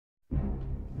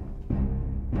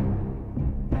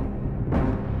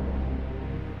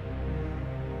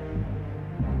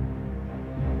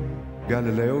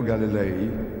Galileo Galilei,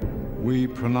 we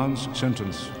pronounce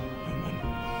sentence.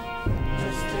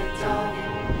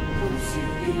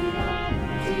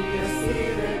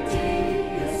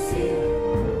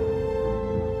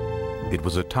 It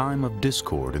was a time of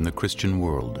discord in the Christian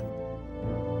world.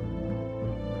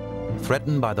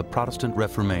 Threatened by the Protestant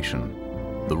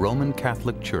Reformation, the Roman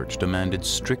Catholic Church demanded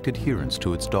strict adherence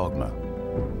to its dogma,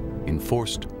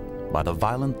 enforced by the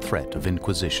violent threat of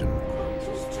Inquisition.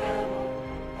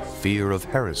 Fear of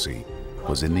heresy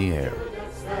was in the air.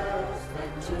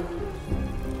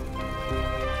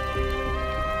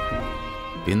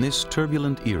 In this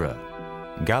turbulent era,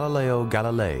 Galileo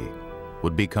Galilei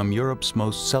would become Europe's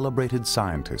most celebrated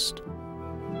scientist.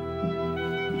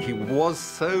 He was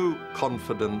so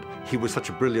confident, he was such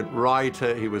a brilliant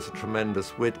writer, he was a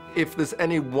tremendous wit. If there's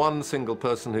any one single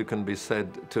person who can be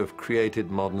said to have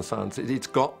created modern science, it's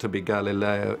got to be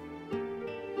Galileo.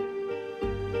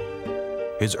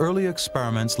 His early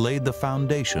experiments laid the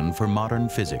foundation for modern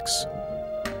physics,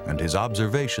 and his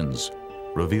observations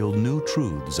revealed new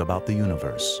truths about the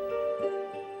universe.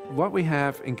 What we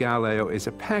have in Galileo is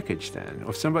a package, then,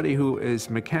 of somebody who is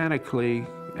mechanically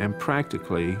and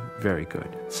practically very good.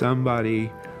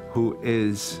 Somebody who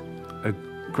is a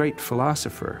great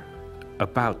philosopher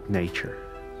about nature,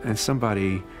 and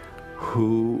somebody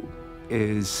who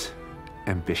is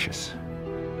ambitious.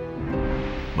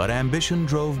 But ambition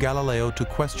drove Galileo to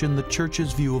question the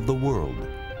Church's view of the world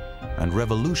and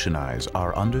revolutionize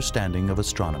our understanding of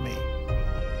astronomy.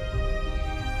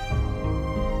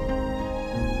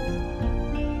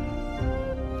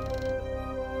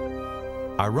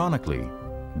 Ironically,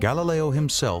 Galileo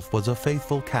himself was a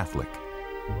faithful Catholic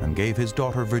and gave his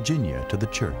daughter Virginia to the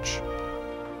Church.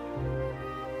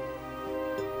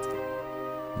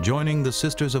 Joining the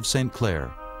Sisters of St.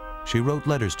 Clare, she wrote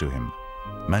letters to him,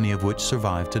 many of which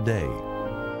survive today.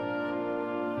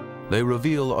 They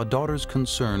reveal a daughter's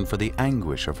concern for the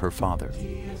anguish of her father,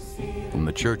 whom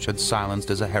the Church had silenced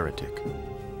as a heretic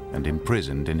and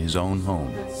imprisoned in his own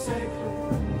home.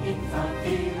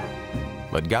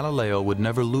 But Galileo would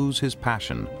never lose his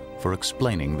passion for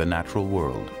explaining the natural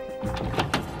world.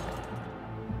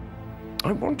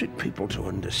 I wanted people to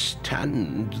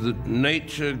understand that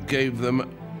nature gave them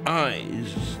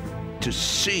eyes to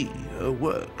see her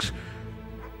works,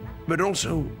 but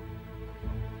also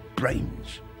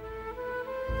brains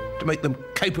to make them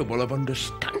capable of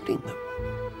understanding them.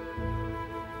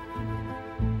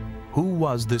 Who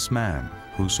was this man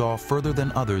who saw further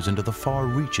than others into the far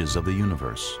reaches of the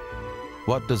universe?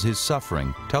 What does his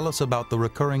suffering tell us about the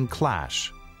recurring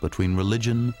clash between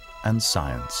religion and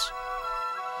science?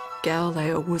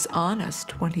 Galileo was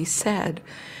honest when he said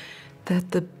that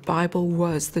the Bible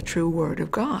was the true Word of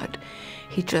God.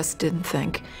 He just didn't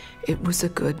think it was a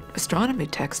good astronomy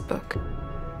textbook.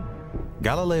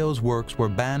 Galileo's works were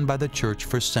banned by the Church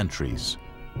for centuries,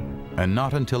 and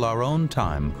not until our own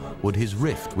time would his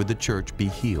rift with the Church be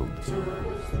healed.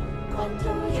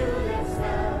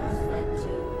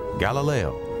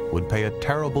 Galileo would pay a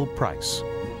terrible price,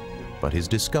 but his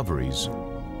discoveries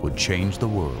would change the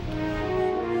world.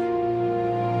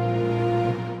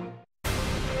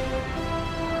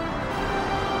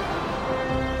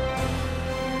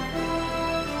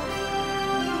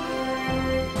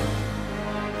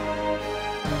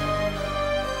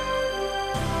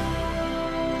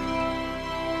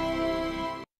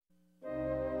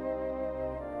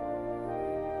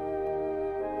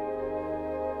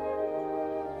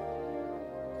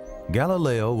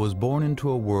 Galileo was born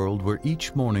into a world where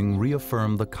each morning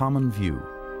reaffirmed the common view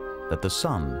that the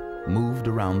sun moved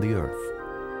around the earth.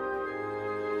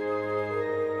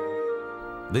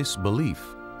 This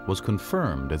belief was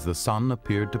confirmed as the sun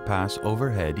appeared to pass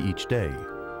overhead each day.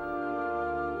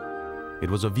 It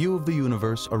was a view of the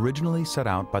universe originally set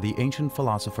out by the ancient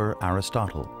philosopher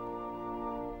Aristotle.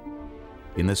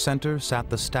 In the center sat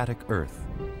the static earth,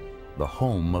 the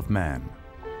home of man.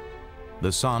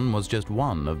 The sun was just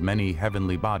one of many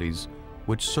heavenly bodies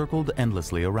which circled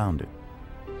endlessly around it.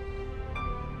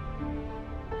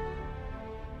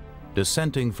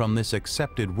 Dissenting from this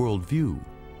accepted worldview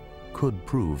could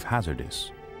prove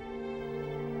hazardous.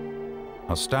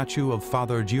 A statue of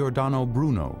Father Giordano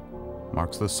Bruno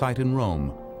marks the site in Rome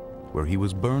where he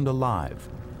was burned alive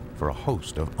for a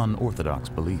host of unorthodox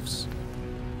beliefs.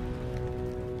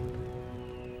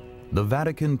 The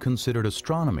Vatican considered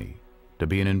astronomy to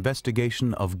be an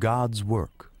investigation of God's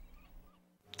work.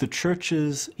 The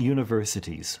Church's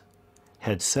universities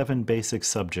had 7 basic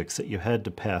subjects that you had to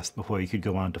pass before you could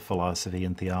go on to philosophy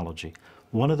and theology.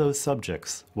 One of those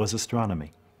subjects was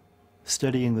astronomy.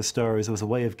 Studying the stars was a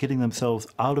way of getting themselves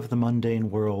out of the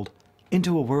mundane world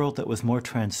into a world that was more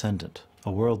transcendent,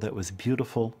 a world that was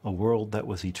beautiful, a world that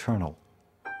was eternal.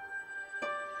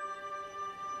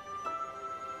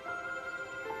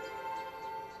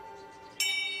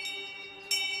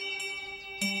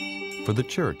 For the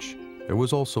Church, there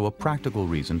was also a practical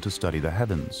reason to study the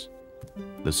heavens.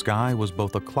 The sky was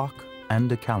both a clock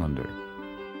and a calendar.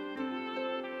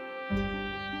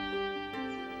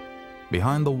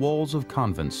 Behind the walls of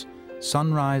convents,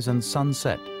 sunrise and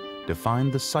sunset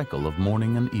defined the cycle of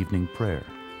morning and evening prayer.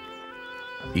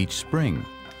 Each spring,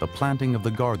 the planting of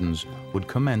the gardens would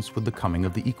commence with the coming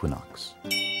of the equinox.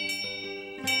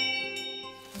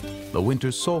 The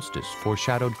winter solstice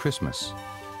foreshadowed Christmas,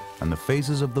 and the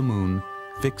phases of the moon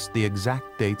fixed the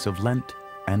exact dates of Lent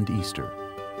and Easter.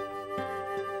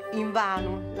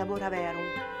 Invano laboraverum,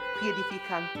 qui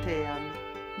edificanteam,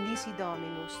 nisi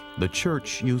Dominus. The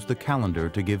Church used the calendar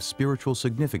to give spiritual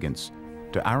significance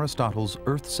to Aristotle's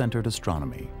earth-centered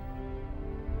astronomy.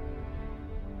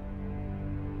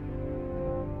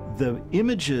 The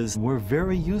images were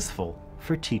very useful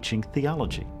for teaching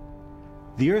theology.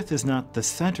 The Earth is not the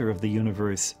center of the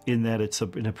universe in that it's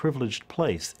in a privileged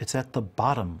place. It's at the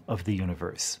bottom of the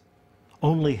universe.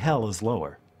 Only hell is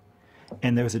lower.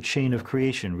 And there's a chain of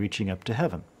creation reaching up to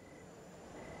heaven.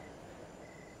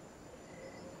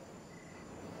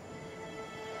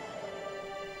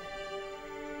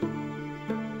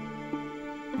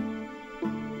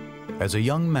 As a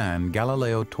young man,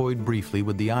 Galileo toyed briefly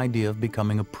with the idea of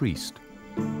becoming a priest.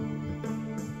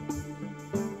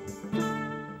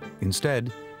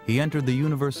 Instead, he entered the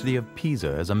University of Pisa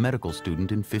as a medical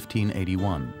student in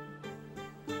 1581.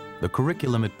 The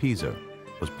curriculum at Pisa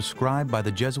was prescribed by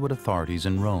the Jesuit authorities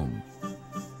in Rome.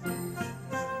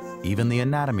 Even the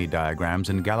anatomy diagrams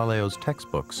in Galileo's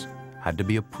textbooks had to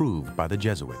be approved by the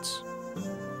Jesuits.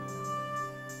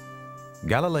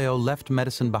 Galileo left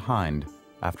medicine behind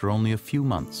after only a few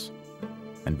months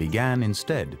and began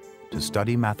instead to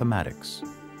study mathematics.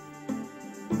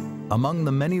 Among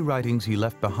the many writings he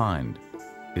left behind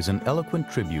is an eloquent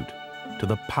tribute to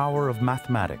the power of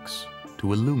mathematics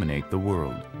to illuminate the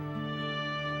world.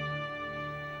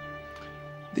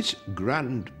 This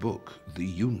grand book, The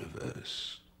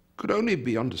Universe, could only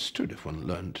be understood if one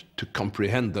learned to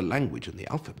comprehend the language and the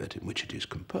alphabet in which it is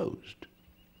composed.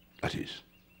 That is,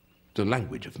 the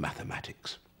language of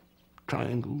mathematics,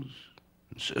 triangles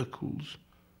and circles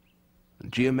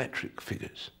and geometric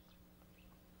figures,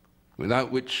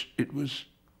 without which it was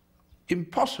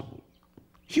impossible,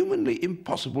 humanly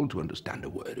impossible to understand a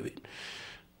word of it.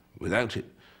 Without it,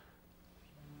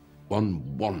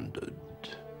 one wandered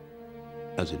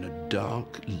as in a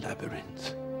dark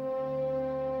labyrinth.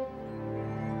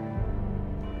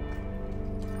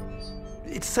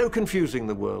 It's so confusing,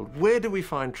 the world. Where do we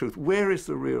find truth? Where is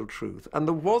the real truth? And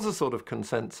there was a sort of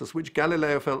consensus, which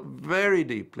Galileo felt very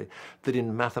deeply, that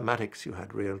in mathematics you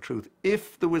had real truth.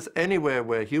 If there was anywhere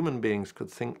where human beings could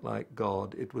think like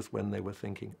God, it was when they were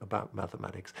thinking about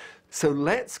mathematics. So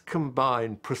let's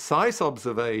combine precise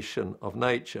observation of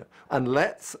nature, and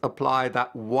let's apply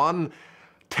that one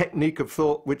technique of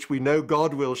thought which we know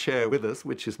God will share with us,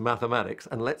 which is mathematics,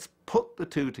 and let's put the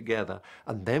two together,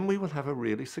 and then we will have a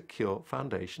really secure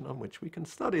foundation on which we can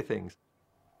study things.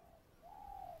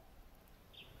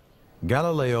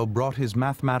 Galileo brought his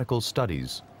mathematical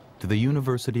studies to the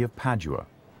University of Padua,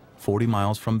 40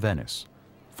 miles from Venice,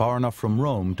 far enough from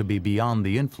Rome to be beyond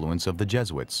the influence of the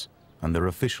Jesuits and their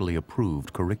officially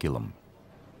approved curriculum.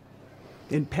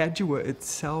 And Padua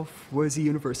itself was a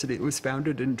university. It was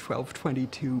founded in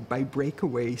 1222 by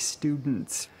breakaway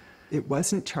students. It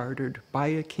wasn't chartered by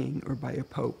a king or by a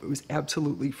pope. It was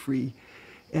absolutely free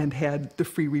and had the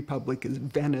Free Republic of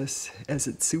Venice as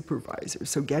its supervisor.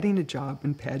 So getting a job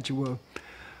in Padua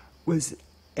was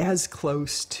as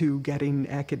close to getting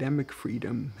academic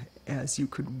freedom as you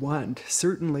could want,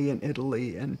 certainly in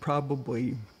Italy and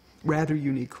probably rather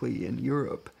uniquely in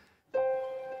Europe.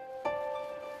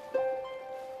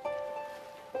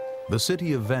 The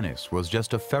city of Venice was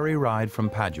just a ferry ride from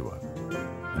Padua,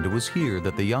 and it was here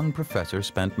that the young professor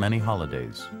spent many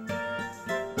holidays.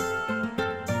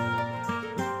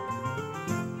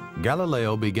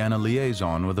 Galileo began a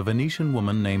liaison with a Venetian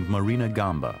woman named Marina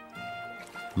Gamba.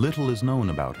 Little is known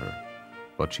about her,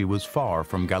 but she was far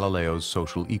from Galileo's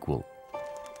social equal.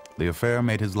 The affair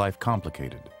made his life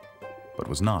complicated, but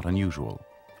was not unusual,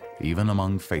 even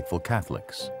among faithful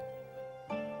Catholics.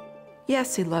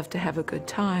 Yes, he loved to have a good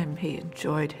time. He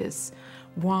enjoyed his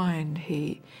wine.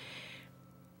 He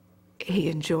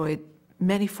enjoyed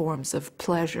many forms of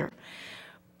pleasure.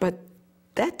 But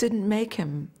that didn't make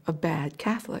him a bad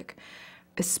Catholic,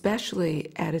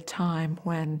 especially at a time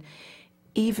when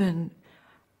even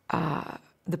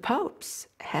the popes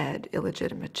had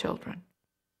illegitimate children.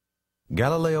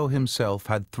 Galileo himself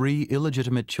had 3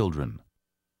 illegitimate children.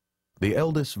 The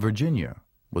eldest, Virginia,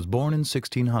 was born in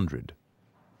 1600.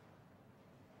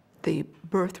 The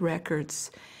birth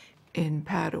records in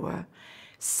Padua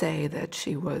say that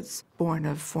she was born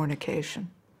of fornication.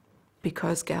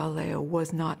 Because Galileo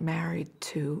was not married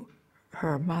to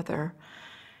her mother,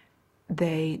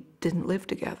 they didn't live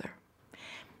together.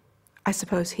 I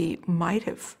suppose he might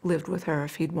have lived with her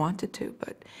if he'd wanted to,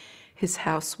 but his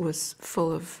house was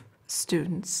full of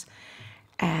students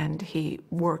and he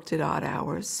worked at odd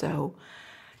hours, so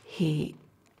he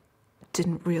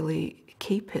didn't really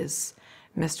keep his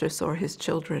mistress or his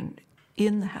children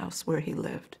in the house where he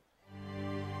lived.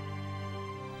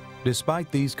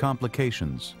 Despite these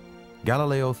complications,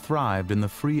 Galileo thrived in the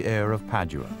free air of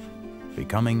Padua,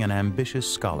 becoming an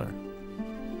ambitious scholar.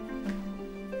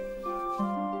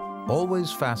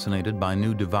 Always fascinated by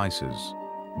new devices,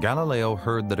 Galileo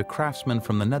heard that a craftsman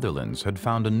from the Netherlands had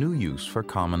found a new use for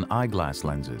common eyeglass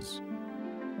lenses.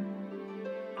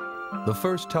 The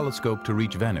first telescope to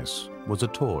reach Venice was a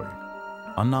toy,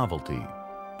 a novelty,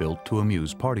 built to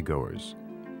amuse partygoers.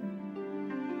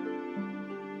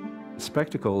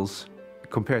 Spectacles,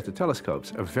 compared to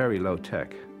telescopes, are very low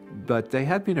tech, but they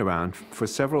had been around for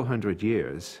several hundred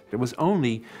years. It was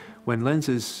only when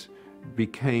lenses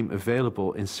became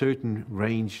available in certain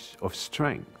range of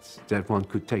strengths that one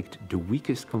could take the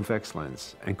weakest convex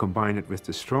lens and combine it with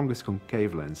the strongest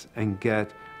concave lens and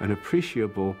get an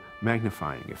appreciable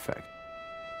magnifying effect.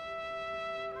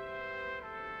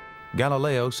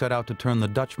 Galileo set out to turn the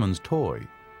Dutchman's toy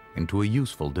into a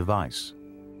useful device.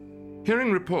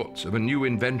 Hearing reports of a new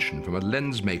invention from a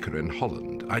lens maker in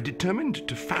Holland, I determined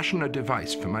to fashion a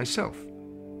device for myself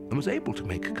and was able to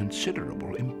make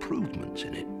considerable improvements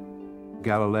in it.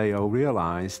 Galileo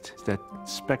realized that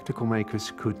spectacle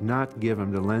makers could not give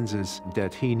him the lenses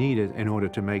that he needed in order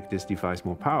to make this device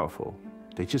more powerful.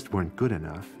 They just weren't good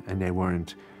enough, and they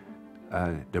weren't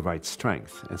the right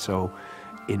strength. And so,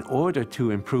 in order to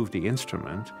improve the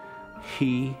instrument,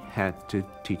 he had to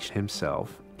teach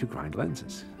himself to grind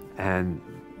lenses. And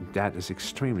that is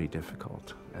extremely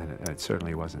difficult, and it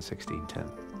certainly was in 1610.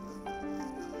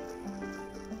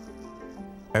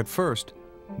 At first,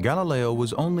 Galileo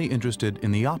was only interested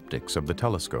in the optics of the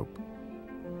telescope.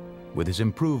 With his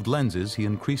improved lenses, he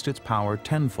increased its power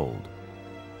tenfold.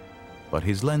 But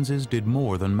his lenses did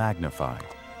more than magnify.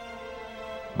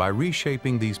 By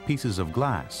reshaping these pieces of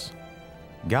glass,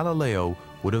 Galileo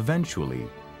would eventually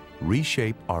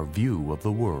reshape our view of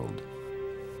the world.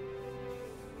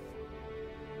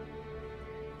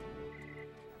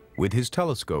 With his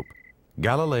telescope,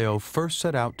 Galileo first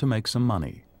set out to make some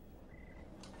money.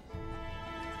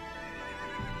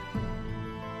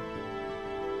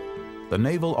 The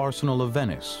naval arsenal of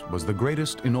Venice was the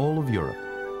greatest in all of Europe.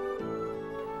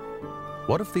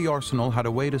 What if the arsenal had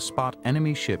a way to spot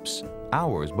enemy ships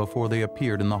hours before they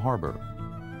appeared in the harbor?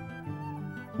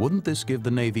 Wouldn't this give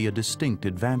the Navy a distinct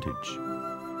advantage?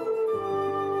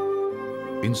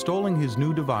 Installing his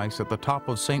new device at the top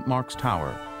of St. Mark's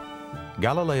Tower,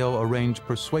 Galileo arranged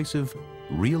persuasive,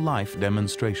 real-life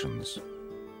demonstrations.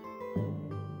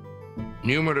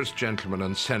 Numerous gentlemen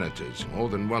and senators more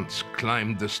than once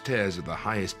climbed the stairs of the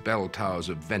highest bell towers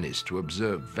of Venice to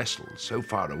observe vessels so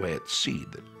far away at sea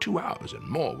that 2 hours and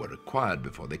more were required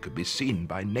before they could be seen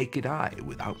by naked eye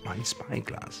without my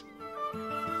spyglass.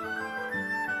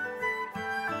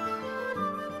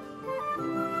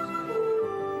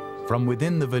 From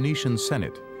within the Venetian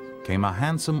Senate came a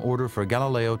handsome order for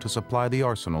Galileo to supply the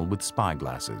arsenal with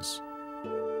spyglasses.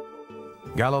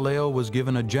 Galileo was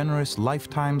given a generous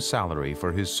lifetime salary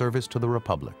for his service to the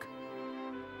Republic.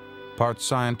 Part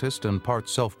scientist and part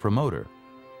self-promoter,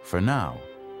 for now,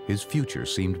 his future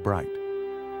seemed bright.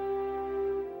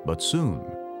 But soon,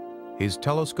 his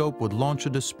telescope would launch a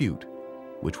dispute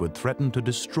which would threaten to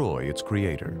destroy its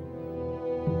creator.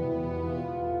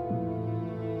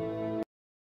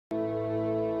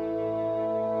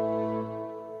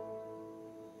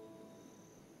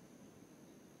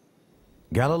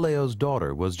 Galileo's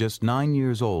daughter was just 9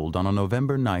 years old on a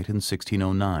November night in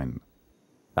 1609.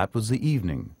 That was the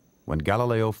evening when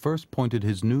Galileo first pointed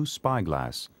his new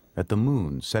spyglass at the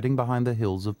moon setting behind the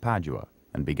hills of Padua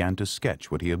and began to sketch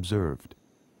what he observed.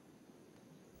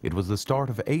 It was the start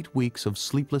of 8 weeks of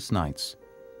sleepless nights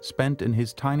spent in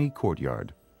his tiny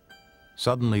courtyard,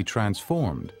 suddenly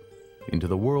transformed into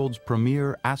the world's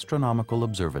premier astronomical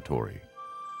observatory.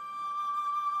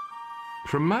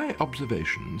 From my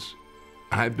observations,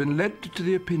 I have been led to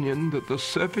the opinion that the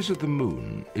surface of the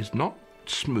moon is not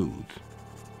smooth,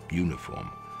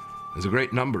 uniform, as a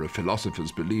great number of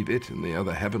philosophers believe it and the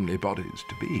other heavenly bodies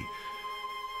to be,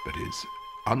 but is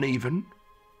uneven,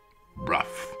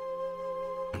 rough,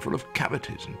 and full of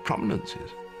cavities and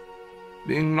prominences,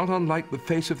 being not unlike the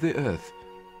face of the earth,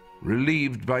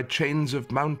 relieved by chains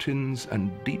of mountains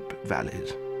and deep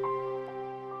valleys.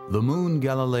 The moon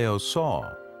Galileo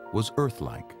saw was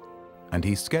Earth-like, and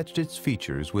he sketched its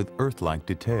features with Earth-like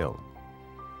detail.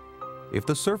 If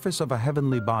the surface of a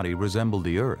heavenly body resembled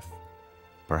the Earth,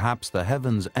 perhaps the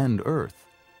heavens and Earth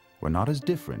were not as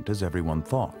different as everyone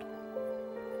thought.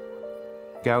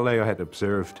 Galileo had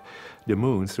observed the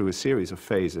moon through a series of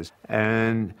phases,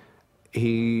 and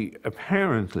he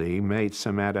apparently made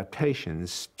some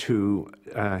adaptations to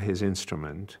his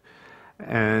instrument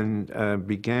and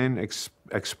began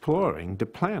exploring the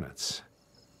planets.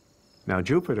 Now,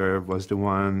 Jupiter was the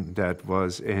one that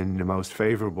was in the most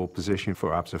favorable position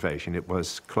for observation. It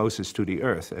was closest to the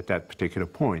Earth at that particular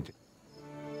point.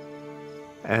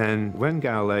 And when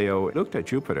Galileo looked at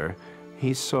Jupiter,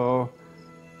 he saw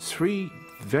 3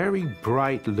 very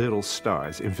bright little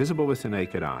stars, invisible with the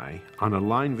naked eye, on a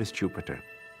line with Jupiter.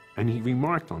 And he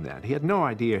remarked on that. He had no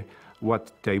idea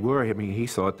what they were. I mean, he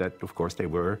thought that, of course, they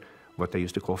were what they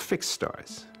used to call fixed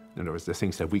stars. In other words, the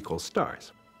things that we call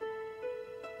stars.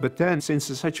 But then, since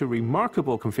it's such a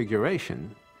remarkable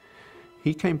configuration,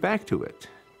 he came back to it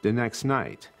the next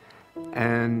night.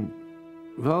 And,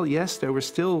 well, yes, there were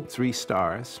still 3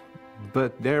 stars,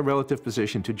 but their relative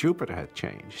position to Jupiter had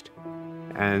changed.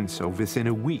 And so within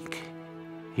a week,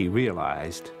 he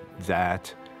realized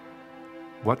that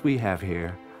what we have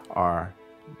here are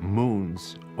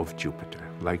moons of Jupiter.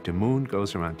 Like the moon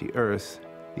goes around the Earth,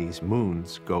 these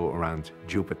moons go around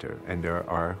Jupiter, and there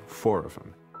are 4 of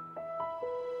them.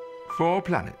 4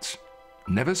 planets,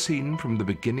 never seen from the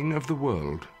beginning of the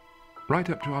world, right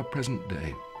up to our present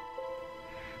day.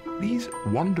 These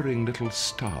wandering little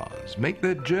stars make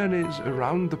their journeys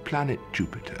around the planet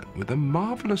Jupiter with a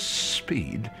marvelous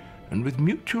speed and with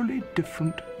mutually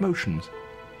different motions,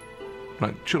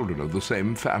 like children of the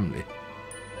same family.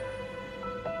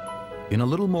 In a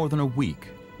little more than a week,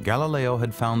 Galileo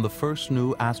had found the first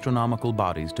new astronomical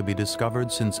bodies to be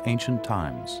discovered since ancient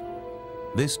times.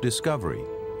 This discovery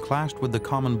clashed with the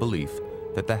common belief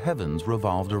that the heavens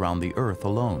revolved around the Earth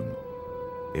alone.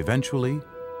 Eventually,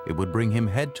 it would bring him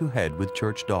head-to-head with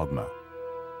church dogma.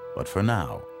 But for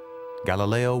now,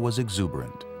 Galileo was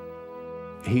exuberant.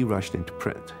 He rushed into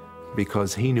print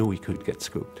because he knew he could get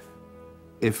scooped.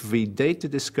 If we date the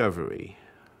discovery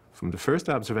from the first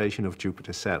observation of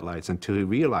Jupiter's satellites until he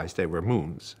realized they were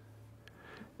moons,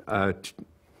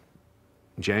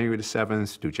 January the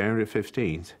 7th to January the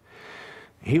 15th,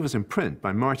 he was in print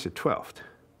by March the 12th.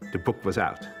 The book was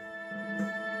out.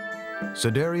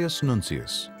 Sidereus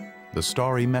Nuncius, the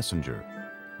starry messenger,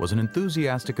 was an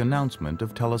enthusiastic announcement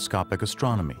of telescopic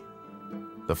astronomy.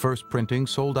 The first printing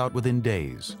sold out within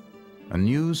days, and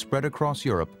news spread across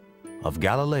Europe of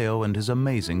Galileo and his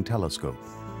amazing telescope.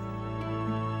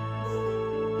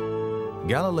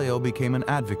 Galileo became an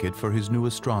advocate for his new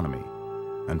astronomy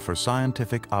and for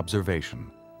scientific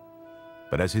observation.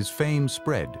 But as his fame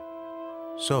spread,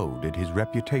 so did his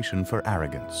reputation for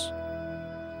arrogance.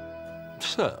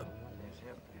 Sir,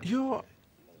 your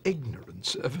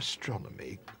ignorance of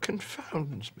astronomy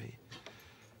confounds me.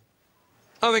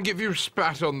 I think if you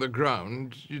spat on the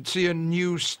ground, you'd see a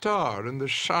new star in the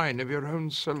shine of your own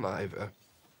saliva.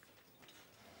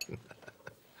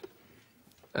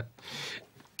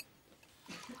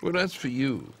 Well, as for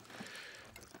you,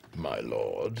 my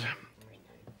lord,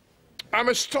 I'm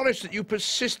astonished that you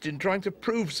persist in trying to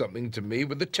prove something to me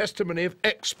with the testimony of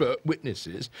expert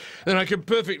witnesses that I can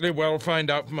perfectly well find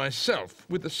out for myself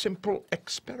with a simple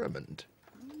experiment.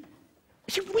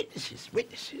 See, witnesses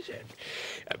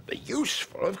are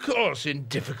useful, of course, in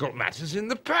difficult matters in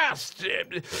the past. I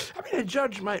mean, a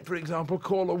judge might, for example,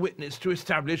 call a witness to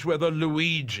establish whether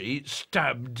Luigi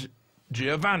stabbed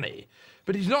Giovanni,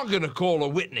 but he's not going to call a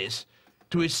witness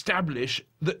to establish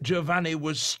that Giovanni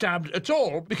was stabbed at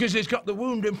all because he's got the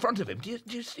wound in front of him. Do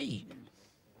you see?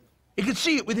 He could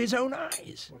see it with his own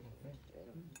eyes.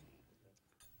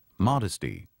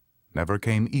 Modesty never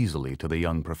came easily to the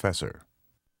young professor.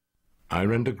 I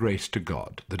render grace to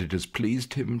God that it has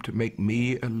pleased him to make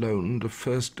me alone the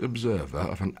first observer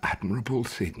of an admirable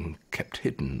thing kept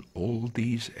hidden all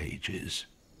these ages.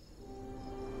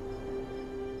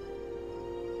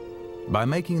 By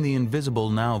making the invisible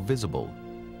now visible,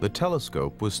 the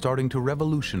telescope was starting to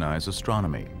revolutionize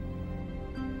astronomy.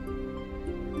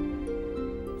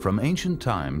 From ancient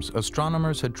times,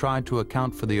 astronomers had tried to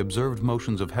account for the observed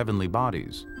motions of heavenly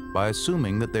bodies by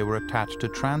assuming that they were attached to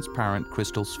transparent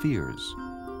crystal spheres,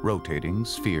 rotating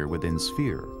sphere within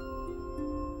sphere.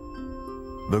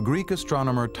 The Greek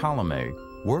astronomer Ptolemy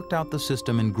worked out the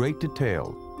system in great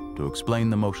detail to explain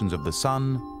the motions of the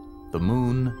sun, the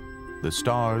moon, the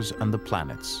stars, and the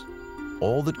planets,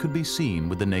 all that could be seen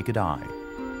with the naked eye.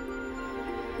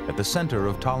 At the center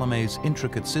of Ptolemy's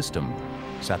intricate system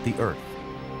sat the Earth,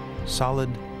 solid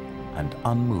and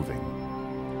unmoving.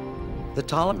 The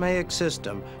Ptolemaic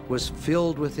system was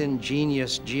filled with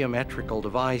ingenious geometrical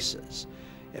devices.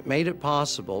 It made it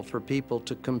possible for people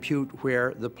to compute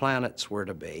where the planets were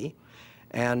to be,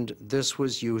 and this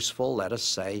was useful, let us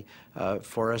say,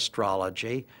 for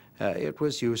astrology. It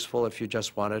was useful if you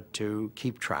just wanted to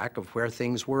keep track of where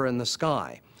things were in the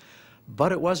sky.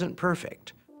 But it wasn't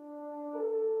perfect.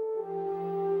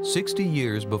 60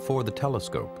 years before the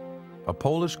telescope, a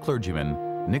Polish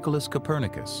clergyman, Nicholas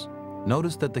Copernicus,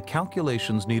 noticed that the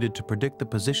calculations needed to predict the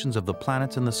positions of the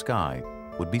planets in the sky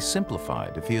would be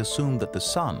simplified if he assumed that the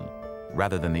sun,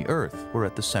 rather than the Earth, were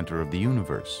at the center of the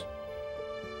universe.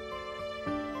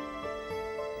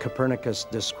 Copernicus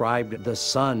described the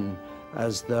sun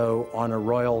as though on a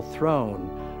royal throne,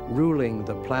 ruling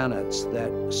the planets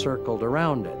that circled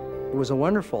around it. It was a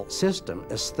wonderful system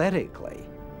aesthetically.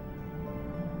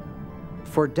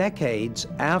 For decades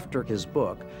after his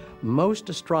book, most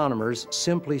astronomers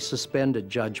simply suspended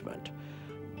judgment.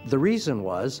 The reason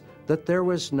was that there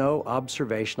was no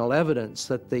observational evidence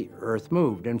that the Earth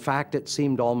moved. In fact, it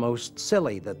seemed almost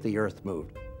silly that the Earth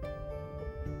moved.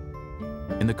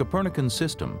 In the Copernican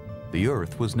system, the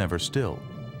Earth was never still.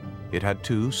 It had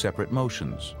two separate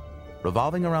motions,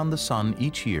 revolving around the sun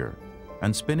each year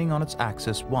and spinning on its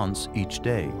axis once each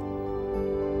day.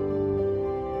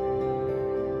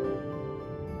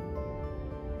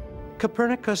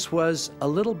 Copernicus was a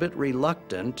little bit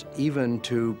reluctant even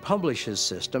to publish his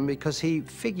system because he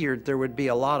figured there would be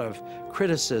a lot of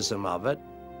criticism of it.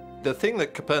 The thing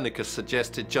that Copernicus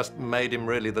suggested just made him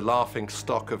really the laughing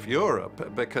stock of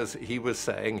Europe, because he was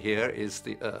saying here is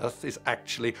the Earth is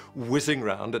actually whizzing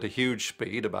round at a huge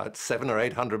speed, about 700 or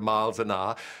 800 miles an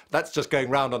hour. That's just going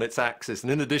round on its axis,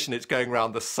 and in addition it's going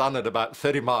round the sun at about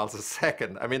 30 miles a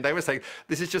second. I mean, they were saying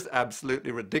this is just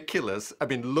absolutely ridiculous. I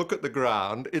mean, look at the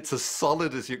ground, it's as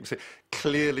solid as you can see.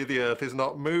 Clearly the Earth is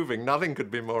not moving. Nothing could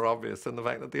be more obvious than the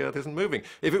fact that the Earth isn't moving.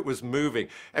 If it was moving,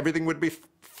 everything would be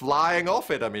flying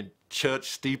off it. I mean, church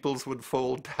steeples would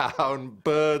fall down,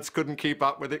 birds couldn't keep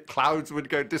up with it, clouds would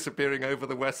go disappearing over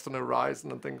the western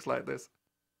horizon and things like this.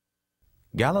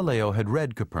 Galileo had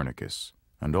read Copernicus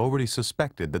and already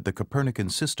suspected that the Copernican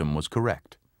system was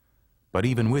correct. But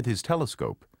even with his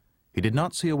telescope, he did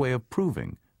not see a way of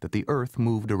proving that the Earth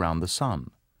moved around the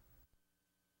sun.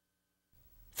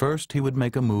 First, he would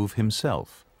make a move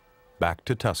himself, back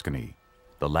to Tuscany,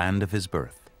 the land of his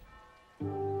birth.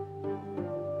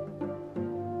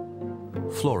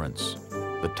 Florence,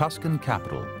 the Tuscan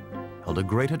capital, held a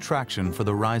great attraction for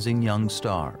the rising young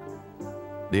star.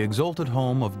 The exalted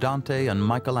home of Dante and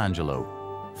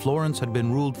Michelangelo, Florence had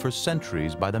been ruled for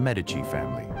centuries by the Medici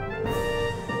family.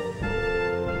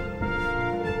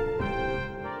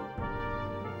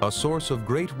 A source of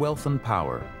great wealth and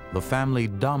power, the family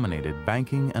dominated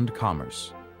banking and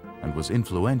commerce and was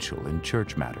influential in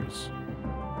church matters.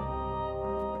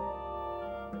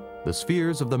 The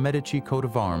spheres of the Medici coat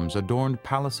of arms adorned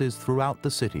palaces throughout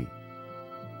the city.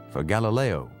 For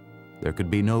Galileo, there could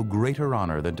be no greater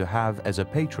honor than to have as a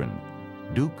patron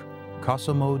Duke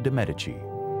Cosimo de' Medici.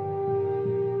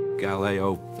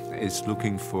 Galileo is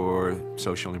looking for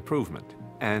social improvement,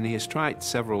 and he has tried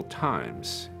several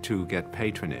times to get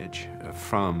patronage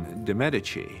from de'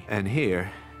 Medici. And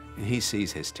here, he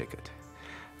sees his ticket.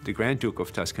 The Grand Duke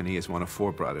of Tuscany is one of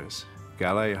 4 brothers.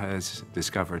 Galileo has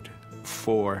discovered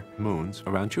 4 moons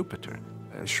around Jupiter.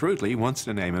 Shrewdly wants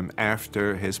to name him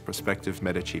after his prospective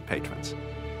Medici patrons.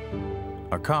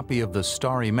 A copy of the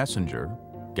Starry Messenger,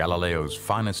 Galileo's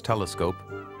finest telescope,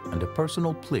 and a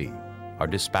personal plea are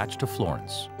dispatched to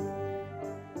Florence.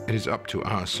 It is up to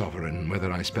our sovereign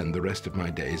whether I spend the rest of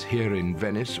my days here in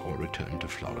Venice or return to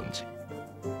Florence.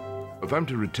 If I'm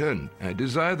to return, I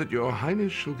desire that your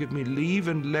Highness shall give me leave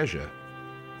and leisure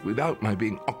without my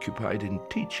being occupied in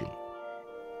teaching.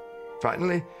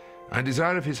 Finally, I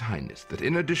desire of His Highness that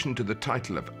in addition to the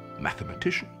title of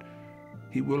mathematician,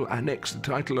 he will annex the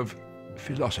title of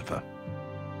philosopher.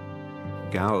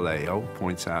 Galileo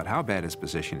points out how bad his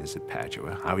position is at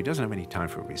Padua, how he doesn't have any time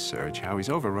for research, how he's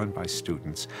overrun by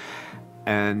students,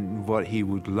 and what he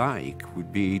would like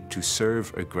would be to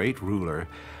serve a great ruler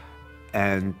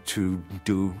and to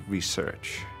do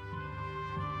research.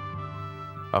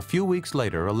 A few weeks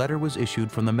later, a letter was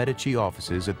issued from the Medici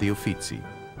offices at the Uffizi,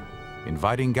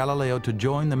 inviting Galileo to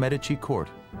join the Medici court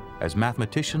as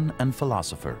mathematician and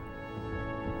philosopher.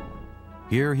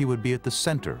 Here he would be at the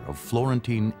center of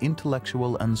Florentine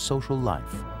intellectual and social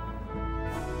life.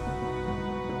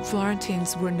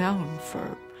 Florentines were known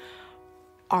for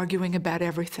arguing about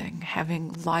everything,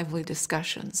 having lively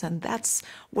discussions, and that's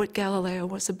what Galileo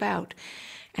was about.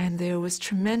 And there was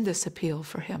tremendous appeal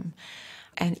for him,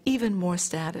 and even more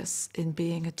status in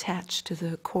being attached to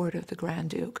the court of the Grand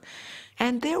Duke.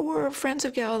 And there were friends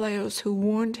of Galileo's who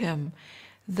warned him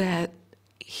that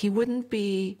he wouldn't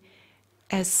be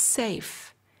as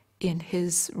safe in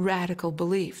his radical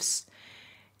beliefs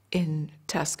in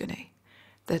Tuscany,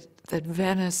 that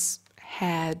Venice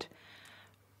had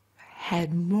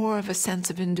more of a sense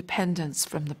of independence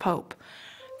from the Pope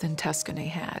than Tuscany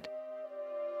had.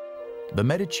 The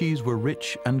Medicis were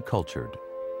rich and cultured,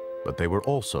 but they were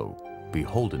also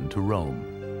beholden to Rome.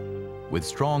 With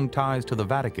strong ties to the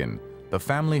Vatican, the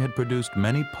family had produced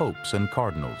many popes and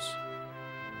cardinals.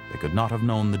 They could not have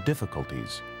known the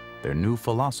difficulties their new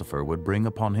philosopher would bring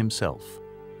upon himself.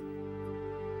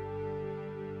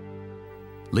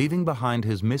 Leaving behind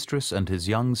his mistress and his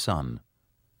young son,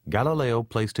 Galileo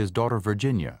placed his daughter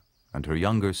Virginia and her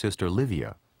younger sister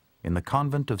Livia in the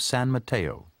convent of San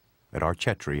Matteo at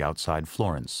Arcetri outside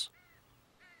Florence.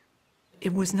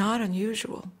 It was not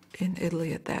unusual in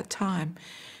Italy at that time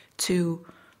to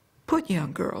put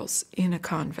young girls in a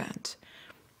convent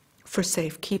for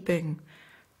safekeeping,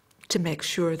 to make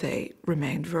sure they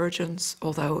remained virgins,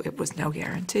 although it was no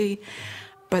guarantee.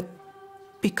 But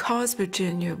because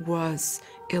Virginia was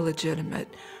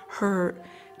illegitimate, her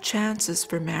chances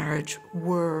for marriage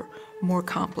were more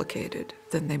complicated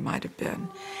than they might have been.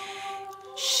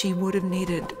 She would have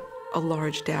needed a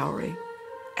large dowry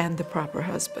and the proper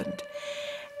husband.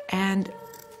 And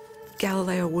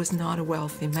Galileo was not a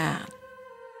wealthy man.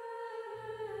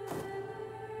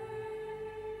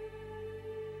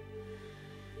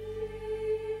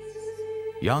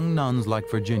 Young nuns like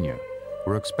Virginia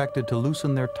were expected to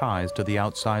loosen their ties to the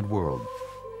outside world.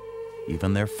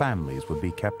 Even their families would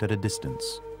be kept at a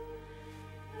distance.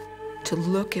 To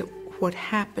look at what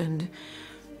happened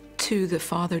to the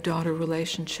father-daughter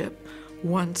relationship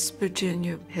once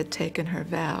Virginia had taken her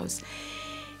vows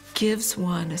gives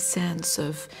one a sense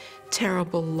of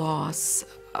terrible loss,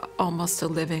 almost a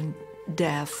living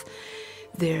death.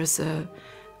 There's a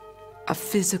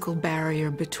physical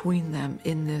barrier between them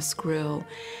in this grill.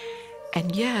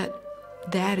 And yet,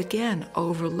 that again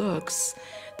overlooks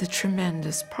the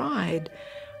tremendous pride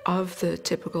of the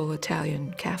typical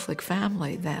Italian Catholic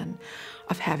family then,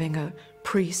 of having a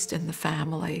priest in the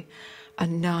family, a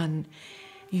nun.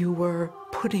 You were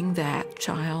putting that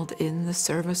child in the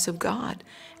service of God,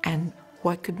 and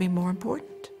what could be more important?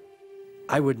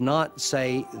 I would not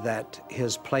say that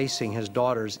his placing his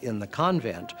daughters in the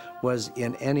convent was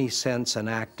in any sense an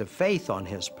act of faith on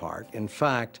his part. In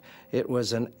fact, it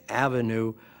was an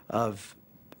avenue of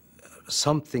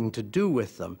something to do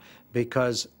with them,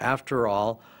 because after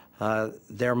all,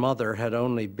 their mother had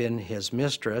only been his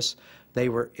mistress. They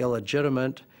were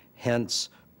illegitimate, hence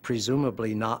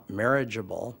presumably not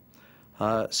marriageable.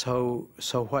 So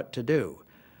what to do?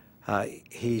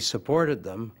 He supported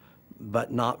them,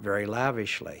 but not very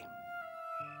lavishly.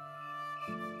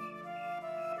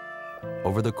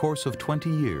 Over the course of 20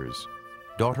 years,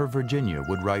 daughter Virginia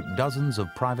would write dozens of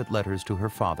private letters to her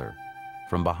father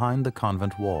from behind the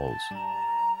convent walls.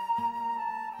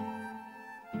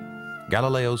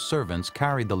 Galileo's servants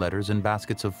carried the letters in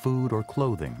baskets of food or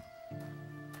clothing.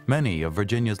 Many of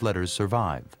Virginia's letters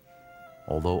survive,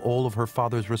 although all of her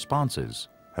father's responses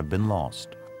have been lost.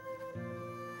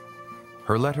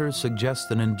 Her letters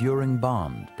suggest an enduring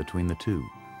bond between the two,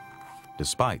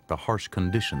 despite the harsh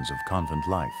conditions of convent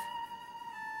life.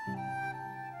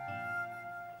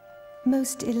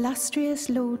 Most illustrious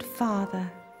Lord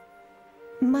Father,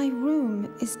 my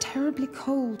room is terribly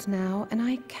cold now, and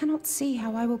I cannot see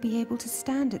how I will be able to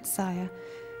stand it, sire,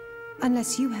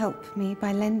 unless you help me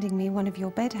by lending me one of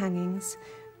your bed hangings,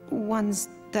 ones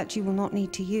that you will not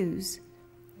need to use.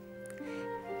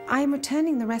 I am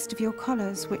returning the rest of your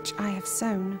collars, which I have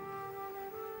sewn.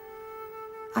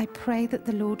 I pray that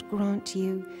the Lord grant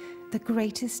you the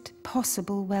greatest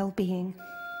possible well-being.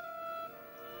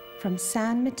 From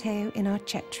San Matteo in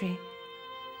Arcetri,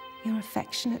 your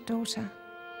affectionate daughter.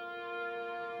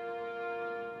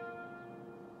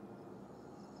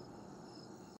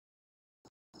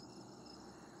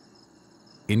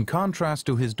 In contrast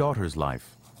to his daughter's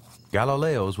life,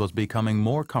 Galileo's was becoming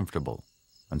more comfortable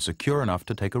and secure enough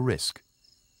to take a risk,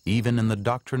 even in the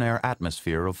doctrinaire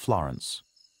atmosphere of Florence.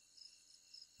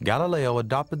 Galileo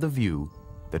adopted the view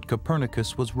that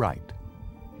Copernicus was right.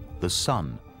 The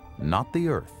sun, not the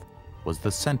earth, was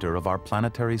the center of our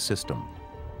planetary system.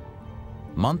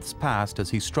 Months passed as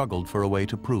he struggled for a way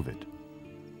to prove it.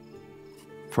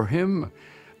 For him,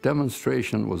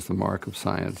 Demonstration was the mark of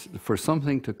science. For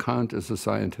something to count as a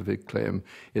scientific claim,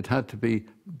 it had to be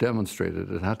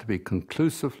demonstrated. It had to be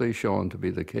conclusively shown to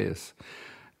be the case.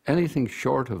 Anything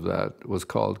short of that was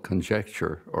called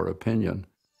conjecture or opinion.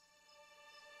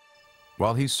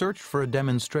 While he searched for a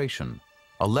demonstration,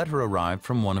 a letter arrived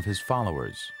from one of his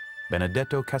followers,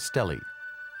 Benedetto Castelli,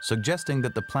 suggesting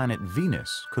that the planet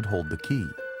Venus could hold the key.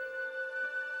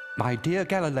 My dear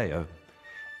Galileo,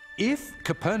 if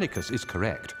Copernicus is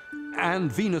correct,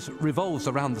 and Venus revolves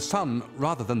around the Sun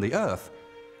rather than the Earth,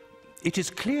 it is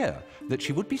clear that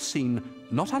she would be seen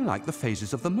not unlike the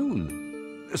phases of the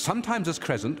Moon, sometimes as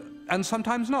crescent and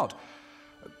sometimes not.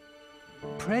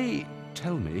 Pray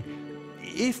tell me,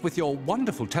 if with your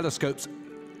wonderful telescopes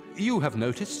you have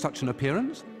noticed such an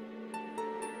appearance?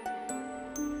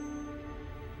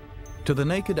 To the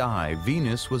naked eye,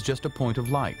 Venus was just a point of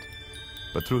light,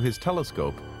 but through his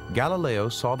telescope, Galileo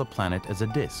saw the planet as a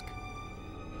disk.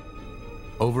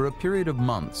 Over a period of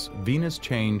months, Venus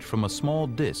changed from a small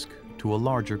disk to a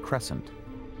larger crescent.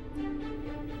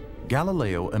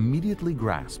 Galileo immediately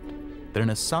grasped that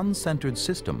in a sun-centered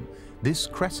system, this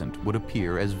crescent would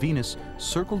appear as Venus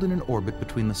circled in an orbit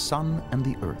between the Sun and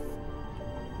the Earth.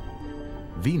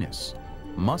 Venus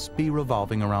must be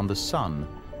revolving around the Sun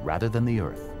rather than the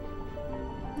Earth.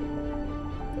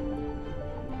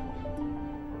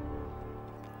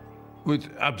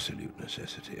 With absolute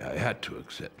necessity, I had to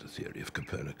accept the theory of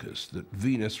Copernicus that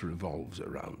Venus revolves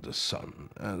around the Sun,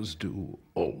 as do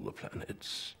all the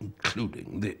planets,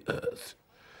 including the Earth.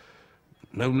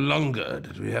 No longer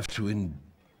did we have to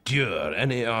endure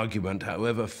any argument,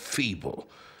 however feeble,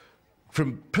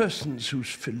 from persons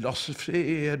whose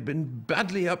philosophy had been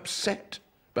badly upset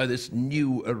by this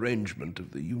new arrangement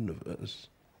of the universe.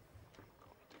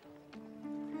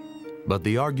 But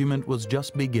the argument was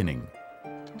just beginning,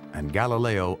 and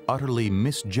Galileo utterly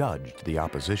misjudged the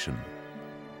opposition.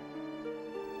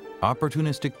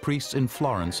 Opportunistic priests in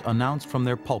Florence announced from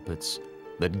their pulpits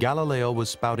that Galileo was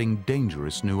spouting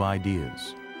dangerous new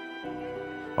ideas.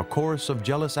 A chorus of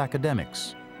jealous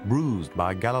academics, bruised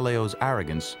by Galileo's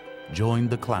arrogance, joined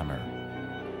the clamor.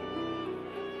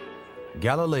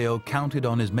 Galileo counted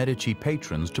on his Medici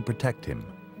patrons to protect him,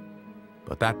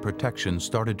 but that protection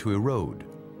started to erode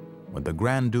when the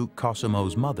Grand Duke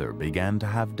Cosimo's mother began to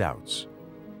have doubts.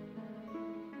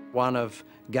 One of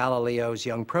Galileo's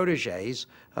young protégés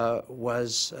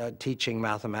was teaching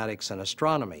mathematics and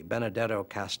astronomy, Benedetto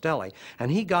Castelli,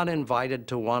 and he got invited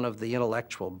to one of the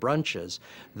intellectual brunches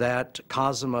that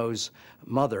Cosimo's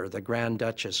mother, the Grand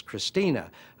Duchess Christina,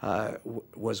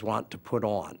 was wont to put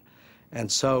on.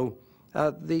 And so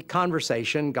the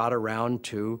conversation got around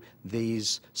to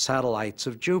these satellites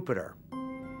of Jupiter.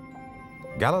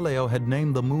 Galileo had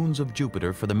named the moons of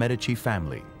Jupiter for the Medici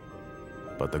family,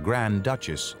 but the Grand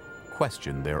Duchess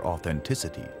questioned their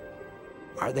authenticity.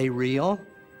 Are they real?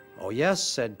 Oh yes,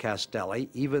 said Castelli,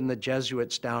 even the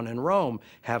Jesuits down in Rome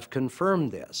have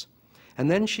confirmed this. And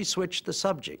then she switched the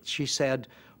subject. She said,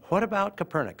 what about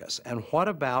Copernicus? And what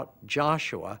about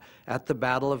Joshua at the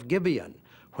Battle of Gibeon,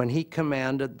 when he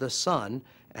commanded the sun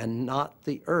and not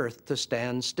the earth to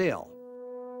stand still?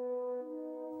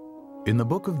 In the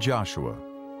book of Joshua,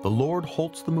 the Lord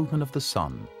halts the movement of the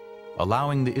sun,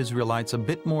 allowing the Israelites a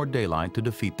bit more daylight to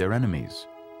defeat their enemies.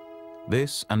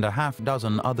 This and a half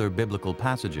dozen other biblical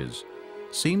passages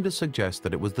seem to suggest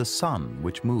that it was the sun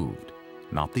which moved,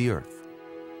 not the earth.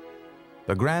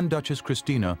 The Grand Duchess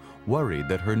Christina worried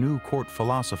that her new court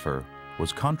philosopher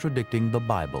was contradicting the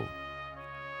Bible.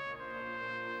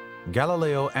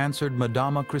 Galileo answered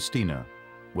Madama Christina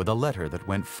with a letter that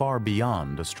went far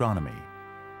beyond astronomy.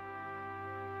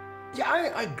 Yeah,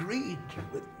 I agreed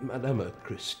with Madama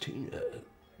Christina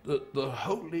that the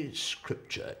Holy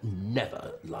Scripture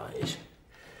never lies.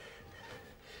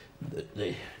 That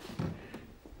the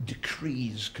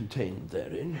decrees contained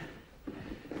therein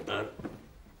are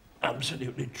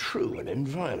absolutely true and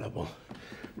inviolable.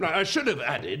 Now, I should have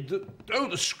added that though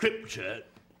the Scripture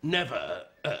never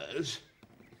errs,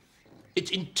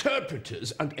 its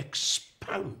interpreters and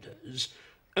expounders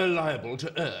are liable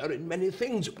to err in many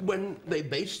things when they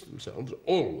base themselves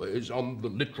always on the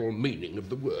literal meaning of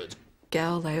the words.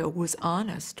 Galileo was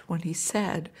honest when he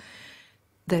said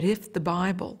that if the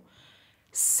Bible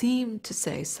seemed to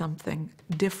say something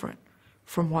different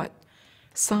from what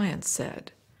science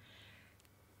said,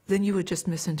 then you had just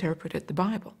misinterpreted the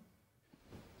Bible.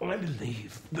 Well, I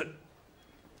believe that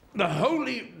the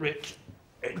Holy Writ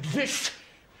exists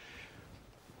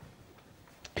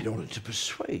in order to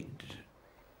persuade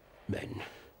men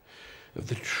of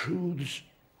the truths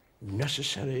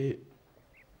necessary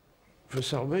for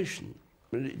salvation.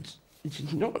 It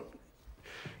is not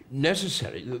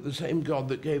necessary that the same God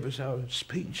that gave us our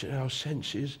speech and our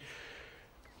senses,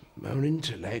 our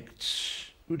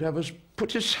intellects, would have us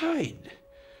put aside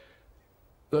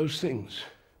those things.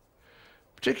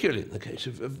 Particularly in the case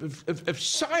of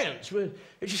science, where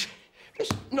it's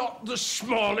not the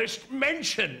smallest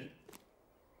mention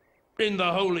in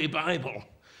the Holy Bible.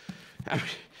 I mean,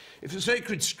 if the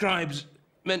sacred scribes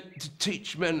meant to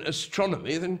teach men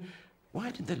astronomy, then why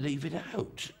did they leave it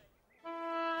out?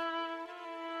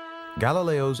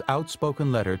 Galileo's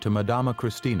outspoken letter to Madama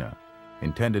Christina,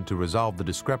 intended to resolve the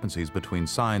discrepancies between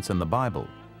science and the Bible,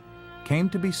 came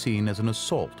to be seen as an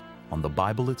assault on the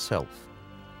Bible itself.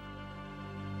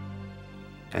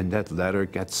 And that letter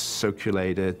gets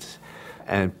circulated,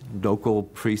 and local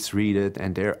priests read it,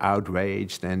 and they're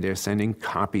outraged, and they're sending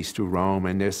copies to Rome,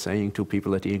 and they're saying to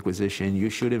people at the Inquisition, you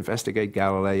should investigate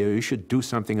Galileo, you should do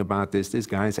something about this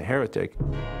guy's a heretic.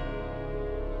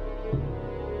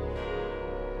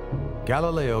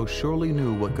 Galileo surely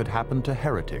knew what could happen to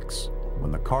heretics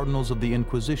when the cardinals of the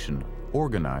Inquisition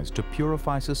organized to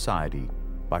purify society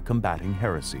by combating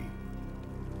heresy.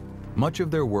 Much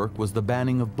of their work was the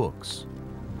banning of books,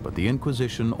 but the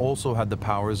Inquisition also had the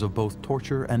powers of both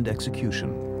torture and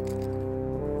execution.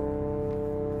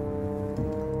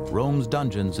 Rome's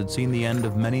dungeons had seen the end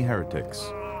of many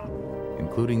heretics,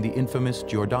 including the infamous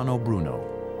Giordano Bruno,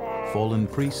 fallen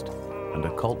priest and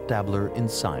occult dabbler in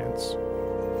science.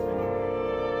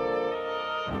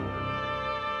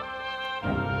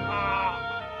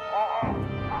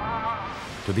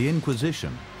 To the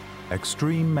Inquisition,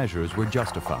 extreme measures were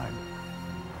justified.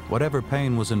 Whatever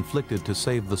pain was inflicted to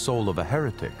save the soul of a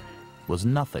heretic was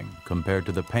nothing compared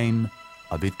to the pain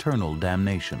of eternal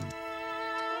damnation.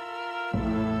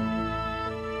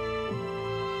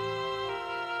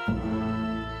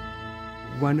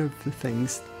 One of the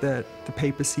things that the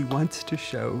papacy wants to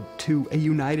show to a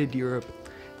united Europe,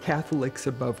 Catholics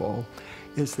above all,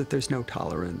 is that there's no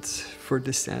tolerance for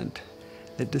dissent,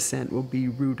 that dissent will be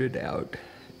rooted out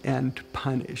and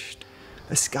punished.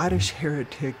 A Scottish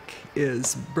heretic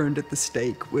is burned at the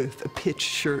stake with a pitch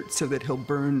shirt so that he'll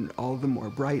burn all the more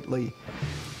brightly.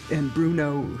 And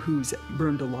Bruno, who's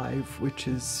burned alive, which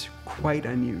is quite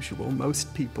unusual.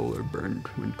 Most people are burned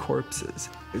when corpses,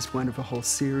 is one of a whole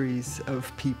series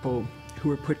of people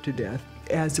who are put to death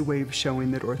as a way of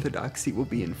showing that orthodoxy will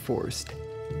be enforced.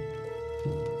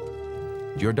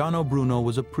 Giordano Bruno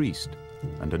was a priest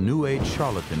and a New Age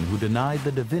charlatan who denied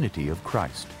the divinity of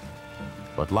Christ.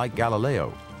 But like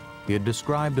Galileo, he had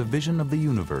described a vision of the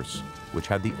universe which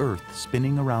had the earth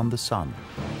spinning around the sun.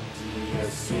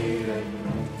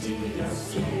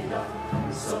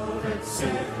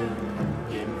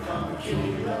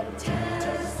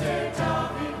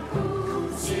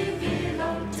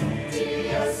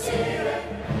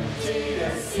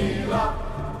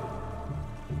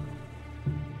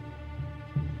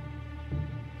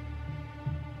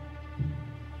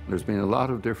 There's been a lot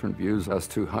of different views as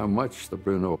to how much the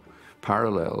Bruno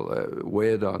parallel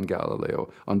weighed on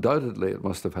Galileo. Undoubtedly, it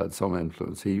must have had some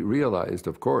influence. He realized,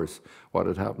 of course, what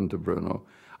had happened to Bruno.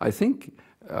 I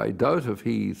doubt if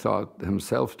he thought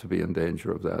himself to be in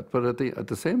danger of that, but at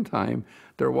the same time,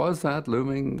 there was that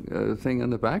looming thing in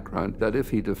the background that if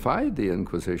he defied the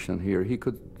Inquisition here, he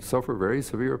could suffer very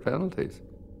severe penalties.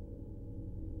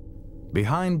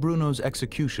 Behind Bruno's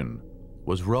execution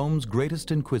was Rome's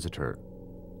greatest inquisitor,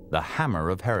 the hammer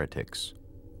of heretics,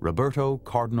 Roberto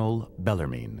Cardinal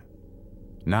Bellarmine.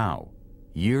 Now,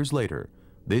 years later,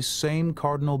 this same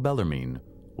Cardinal Bellarmine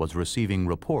was receiving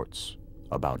reports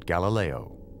about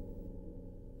Galileo.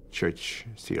 Church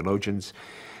theologians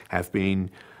have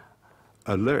been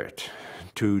alert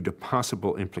to the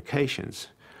possible implications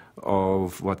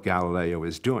of what Galileo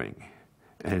is doing.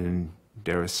 And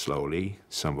there is slowly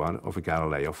somewhat of a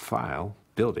Galileo file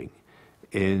building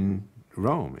in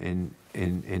Rome, in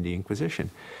the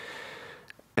Inquisition.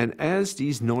 And as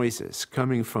these noises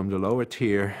coming from the lower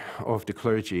tier of the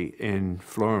clergy in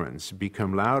Florence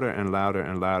become louder and louder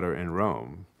and louder in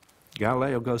Rome,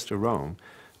 Galileo goes to Rome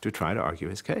to try to argue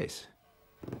his case.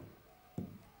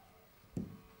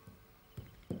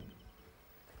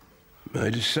 I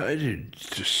decided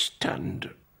to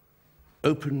stand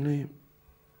openly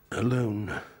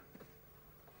alone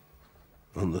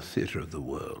on the theatre of the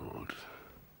world,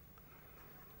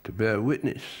 to bear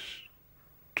witness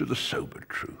to the sober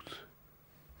truth.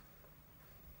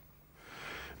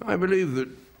 I believe that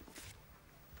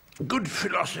good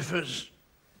philosophers,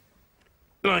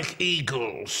 like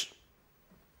eagles,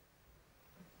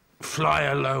 fly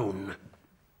alone,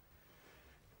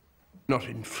 not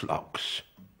in flocks,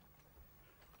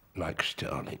 like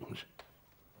starlings.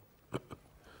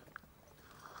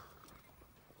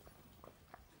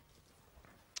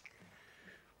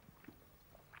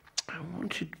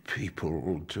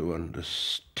 people to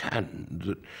understand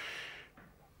that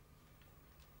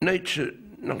nature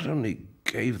not only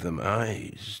gave them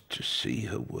eyes to see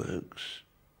her works,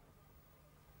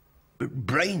 but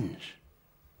brains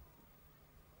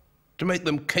to make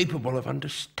them capable of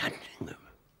understanding them.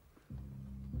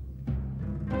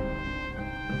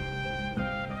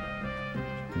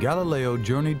 Galileo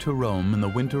journeyed to Rome in the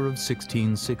winter of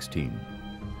 1616.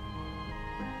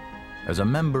 As a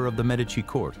member of the Medici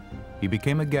court, he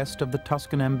became a guest of the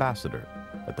Tuscan ambassador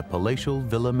at the palatial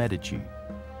Villa Medici.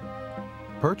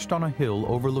 Perched on a hill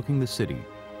overlooking the city,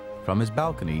 from his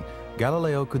balcony,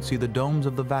 Galileo could see the domes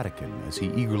of the Vatican as he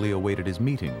eagerly awaited his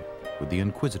meeting with the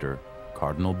Inquisitor,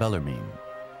 Cardinal Bellarmine.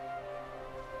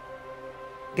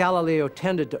 Galileo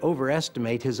tended to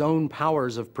overestimate his own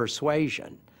powers of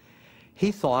persuasion.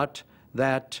 He thought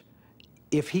that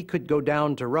if he could go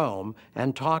down to Rome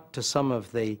and talk to some of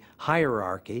the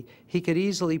hierarchy, he could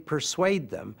easily persuade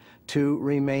them to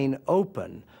remain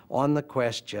open on the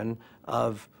question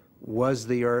of, was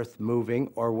the earth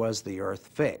moving or was the earth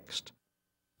fixed?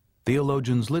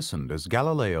 Theologians listened as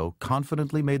Galileo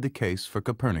confidently made the case for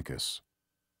Copernicus.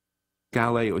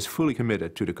 Galileo was fully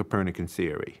committed to the Copernican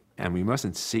theory, and we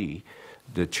mustn't see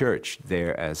the church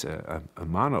there as a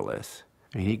monolith.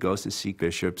 I mean, he goes to see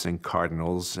bishops and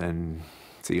cardinals and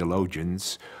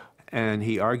theologians, and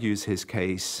he argues his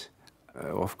case,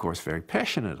 of course, very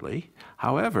passionately.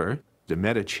 However, the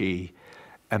Medici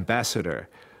ambassador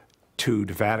to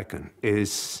the Vatican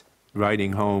is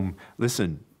writing home,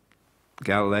 listen,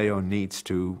 Galileo needs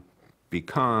to be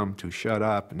calm, to shut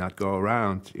up, and not go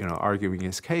around, arguing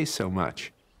his case so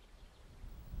much.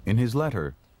 In his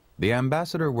letter, the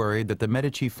ambassador worried that the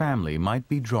Medici family might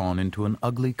be drawn into an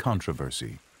ugly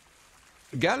controversy.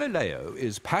 Galileo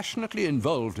is passionately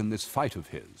involved in this fight of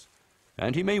his,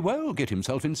 and he may well get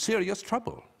himself in serious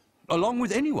trouble, along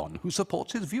with anyone who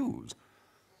supports his views.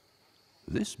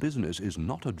 This business is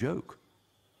not a joke,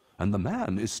 and the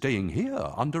man is staying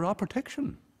here under our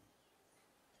protection.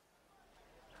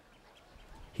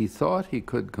 He thought he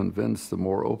could convince the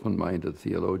more open-minded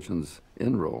theologians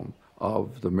in Rome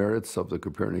of the merits of the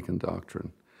Copernican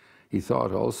doctrine. He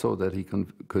thought also that he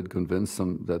could convince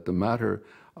them that the matter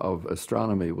of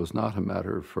astronomy was not a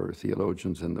matter for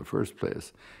theologians in the first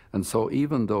place. And so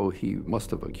even though he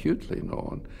must have acutely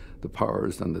known the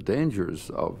powers and the dangers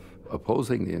of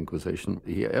opposing the Inquisition,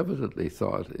 he evidently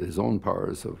thought his own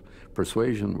powers of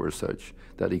persuasion were such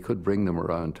that he could bring them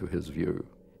around to his view.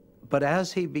 But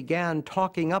as he began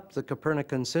talking up the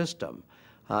Copernican system,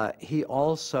 he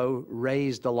also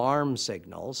raised alarm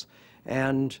signals,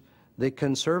 and the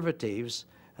conservatives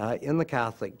in the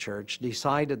Catholic Church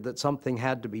decided that something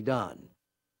had to be done.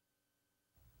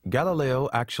 Galileo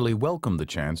actually welcomed the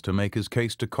chance to make his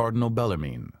case to Cardinal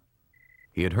Bellarmine.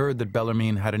 He had heard that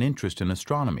Bellarmine had an interest in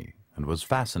astronomy and was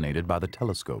fascinated by the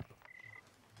telescope.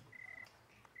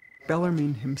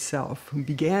 Bellarmine himself, who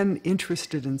began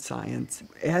interested in science,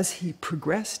 as he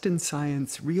progressed in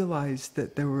science, realized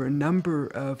that there were a number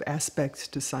of aspects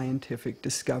to scientific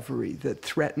discovery that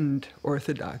threatened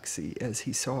orthodoxy as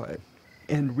he saw it,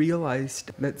 and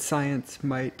realized that science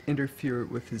might interfere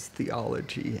with his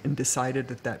theology, and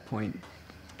decided at that point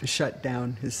to shut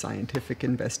down his scientific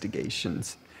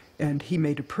investigations. And he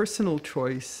made a personal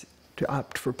choice to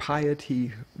opt for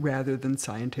piety rather than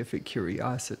scientific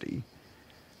curiosity,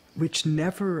 which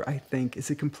never, I think, is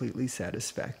a completely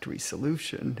satisfactory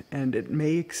solution. And it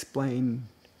may explain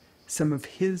some of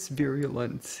his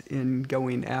virulence in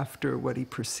going after what he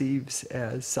perceives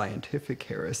as scientific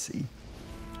heresy.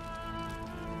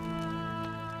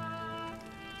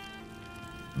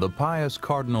 The pious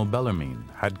Cardinal Bellarmine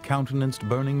had countenanced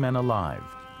burning men alive,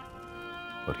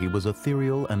 but he was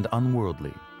ethereal and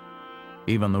unworldly.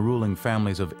 Even the ruling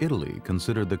families of Italy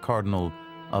considered the cardinal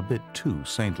a bit too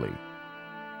saintly.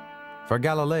 For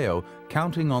Galileo,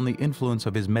 counting on the influence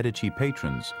of his Medici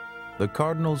patrons, the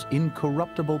cardinal's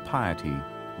incorruptible piety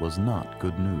was not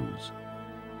good news.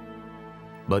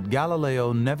 But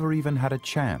Galileo never even had a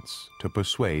chance to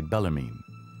persuade Bellarmine.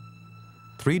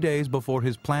 3 days before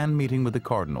his planned meeting with the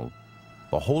cardinal,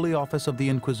 the Holy Office of the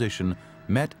Inquisition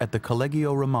met at the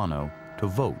Collegio Romano to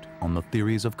vote on the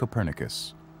theories of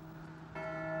Copernicus.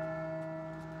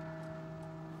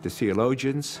 The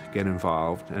theologians get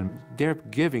involved, and they're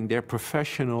giving their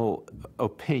professional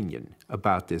opinion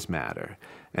about this matter.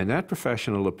 And that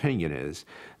professional opinion is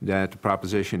that the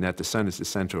proposition that the sun is the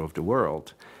center of the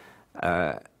world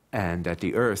and that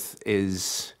the earth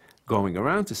is going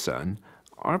around the sun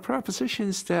are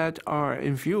propositions that are,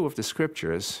 in view of the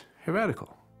scriptures,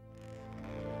 heretical.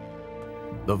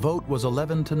 The vote was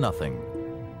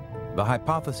 11-0. The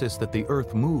hypothesis that the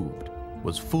earth moved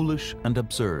was foolish and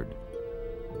absurd.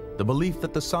 The belief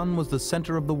that the sun was the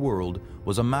center of the world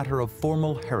was a matter of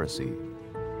formal heresy.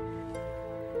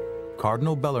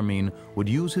 Cardinal Bellarmine would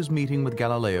use his meeting with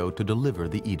Galileo to deliver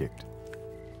the edict.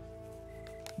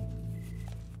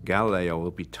 Galileo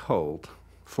will be told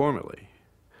formally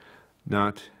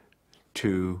not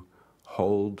to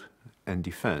hold and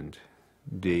defend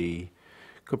the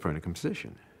Copernican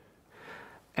position.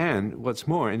 And what's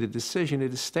more, in the decision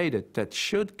it is stated that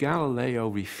should Galileo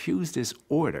refuse this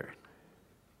order,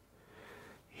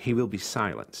 he will be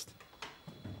silenced.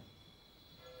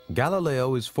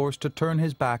 Galileo is forced to turn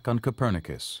his back on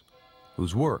Copernicus,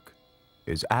 whose work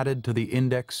is added to the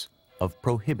index of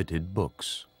prohibited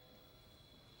books.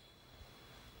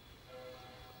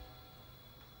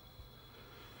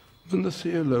 When the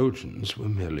theologians were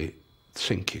merely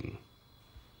thinking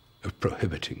of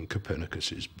prohibiting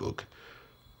Copernicus's book,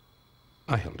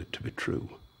 I held it to be true.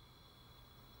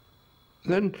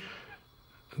 Then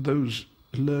those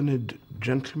learned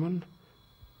gentlemen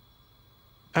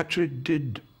actually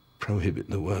did prohibit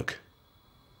the work,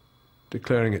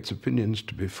 declaring its opinions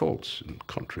to be false and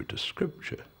contrary to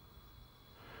Scripture,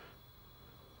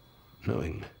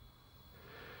 knowing,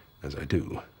 as I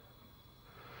do,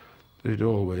 that it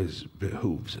always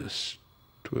behooves us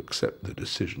to accept the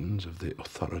decisions of the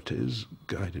authorities,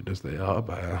 guided as they are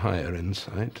by a higher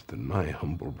insight than my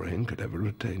humble brain could ever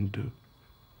attain to.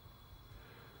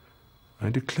 I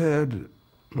declared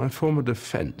my former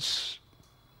defense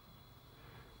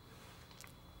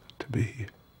to be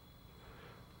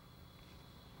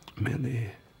merely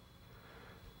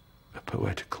a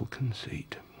poetical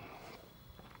conceit,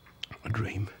 a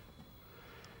dream,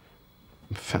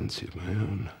 a fancy of my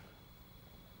own.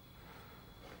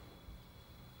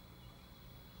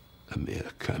 A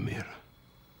mere chimera.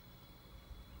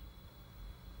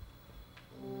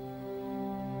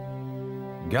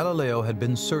 Galileo had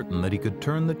been certain that he could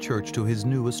turn the church to his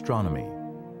new astronomy.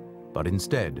 But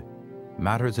instead,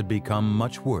 matters had become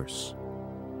much worse.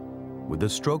 With the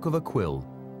stroke of a quill,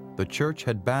 the church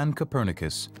had banned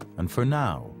Copernicus and, for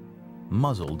now,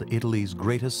 muzzled Italy's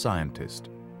greatest scientist.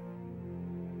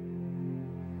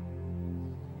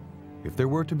 If there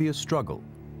were to be a struggle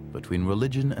between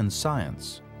religion and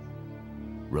science,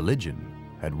 religion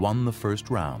had won the first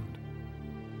round.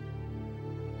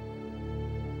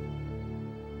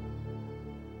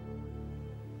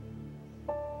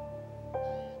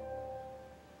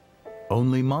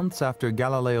 Only months after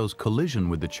Galileo's collision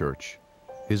with the church,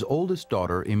 his oldest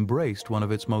daughter embraced one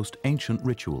of its most ancient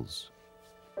rituals.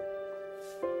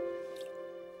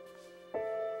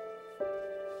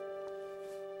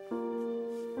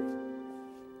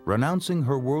 Renouncing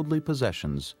her worldly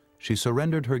possessions, she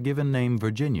surrendered her given name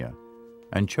Virginia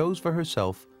and chose for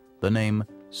herself the name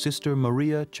Sister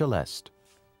Maria Celeste.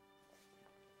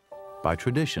 By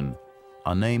tradition,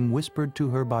 a name whispered to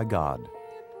her by God.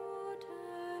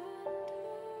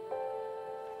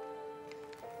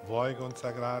 Vuoi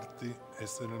consacrarti e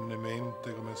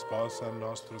solennemente come sposa al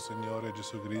nostro Signore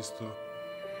Gesù Cristo?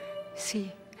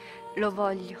 Sì, lo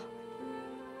voglio.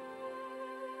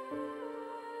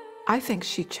 I think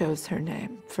she chose her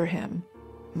name for him,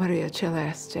 Maria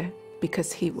Celeste,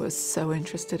 because he was so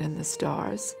interested in the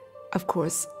stars. Of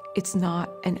course, it's not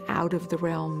an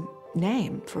out-of-the-realm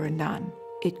name for a nun.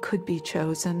 It could be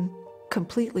chosen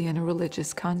completely in a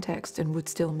religious context and would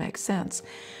still make sense.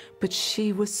 But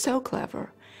she was so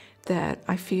clever that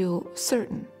I feel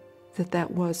certain that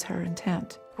that was her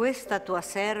intent. Questa tua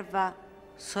serva,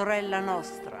 sorella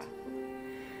nostra.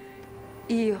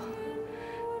 Io,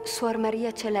 Suor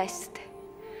Maria Celeste,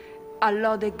 a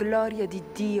lode e gloria di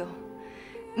Dio,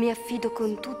 mi affido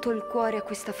con tutto il cuore a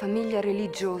questa famiglia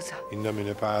religiosa. In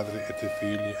nomine Padre et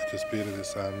Filii et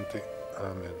Spiritus Sancti.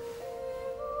 Amen.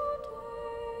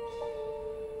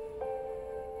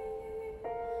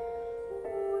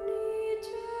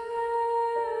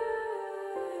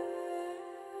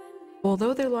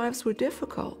 Although their lives were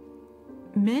difficult,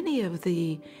 many of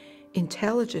the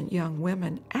intelligent young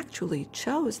women actually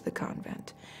chose the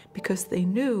convent because they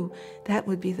knew that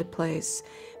would be the place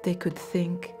they could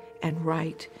think and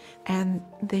write, and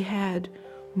they had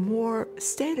more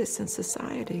status in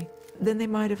society than they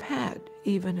might have had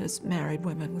even as married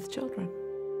women with children.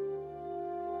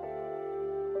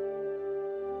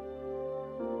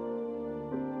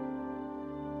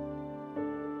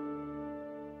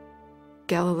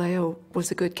 Galileo was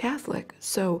a good Catholic,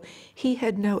 so he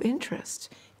had no interest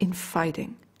in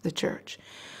fighting the church.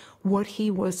 What he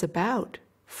was about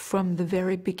from the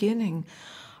very beginning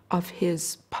of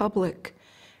his public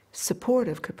support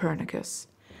of Copernicus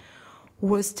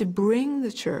was to bring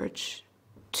the church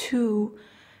to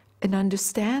an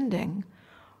understanding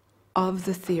of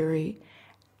the theory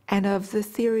and of the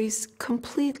theory's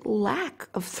complete lack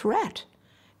of threat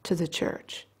to the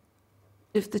church.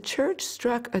 If the church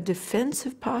struck a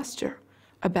defensive posture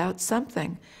about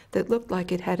something that looked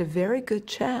like it had a very good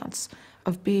chance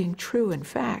of being true in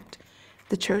fact,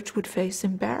 the church would face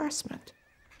embarrassment.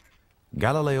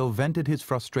 Galileo vented his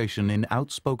frustration in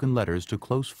outspoken letters to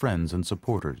close friends and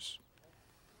supporters.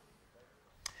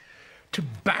 To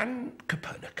ban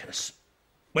Copernicus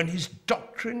when his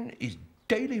doctrine is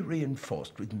daily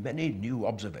reinforced with many new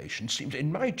observations seems,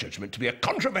 in my judgment, to be a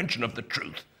contravention of the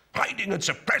truth, hiding and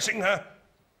suppressing her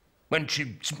when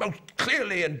she's most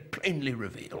clearly and plainly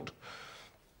revealed.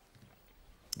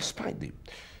 Despite the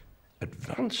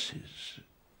advances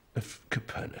of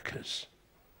Copernicus,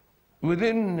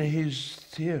 within his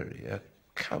theory are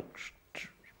couched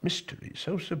mystery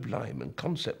so sublime and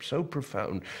concepts so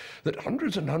profound that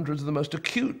hundreds and hundreds of the most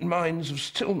acute minds have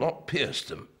still not pierced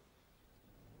them.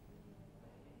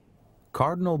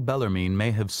 Cardinal Bellarmine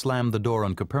may have slammed the door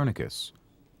on Copernicus,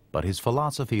 but his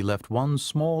philosophy left one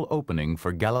small opening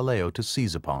for Galileo to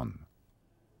seize upon.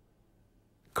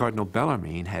 Cardinal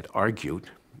Bellarmine had argued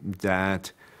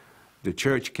that the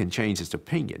church can change its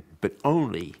opinion, but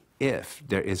only if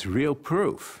there is real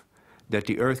proof that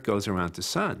the earth goes around the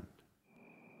sun.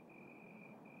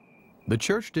 The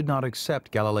church did not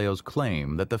accept Galileo's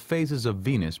claim that the phases of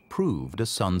Venus proved a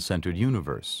sun-centered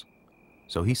universe,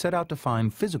 so he set out to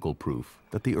find physical proof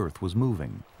that the earth was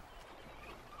moving.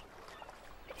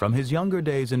 From his younger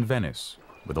days in Venice,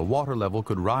 where the water level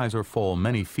could rise or fall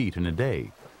many feet in a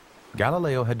day,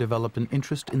 Galileo had developed an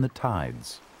interest in the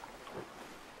tides.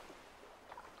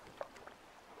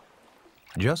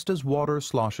 Just as water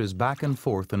sloshes back and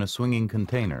forth in a swinging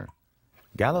container,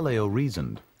 Galileo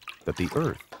reasoned that the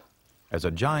earth, as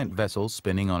a giant vessel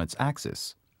spinning on its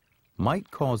axis,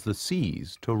 might cause the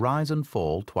seas to rise and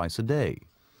fall twice a day.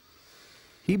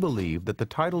 He believed that the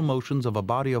tidal motions of a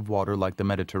body of water like the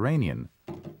Mediterranean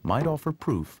might offer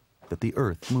proof that the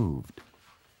earth moved.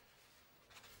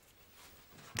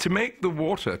 To make the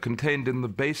water contained in the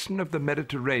basin of the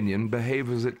Mediterranean behave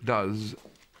as it does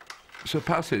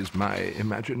surpasses my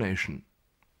imagination,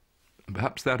 and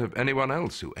perhaps that of anyone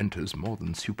else who enters more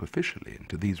than superficially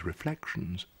into these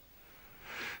reflections.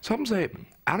 Some say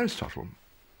Aristotle,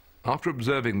 after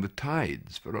observing the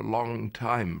tides for a long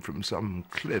time from some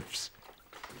cliffs,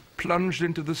 plunged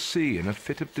into the sea in a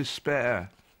fit of despair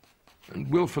and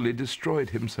willfully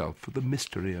destroyed himself for the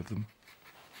mystery of them.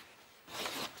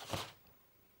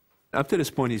 Up to this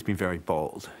point, he's been very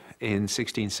bold. In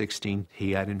 1616,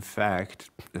 he had in fact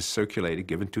circulated,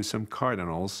 given to some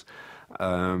cardinals,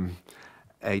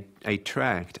 a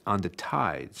tract on the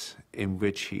tides in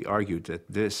which he argued that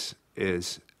this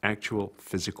is actual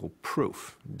physical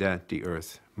proof that the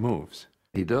earth moves.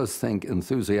 He does think,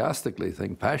 enthusiastically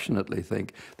think, passionately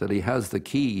think, that he has the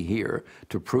key here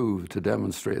to prove, to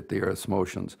demonstrate the earth's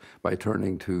motions by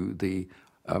turning to the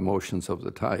motions of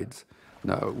the tides.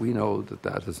 Now, we know that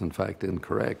that is in fact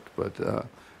incorrect, but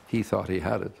he thought he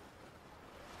had it.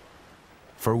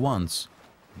 For once,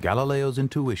 Galileo's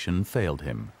intuition failed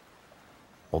him.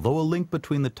 Although a link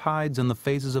between the tides and the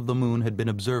phases of the moon had been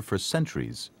observed for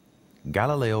centuries,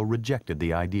 Galileo rejected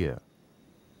the idea.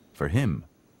 For him,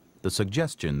 the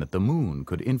suggestion that the moon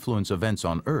could influence events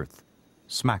on Earth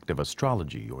smacked of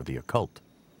astrology or the occult.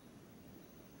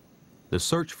 The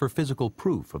search for physical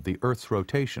proof of the Earth's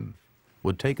rotation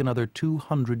would take another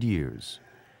 200 years.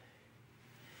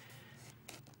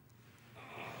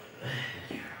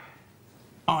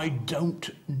 I don't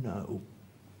know.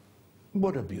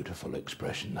 What a beautiful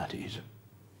expression that is.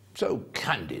 So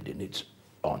candid in its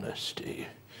honesty.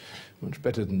 Much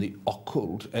better than the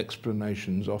occult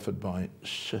explanations offered by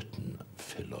certain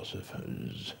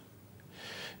philosophers.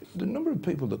 The number of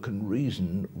people that can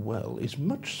reason well is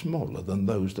much smaller than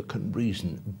those that can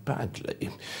reason badly.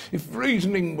 If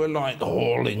reasoning were like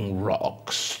hauling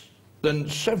rocks, then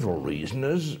several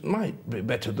reasoners might be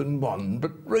better than one,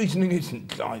 but reasoning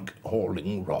isn't like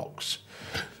hauling rocks.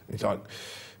 It's like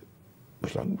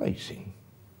racing,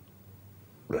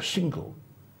 where a single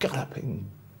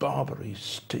galloping Barbary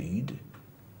steed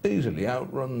easily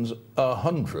outruns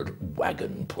 100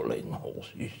 wagon-pulling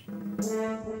horses.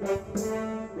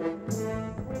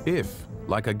 If,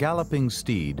 like a galloping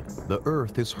steed, the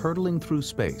Earth is hurtling through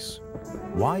space,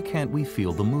 why can't we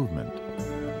feel the movement?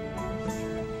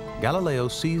 Galileo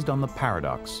seized on the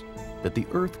paradox that the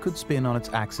Earth could spin on its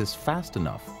axis fast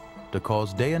enough to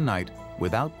cause day and night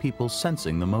without people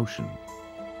sensing the motion.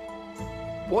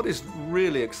 What is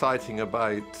really exciting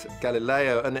about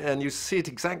Galileo, and you see it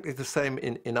exactly the same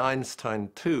in Einstein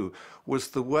too, was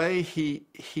the way he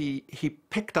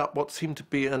picked up what seemed to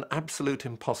be an absolute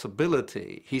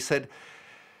impossibility. He said,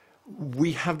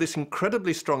 we have this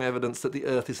incredibly strong evidence that the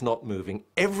Earth is not moving.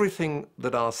 Everything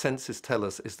that our senses tell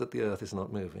us is that the Earth is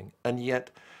not moving. And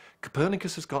yet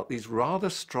Copernicus has got these rather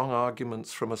strong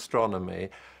arguments from astronomy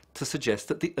to suggest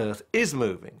that the Earth is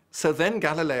moving. So then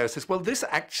Galileo says, well, this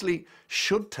actually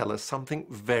should tell us something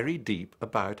very deep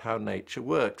about how nature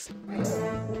works.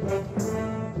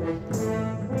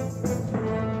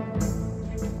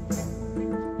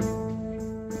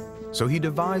 So he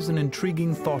devised an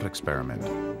intriguing thought experiment.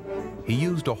 He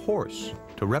used a horse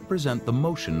to represent the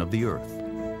motion of the Earth.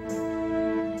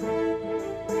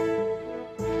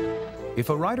 If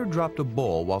a rider dropped a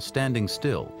ball while standing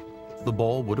still, the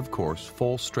ball would, of course,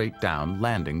 fall straight down,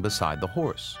 landing beside the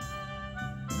horse.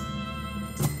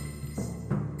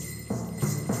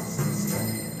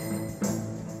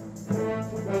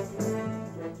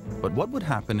 But what would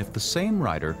happen if the same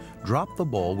rider dropped the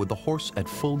ball with the horse at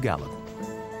full gallop?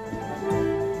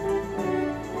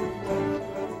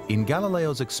 In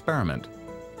Galileo's experiment,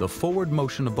 the forward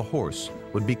motion of the horse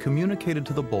would be communicated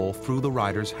to the ball through the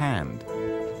rider's hand.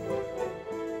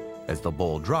 As the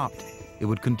ball dropped, it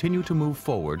would continue to move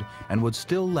forward and would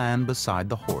still land beside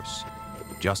the horse,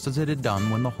 just as it had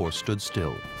done when the horse stood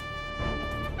still.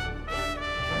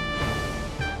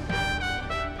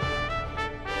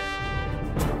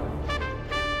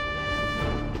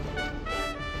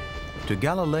 To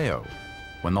Galileo,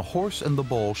 when the horse and the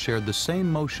ball shared the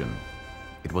same motion,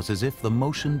 it was as if the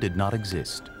motion did not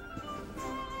exist.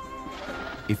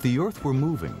 If the Earth were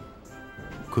moving,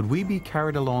 could we be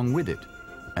carried along with it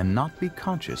and not be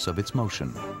conscious of its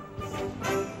motion?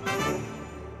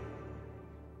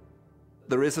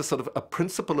 There is a sort of a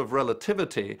principle of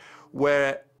relativity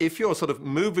where if you're sort of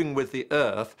moving with the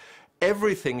Earth,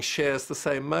 everything shares the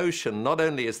same motion. Not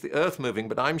only is the Earth moving,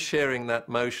 but I'm sharing that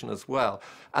motion as well.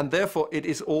 And therefore, it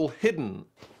is all hidden.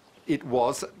 It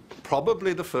was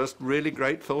probably the first really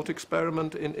great thought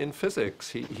experiment in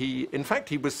physics. In fact,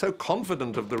 he was so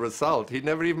confident of the result, he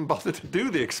never even bothered to do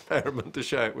the experiment to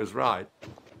show it was right.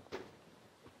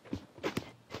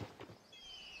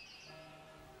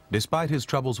 Despite his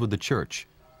troubles with the church,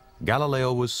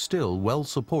 Galileo was still well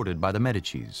supported by the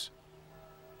Medicis.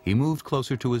 He moved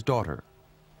closer to his daughter,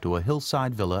 to a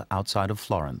hillside villa outside of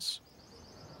Florence.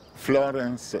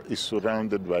 Florence is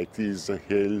surrounded by these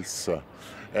hills,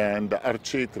 and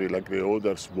Arcetri, like the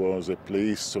others, was a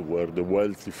place where the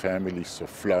wealthy families of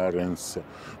Florence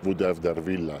would have their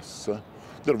villas.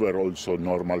 There were also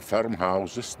normal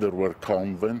farmhouses, there were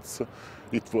convents.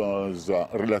 It was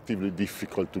relatively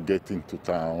difficult to get into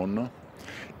town.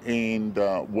 And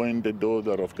when the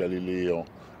daughter of Galileo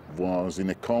was in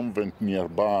a convent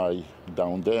nearby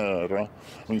down there,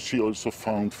 and she also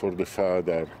found for the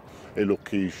father a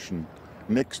location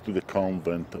next to the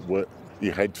convent where he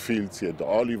had fields, he had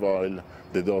olive oil.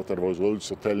 The daughter was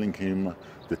also telling him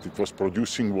that it was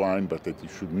producing wine, but that he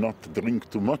should not drink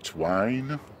too much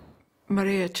wine.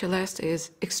 Maria Celeste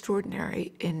is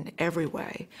extraordinary in every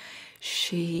way.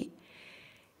 She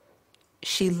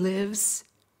lives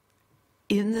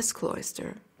in this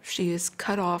cloister. She is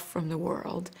cut off from the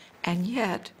world, and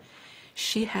yet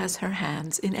she has her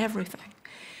hands in everything.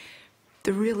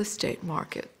 The real estate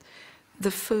market,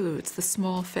 the foods, the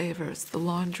small favors, the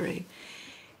laundry.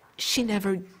 She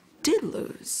never did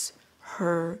lose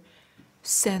her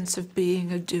sense of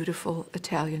being a dutiful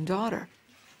Italian daughter.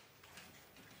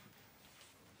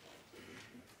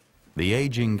 The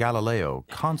aging Galileo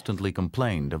constantly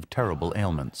complained of terrible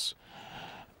ailments.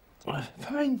 I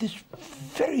find this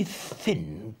very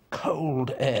thin,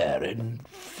 cold air in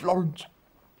Florence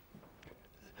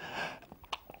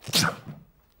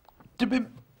to be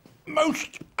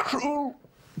most cruel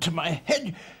to my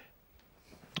head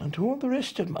and to all the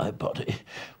rest of my body.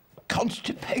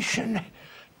 Constipation,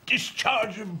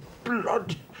 discharge of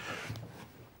blood,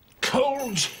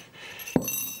 colds.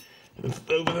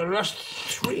 Over the last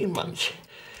 3 months,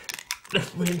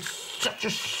 left me in such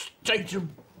a state of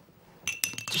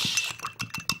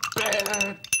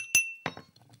despair.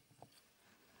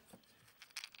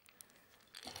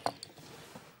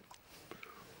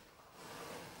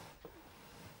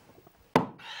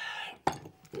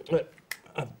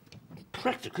 I'm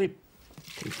practically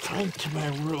confined to my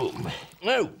room.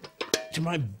 No, to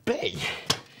my bed,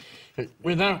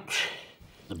 without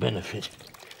the benefit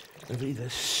of either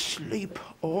sleep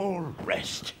or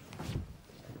rest.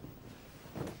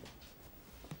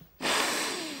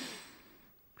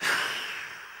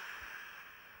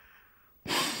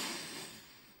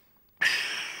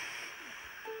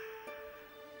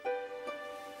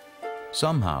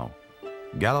 Somehow,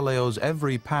 Galileo's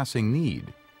every passing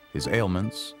need, his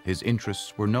ailments, his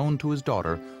interests were known to his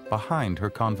daughter behind her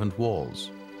convent walls.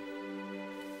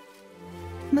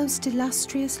 Most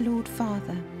illustrious Lord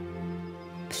Father,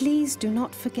 please do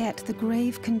not forget the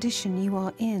grave condition you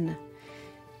are in,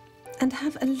 and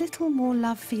have a little more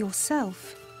love for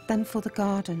yourself than for the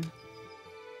garden.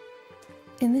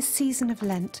 In this season of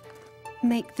Lent,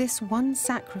 make this one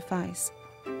sacrifice,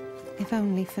 if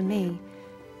only for me.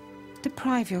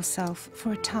 Deprive yourself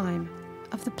for a time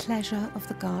of the pleasure of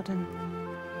the garden.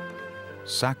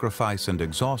 Sacrifice and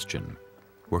exhaustion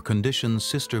were conditions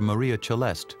Sister Maria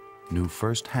Celeste knew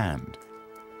firsthand.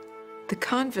 The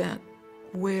convent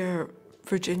where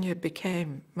Virginia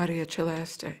became Maria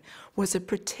Celeste was a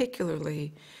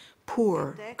particularly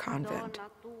poor convent.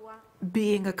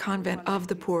 Being a convent of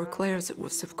the Poor Clares, it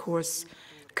was, of course,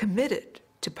 committed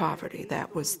to poverty.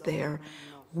 That was their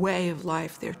way of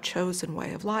life, their chosen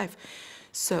way of life.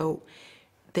 So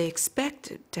they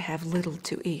expected to have little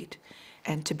to eat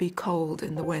and to be cold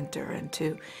in the winter and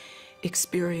to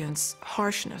experience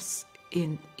harshness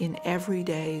in every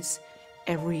day's,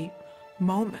 every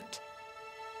moment.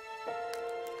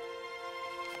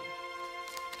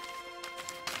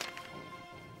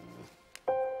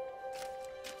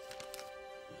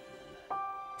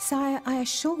 Sire, I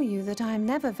assure you that I am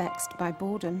never vexed by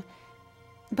boredom,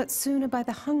 but sooner by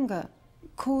the hunger,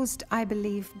 caused, I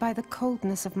believe, by the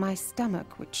coldness of my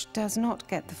stomach, which does not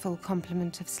get the full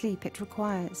complement of sleep it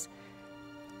requires.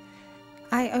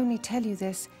 I only tell you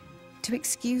this to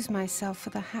excuse myself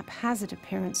for the haphazard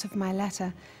appearance of my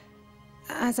letter,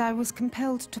 as I was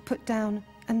compelled to put down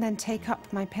and then take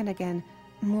up my pen again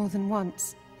more than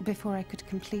once before I could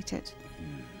complete it.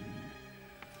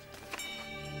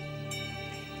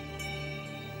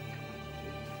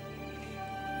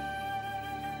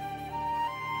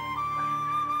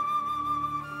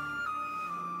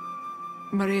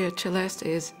 Maria Celeste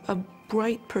is a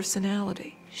bright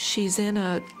personality. She's in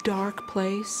a dark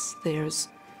place. There's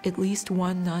at least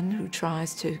one nun who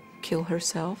tries to kill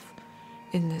herself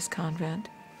in this convent.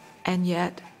 And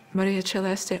yet, Maria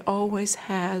Celeste always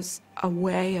has a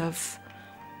way of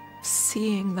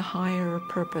seeing the higher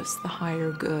purpose, the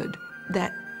higher good,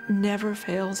 that never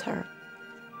fails her.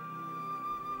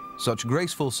 Such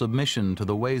graceful submission to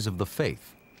the ways of the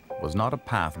faith was not a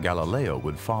path Galileo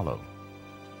would follow.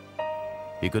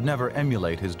 He could never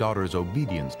emulate his daughter's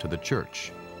obedience to the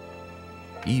Church,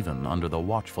 even under the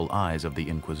watchful eyes of the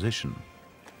Inquisition.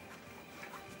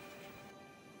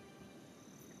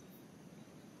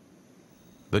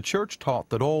 The Church taught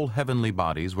that all heavenly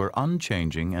bodies were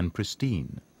unchanging and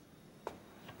pristine.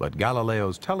 But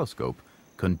Galileo's telescope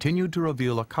continued to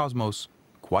reveal a cosmos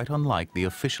quite unlike the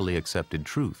officially accepted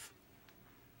truth.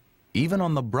 Even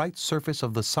on the bright surface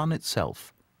of the sun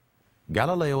itself,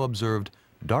 Galileo observed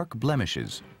dark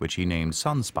blemishes, which he named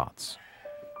sunspots.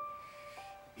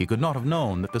 He could not have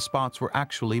known that the spots were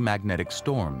actually magnetic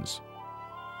storms,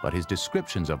 but his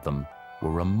descriptions of them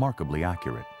were remarkably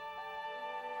accurate.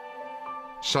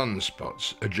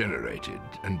 Sunspots are generated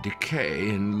and decay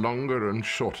in longer and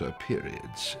shorter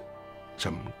periods.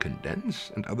 Some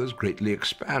condense and others greatly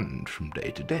expand from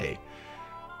day to day.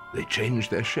 They change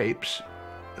their shapes,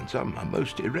 and some are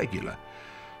most irregular.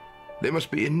 They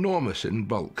must be enormous in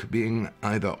bulk, being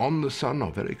either on the sun or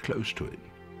very close to it.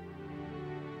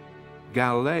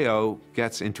 Galileo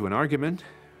gets into an argument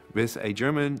with a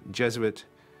German Jesuit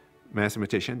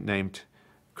mathematician named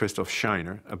Christoph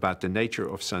Scheiner about the nature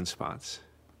of sunspots.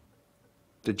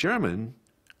 The German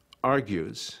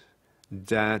argues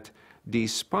that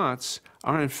these spots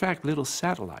are in fact little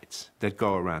satellites that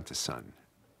go around the sun,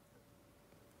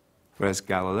 whereas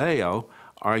Galileo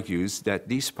argues that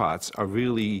these spots are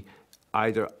really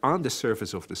either on the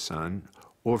surface of the sun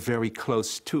or very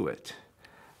close to it,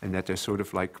 and that they're sort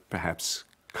of like perhaps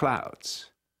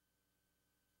clouds.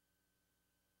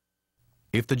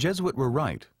 If the Jesuit were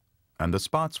right, and the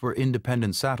spots were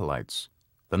independent satellites,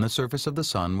 then the surface of the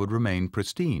sun would remain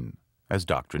pristine, as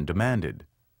doctrine demanded.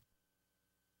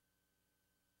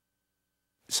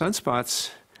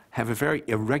 Sunspots have a very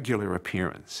irregular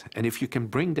appearance, and if you can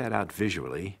bring that out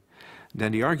visually,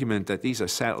 then the argument that these are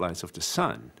satellites of the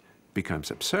sun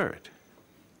becomes absurd.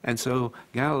 And so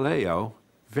Galileo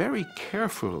very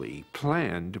carefully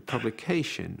planned the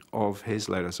publication of his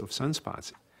letters of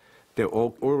sunspots. They're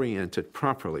all oriented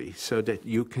properly so that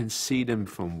you can see them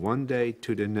from one day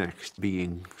to the next,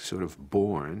 being sort of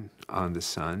born on the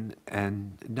sun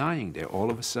and dying there.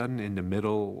 All of a sudden, in the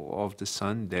middle of the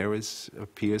sun,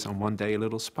 appears on one day a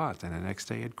little spot, and the next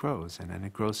day it grows, and then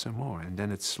it grows some more, and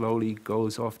then it slowly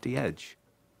goes off the edge.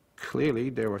 clearly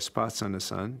there were spots on the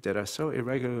sun that are so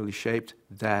irregularly shaped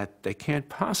that they can't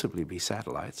possibly be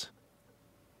satellites.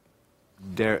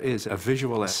 There is a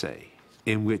visual essay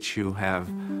in which you have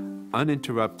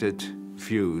uninterrupted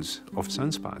views of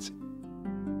sunspots.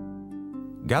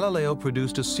 Galileo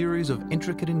produced a series of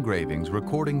intricate engravings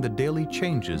recording the daily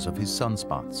changes of his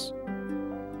sunspots.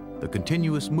 The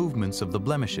continuous movements of the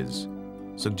blemishes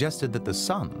suggested that the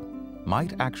sun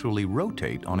might actually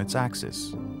rotate on its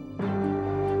axis.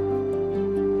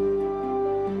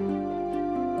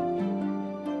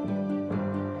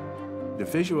 The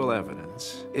visual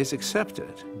evidence is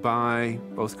accepted by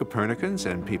both Copernicans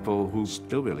and people who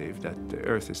still believe that the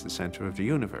Earth is the center of the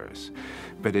universe.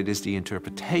 But it is the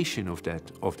interpretation of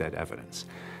that evidence.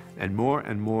 And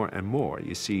more,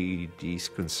 you see these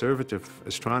conservative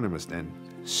astronomers then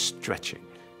stretching.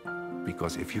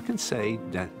 Because if you can say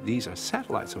that these are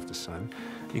satellites of the sun,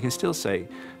 you can still say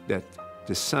that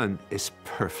the sun is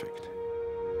perfect.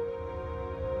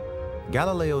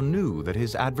 Galileo knew that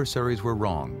his adversaries were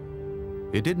wrong.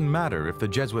 It didn't matter if the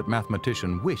Jesuit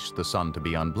mathematician wished the sun to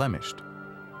be unblemished.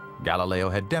 Galileo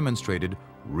had demonstrated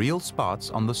real spots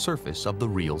on the surface of the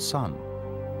real sun.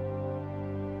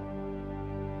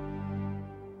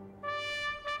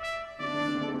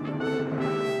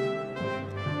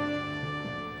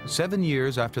 Seven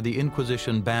years after the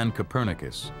Inquisition banned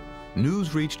Copernicus,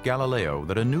 news reached Galileo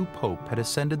that a new pope had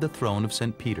ascended the throne of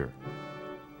St. Peter.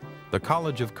 The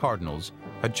College of Cardinals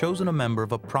had chosen a member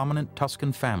of a prominent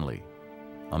Tuscan family,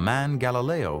 a man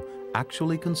Galileo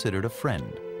actually considered a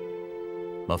friend.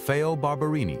 Maffeo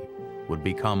Barberini would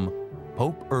become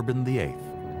Pope Urban VIII.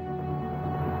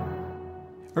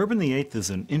 Urban VIII is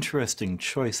an interesting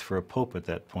choice for a pope at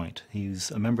that point. He's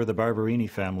a member of the Barberini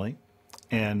family,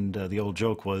 and the old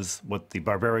joke was what the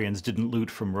barbarians didn't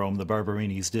loot from Rome, the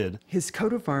Barbarinis did. His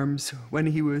coat of arms, when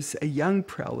he was a young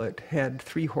prelate, had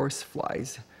 3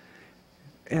 horseflies,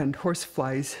 and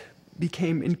horseflies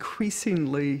became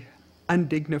increasingly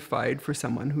undignified for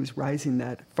someone who's rising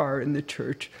that far in the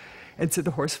church. And so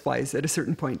the horseflies at a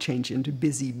certain point change into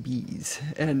busy bees.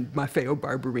 And Maffeo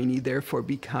Barberini therefore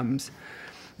becomes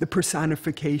the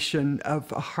personification of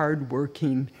a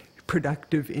hardworking,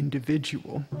 productive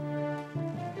individual.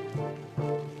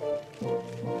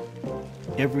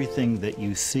 Everything that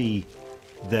you see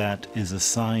that is a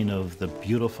sign of the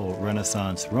beautiful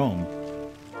Renaissance Rome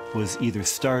was either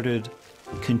started,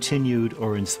 continued,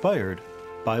 or inspired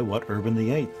by what Urban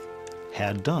VIII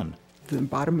had done. At the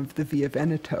bottom of the Via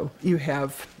Veneto, you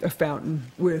have a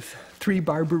fountain with 3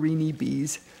 Barberini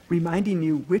bees, reminding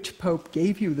you which pope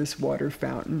gave you this water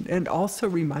fountain, and also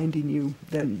reminding you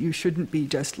that you shouldn't be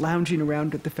just lounging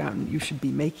around at the fountain. You should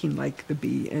be making like the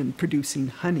bee and producing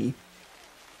honey.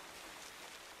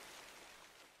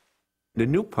 The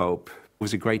new pope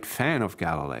was a great fan of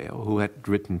Galileo, who had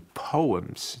written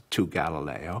poems to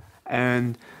Galileo,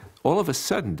 and all of a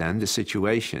sudden, then, the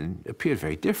situation appeared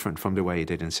very different from the way it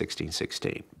did in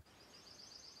 1616.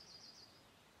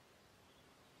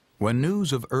 When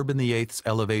news of Urban VIII's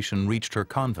elevation reached her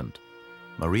convent,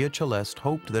 Maria Celeste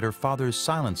hoped that her father's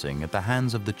silencing at the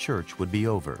hands of the Church would be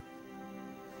over.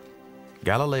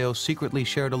 Galileo secretly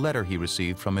shared a letter he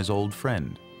received from his old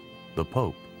friend, the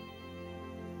Pope.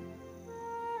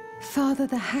 Father,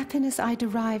 the happiness I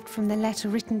derived from the letter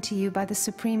written to you by the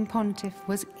Supreme Pontiff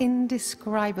was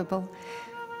indescribable.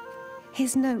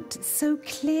 His note so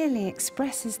clearly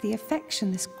expresses the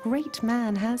affection this great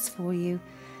man has for you.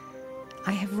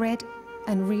 I have read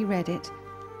and reread it,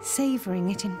 savoring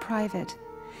it in private.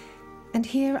 And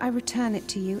here I return it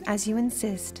to you as you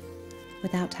insist,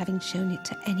 without having shown it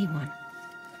to anyone.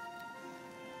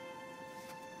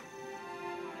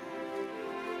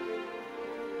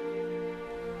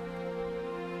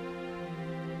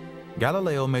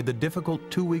 Galileo made the difficult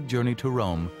 2-week journey to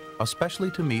Rome, especially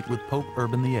to meet with Pope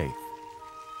Urban VIII.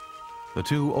 The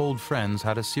two old friends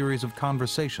had a series of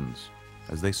conversations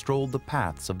as they strolled the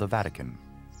paths of the Vatican.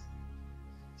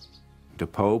 The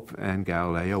Pope and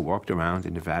Galileo walked around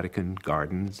in the Vatican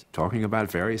gardens talking about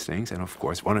various things, and of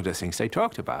course one of the things they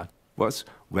talked about was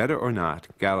whether or not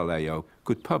Galileo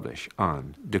could publish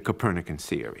on the Copernican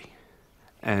theory.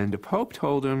 And the Pope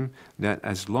told him that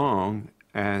as long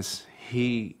as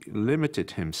he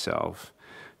limited himself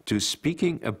to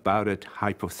speaking about it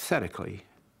hypothetically,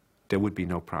 there would be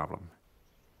no problem.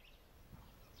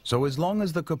 So as long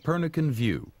as the Copernican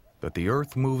view that the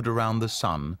Earth moved around the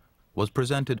sun was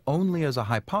presented only as a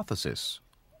hypothesis,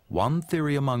 one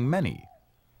theory among many,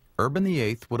 Urban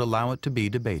VIII would allow it to be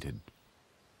debated.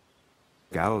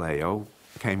 Galileo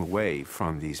came away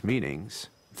from these meetings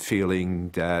feeling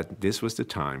that this was the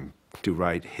time to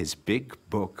write his big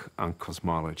book on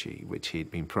cosmology, which he'd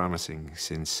been promising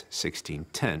since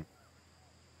 1610.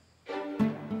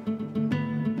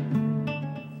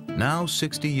 Now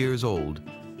 60 years old,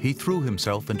 he threw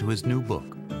himself into his new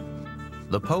book.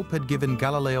 The Pope had given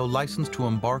Galileo license to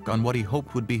embark on what he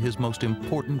hoped would be his most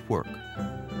important work.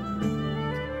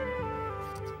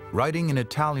 Writing in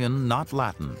Italian, not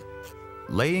Latin,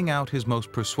 laying out his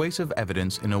most persuasive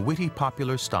evidence in a witty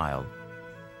popular style,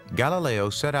 Galileo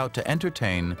set out to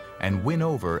entertain and win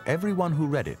over everyone who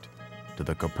read it to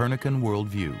the Copernican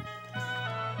worldview.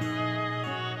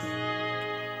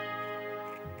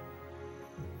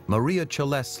 Maria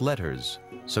Celeste's letters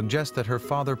suggest that her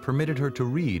father permitted her to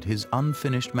read his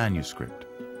unfinished manuscript.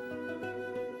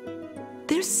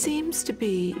 There seems to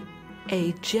be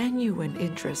a genuine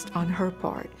interest on her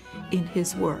part in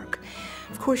his work.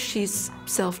 Of course, she's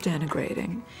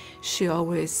self-denigrating. She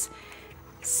always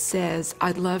says,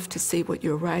 "I'd love to see what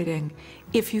you're writing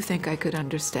if you think I could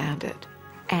understand it.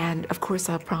 And of course,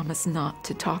 I'll promise not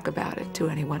to talk about it to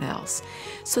anyone else."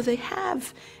 So they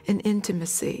have an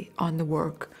intimacy on the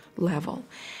work level.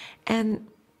 And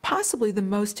possibly the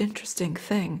most interesting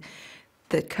thing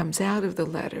that comes out of the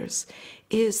letters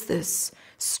is this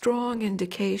strong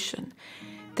indication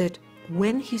that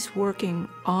when he's working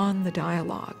on the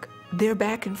dialogue, their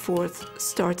back and forth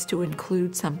starts to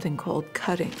include something called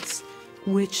cuttings,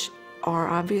 which are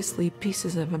obviously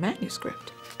pieces of a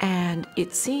manuscript. And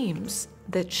it seems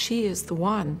that she is the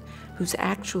one who's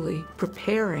actually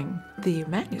preparing the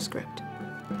manuscript.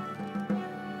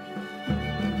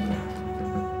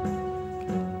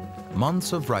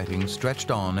 Months of writing stretched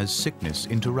on as sickness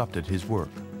interrupted his work.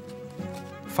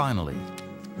 Finally,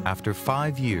 after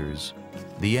 5 years,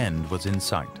 the end was in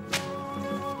sight.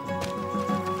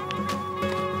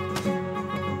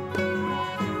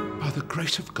 By the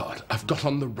grace of God, I've got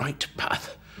on the right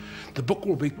path. The book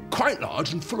will be quite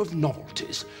large and full of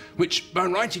novelties, which, by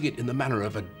writing it in the manner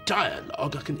of a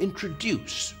dialogue, I can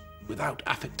introduce without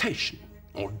affectation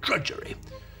or drudgery.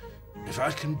 If I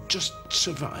can just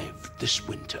survive this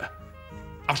winter,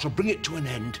 I shall bring it to an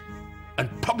end and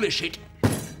publish it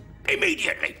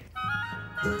immediately.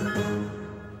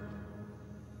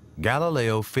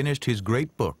 Galileo finished his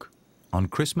great book on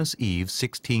Christmas Eve,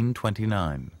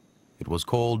 1629. It was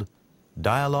called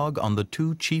Dialogue on the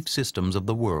Two Chief Systems of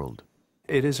the World.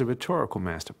 It is a rhetorical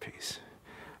masterpiece.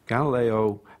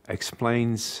 Galileo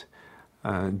explains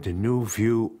the new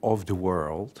view of the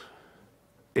world.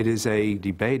 It is a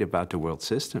debate about the world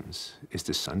systems. Is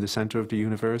the sun the center of the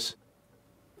universe?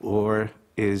 Or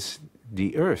is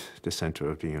the earth the center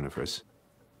of the universe?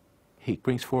 He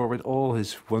brings forward all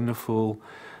his wonderful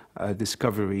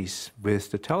discoveries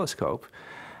with the telescope,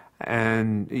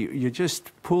 and you're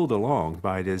just pulled along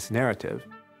by this narrative.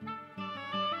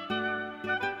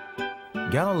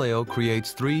 Galileo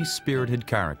creates 3 spirited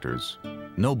characters,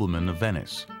 noblemen of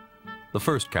Venice. The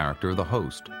first character, the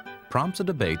host, prompts a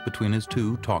debate between his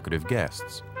 2 talkative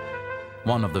guests.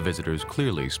 One of the visitors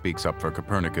clearly speaks up for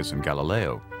Copernicus and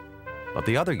Galileo, but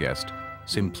the other guest,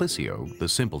 Simplicio, the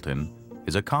simpleton,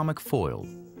 is a comic foil,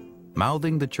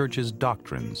 mouthing the Church's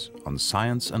doctrines on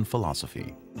science and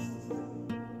philosophy.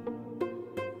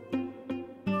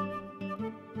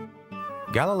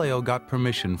 Galileo got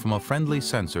permission from a friendly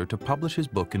censor to publish his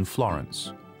book in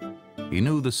Florence. He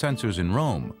knew the censors in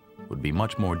Rome would be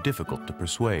much more difficult to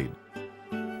persuade.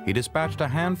 He dispatched a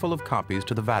handful of copies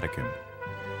to the Vatican.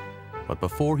 But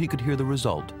before he could hear the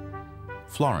result,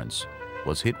 Florence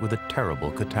was hit with a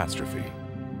terrible catastrophe.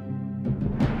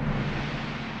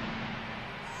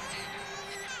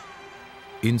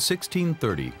 In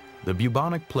 1630, the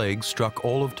bubonic plague struck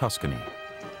all of Tuscany.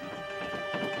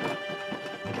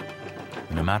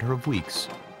 In a matter of weeks,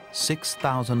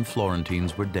 6,000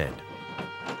 Florentines were dead,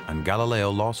 and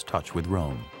Galileo lost touch with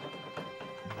Rome.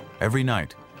 Every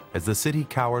night, as the city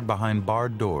cowered behind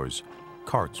barred doors,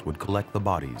 carts would collect the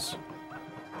bodies.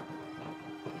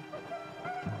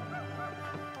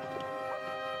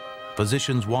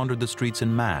 Physicians wandered the streets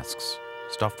in masks,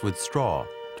 stuffed with straw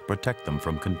to protect them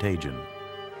from contagion.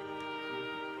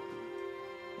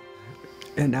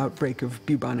 An outbreak of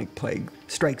bubonic plague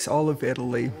strikes all of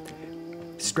Italy,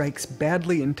 strikes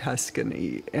badly in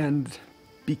Tuscany, and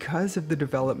because of the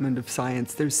development of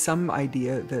science, there's some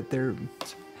idea that there's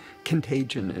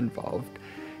contagion involved.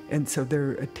 And so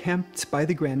there are attempts by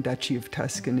the Grand Duchy of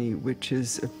Tuscany, which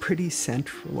is a pretty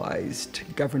centralized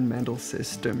governmental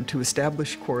system, to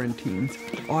establish quarantines,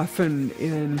 often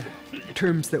in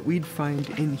terms that we'd find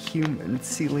inhuman,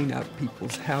 sealing up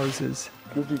people's houses.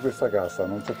 Chiudi questa casa,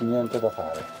 non c'è più niente da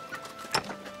fare.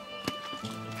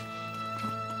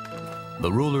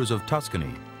 The rulers of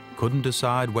Tuscany couldn't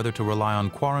decide whether to rely on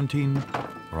quarantine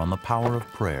or on the power of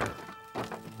prayer.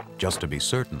 Just to be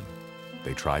certain,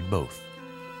 they tried both.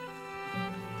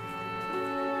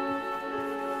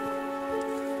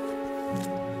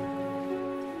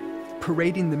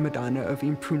 Parading the Madonna of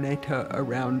Impruneta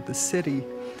around the city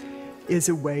is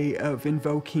a way of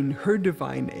invoking her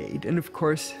divine aid. And of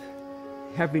course,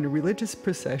 having a religious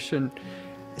procession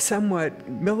somewhat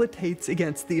militates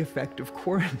against the effect of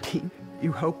quarantine.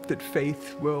 You hope that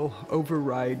faith will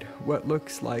override what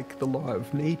looks like the law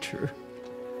of nature.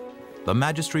 The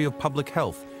Magistry of Public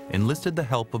Health enlisted the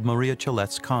help of Maria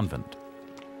Celeste's convent.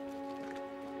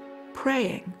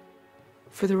 Praying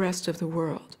for the rest of the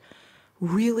world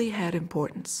really had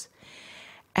importance,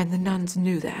 and the nuns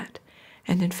knew that.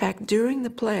 And in fact, during the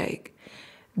plague,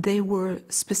 they were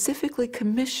specifically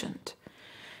commissioned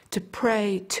to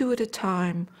pray 2 at a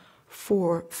time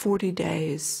for 40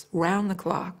 days, round the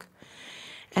clock.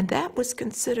 And that was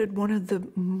considered one of the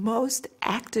most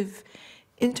active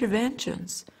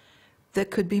interventions that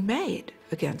could be made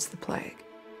against the plague.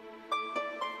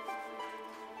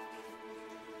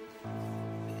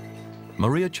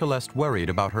 Maria Celeste worried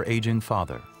about her aging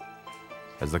father.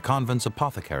 As the convent's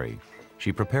apothecary,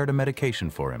 she prepared a medication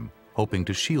for him, hoping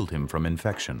to shield him from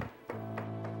infection.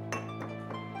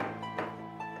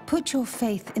 Put your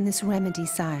faith in this remedy,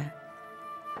 sire.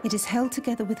 It is held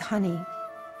together with honey.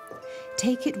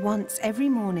 Take it once every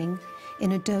morning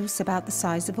in a dose about the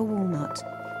size of a walnut,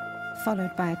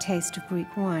 followed by a taste of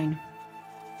Greek wine.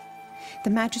 The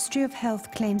Magistry of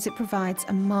Health claims it provides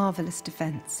a marvelous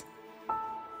defense.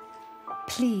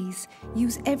 Please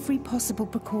use every possible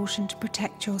precaution to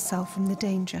protect yourself from the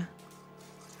danger.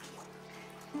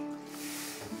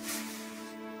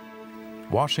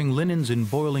 Washing linens in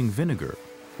boiling vinegar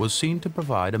was seen to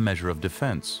provide a measure of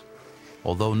defense,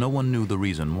 although no one knew the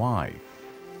reason why.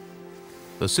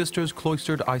 The sisters'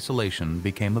 cloistered isolation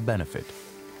became a benefit,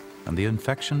 and the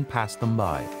infection passed them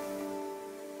by.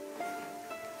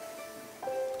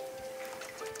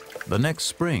 The next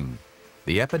spring,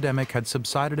 the epidemic had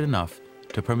subsided enough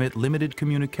to permit limited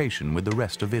communication with the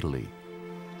rest of Italy.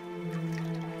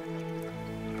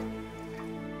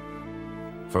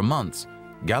 For months,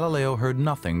 Galileo heard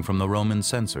nothing from the Roman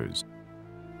censors.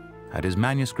 Had his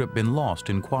manuscript been lost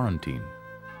in quarantine?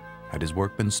 Had his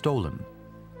work been stolen?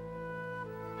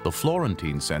 The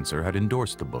Florentine censor had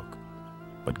endorsed the book,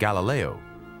 but Galileo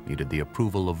needed the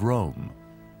approval of Rome.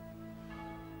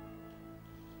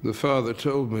 The father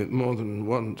told me more than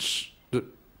once that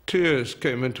tears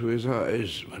came into his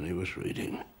eyes when he was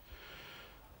reading.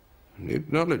 And he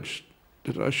acknowledged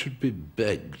that I should be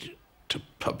begged to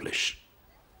publish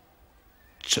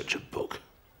such a book.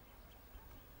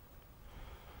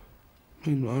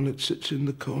 Meanwhile, it sits in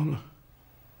the corner,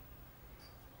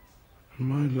 and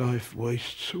my life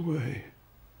wastes away.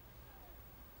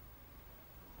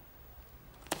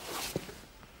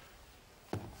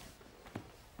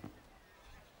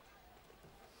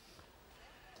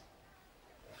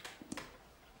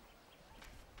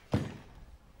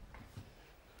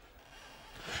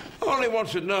 I only want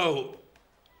to know,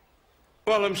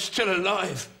 while I'm still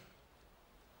alive,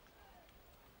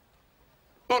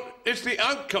 what is the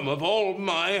outcome of all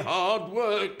my hard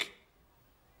work?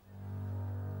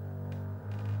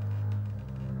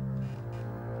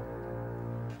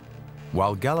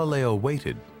 While Galileo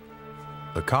waited,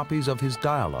 the copies of his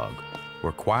dialogue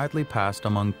were quietly passed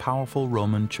among powerful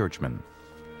Roman churchmen.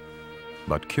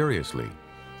 But curiously,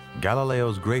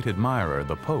 Galileo's great admirer,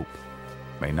 the Pope,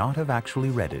 may not have actually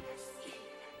read it.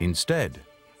 Instead,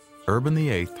 Urban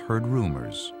VIII heard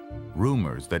rumors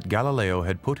that Galileo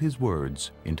had put his words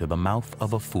into the mouth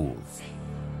of a fool.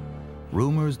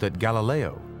 Rumors that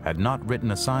Galileo had not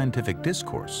written a scientific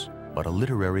discourse, but a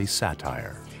literary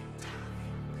satire.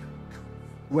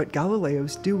 What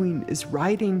Galileo's doing is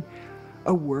writing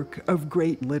a work of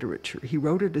great literature. He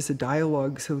wrote it as a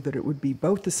dialogue so that it would be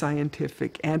both a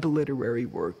scientific and a literary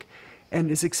work, and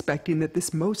is expecting that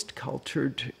this most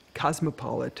cultured,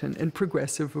 cosmopolitan, and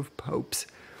progressive of popes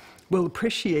will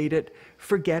appreciate it,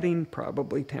 forgetting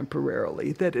probably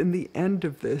temporarily that in the end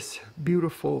of this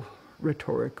beautiful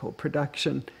rhetorical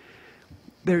production,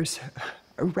 there's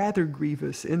a rather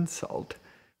grievous insult.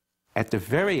 At the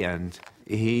very end,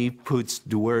 he puts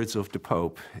the words of the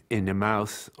Pope in the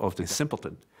mouth of the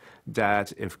simpleton,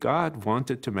 that if God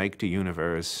wanted to make the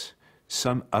universe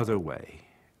some other way,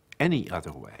 any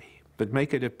other way, but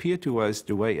make it appear to us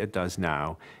the way it does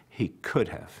now, he could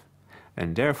have.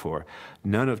 And therefore,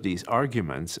 none of these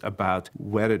arguments about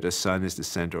whether the sun is the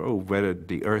center or whether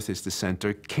the earth is the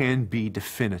center can be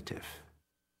definitive.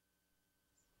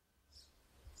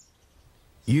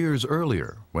 Years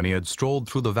earlier, when he had strolled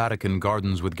through the Vatican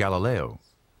gardens with Galileo,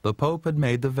 the Pope had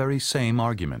made the very same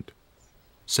argument,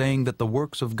 saying that the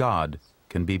works of God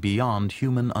can be beyond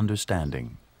human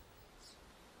understanding.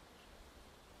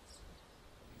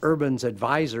 Urban's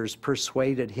advisors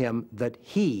persuaded him that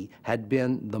he had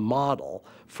been the model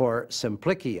for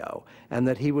Simplicio and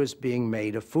that he was being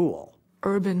made a fool.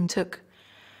 Urban took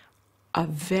a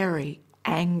very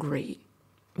angry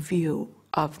view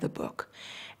of the book,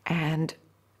 and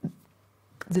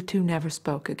the two never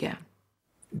spoke again.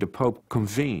 The Pope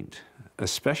convened a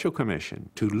special commission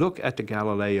to look at the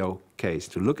Galileo case,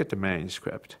 to look at the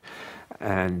manuscript,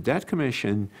 and that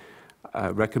commission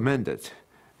recommended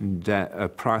that a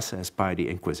process by the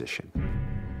Inquisition.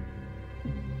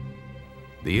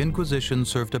 The Inquisition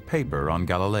served a paper on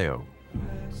Galileo,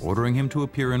 ordering him to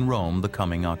appear in Rome the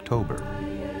coming October.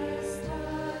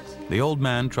 The old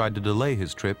man tried to delay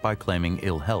his trip by claiming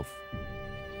ill health.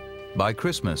 By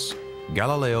Christmas,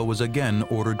 Galileo was again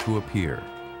ordered to appear.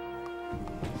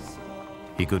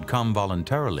 He could come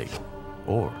voluntarily,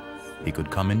 or he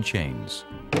could come in chains.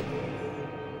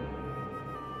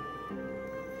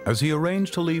 As he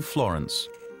arranged to leave Florence,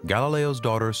 Galileo's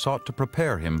daughter sought to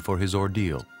prepare him for his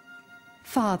ordeal.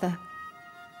 Father,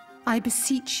 I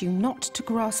beseech you not to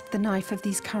grasp the knife of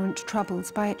these current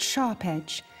troubles by its sharp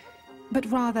edge, but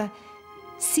rather,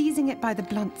 seizing it by the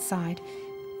blunt side,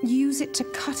 use it to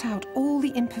cut out all the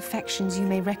imperfections you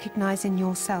may recognize in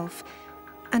yourself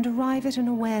and arrive at an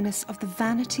awareness of the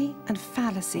vanity and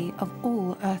fallacy of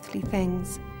all earthly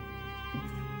things.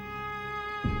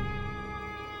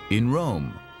 In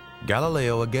Rome,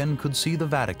 Galileo again could see the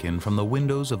Vatican from the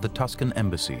windows of the Tuscan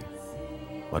embassy.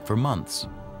 But for months,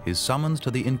 his summons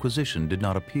to the Inquisition did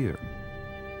not appear.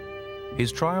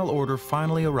 His trial order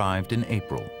finally arrived in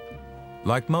April.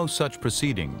 Like most such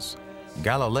proceedings,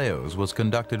 Galileo's was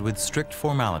conducted with strict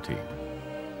formality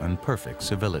and perfect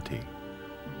civility.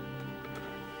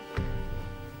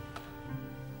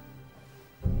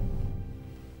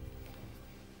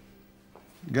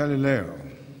 Galileo,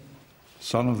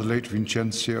 son of the late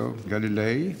Vincenzio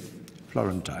Galilei,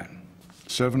 Florentine,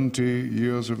 70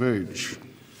 years of age,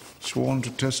 sworn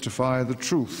to testify the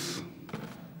truth.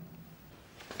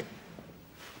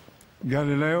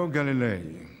 Galileo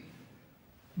Galilei,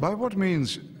 by what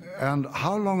means and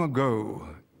how long ago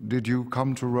did you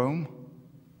come to Rome?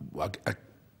 I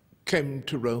came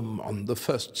to Rome on the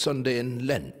first Sunday in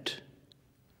Lent,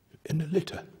 in a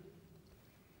litter.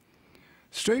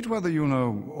 State whether you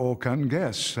know or can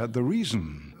guess at the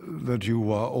reason that you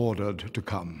were ordered to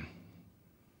come.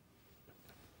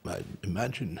 I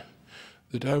imagine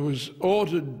that I was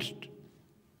ordered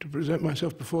to present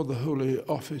myself before the Holy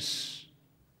Office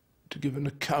to give an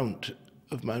account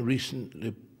of my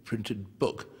recently printed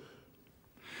book.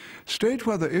 State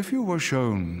whether, if you were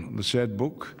shown the said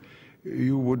book,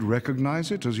 you would recognize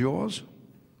it as yours?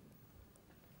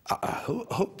 I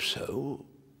hope so.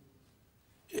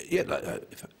 Yet,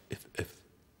 if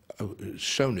I was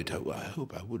shown it, I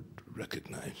hope I would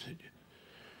recognize it.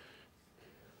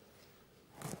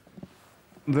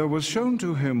 There was shown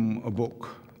to him a book,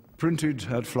 printed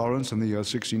at Florence in the year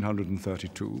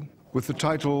 1632, with the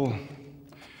title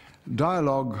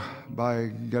Dialogue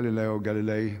by Galileo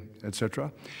Galilei,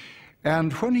 etc.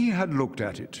 And when he had looked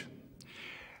at it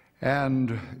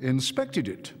and inspected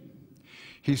it,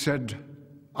 he said,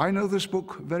 "I know this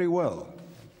book very well,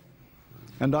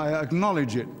 and I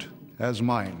acknowledge it as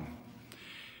mine.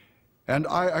 And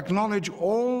I acknowledge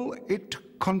all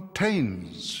it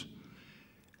contains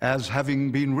as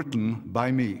having been written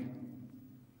by me."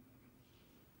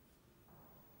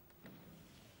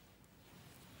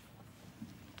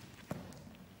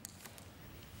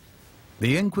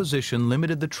 The Inquisition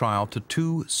limited the trial to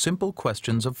two simple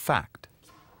questions of fact.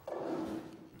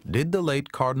 Did the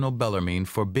late Cardinal Bellarmine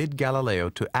forbid Galileo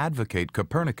to advocate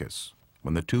Copernicus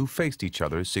when the two faced each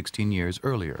other 16 years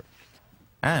earlier?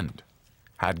 And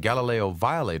had Galileo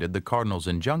violated the Cardinal's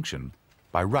injunction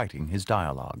by writing his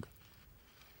dialogue?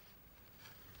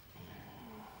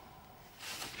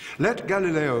 Let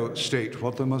Galileo state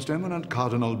what the most eminent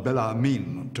Cardinal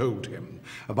Bellarmine told him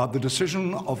about the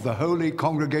decision of the Holy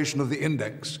Congregation of the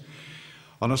Index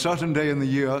on a certain day in the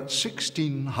year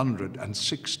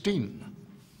 1616.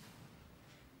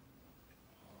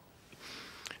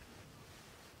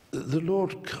 The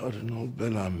Lord Cardinal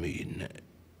Bellarmine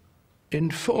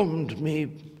informed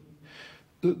me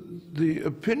that the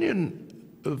opinion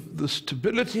of the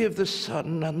stability of the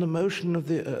sun and the motion of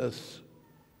the earth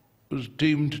was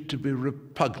deemed to be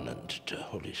repugnant to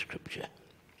Holy Scripture.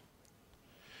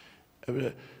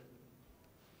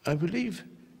 I believe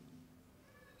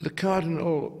the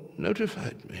Cardinal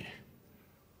notified me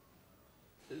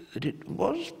that it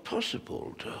was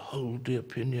possible to hold the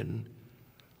opinion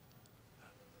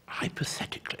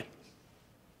hypothetically,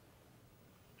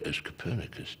 as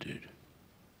Copernicus did.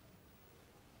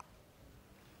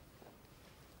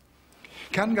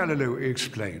 Can Galileo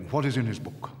explain what is in his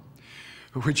book,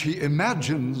 which he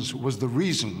imagines was the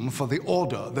reason for the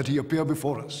order that he appeared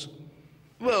before us?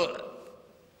 Well,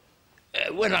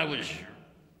 when I was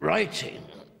writing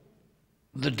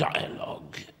the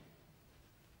dialogue,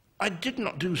 I did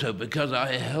not do so because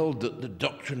I held that the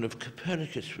doctrine of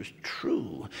Copernicus was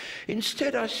true.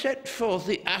 Instead, I set forth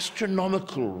the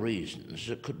astronomical reasons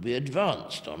that could be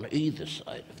advanced on either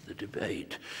side of the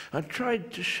debate. I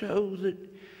tried to show that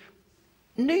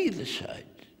neither side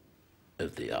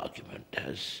of the argument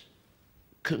has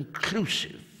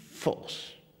conclusive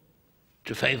force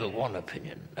to favor one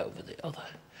opinion over the other.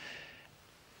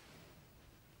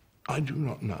 I do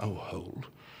not now hold,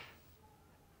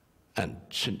 and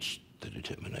since the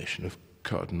determination of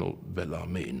Cardinal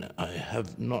Bellarmine, I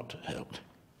have not held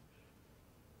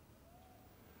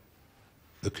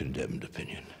the condemned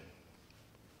opinion.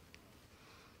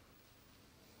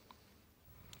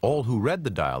 All who read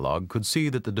the dialogue could see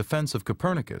that the defense of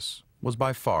Copernicus was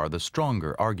by far the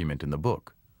stronger argument in the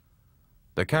book.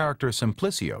 The character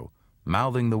Simplicio,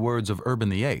 mouthing the words of Urban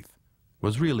VIII,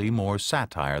 was really more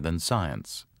satire than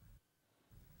science.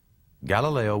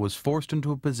 Galileo was forced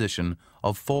into a position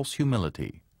of false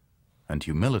humility, and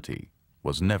humility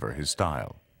was never his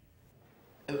style.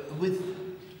 With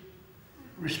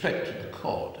respect to the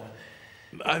court,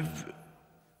 I've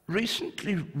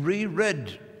recently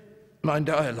reread my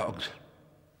dialogues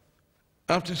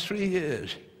after 3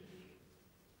 years,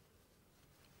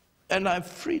 and I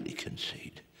freely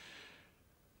concede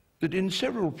that in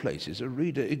several places a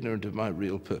reader ignorant of my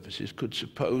real purposes could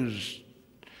suppose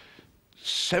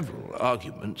several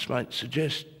arguments might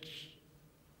suggest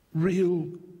real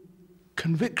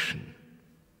conviction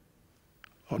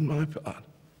on my part.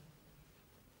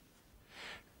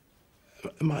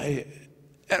 My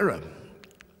error,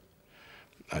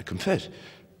 I confess,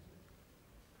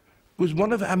 was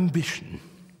one of ambition,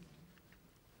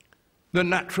 the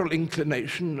natural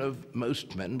inclination of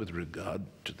most men with regard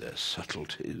to their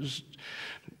subtleties,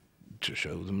 to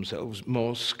show themselves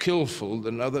more skillful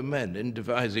than other men in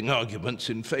devising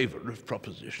arguments in favor of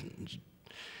propositions,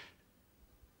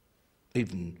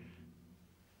 even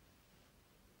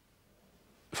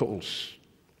false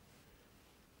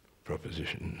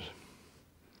propositions.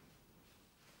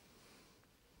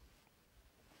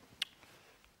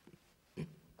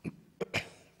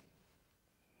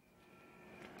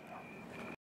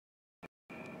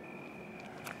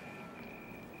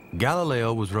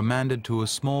 Galileo was remanded to a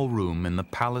small room in the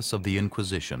Palace of the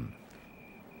Inquisition.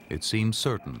 It seemed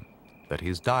certain that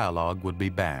his dialogue would be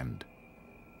banned.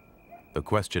 The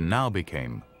question now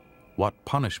became, what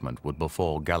punishment would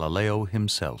befall Galileo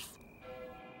himself?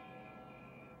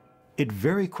 It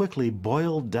very quickly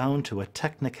boiled down to a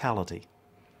technicality.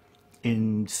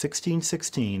 In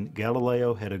 1616,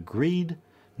 Galileo had agreed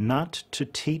not to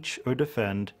teach or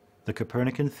defend the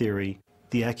Copernican theory.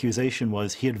 The accusation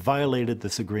was he had violated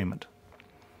this agreement.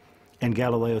 And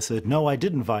Galileo said, no, I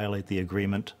didn't violate the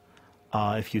agreement.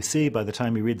 If you see, by the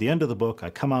time you read the end of the book, I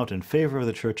come out in favor of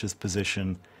the Church's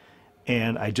position,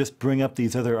 and I just bring up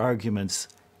these other arguments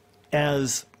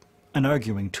as an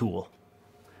arguing tool.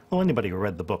 Well, anybody who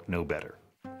read the book knew better.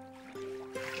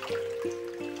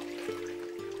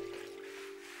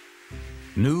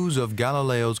 News of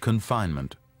Galileo's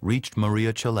confinement reached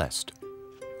Maria Celeste,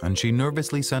 and she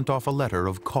nervously sent off a letter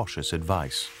of cautious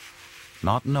advice,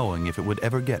 not knowing if it would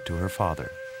ever get to her father.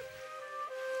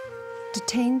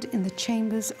 Detained in the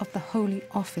chambers of the Holy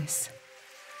Office.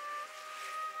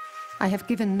 I have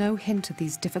given no hint of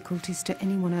these difficulties to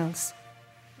anyone else,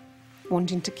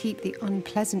 wanting to keep the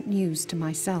unpleasant news to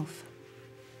myself.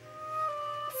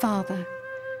 Father,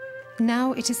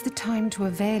 now it is the time to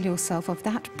avail yourself of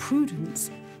that prudence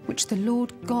which the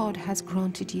Lord God has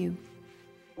granted you.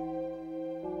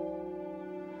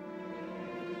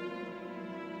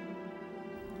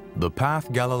 The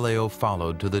path Galileo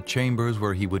followed to the chambers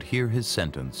where he would hear his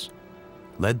sentence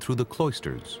led through the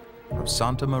cloisters of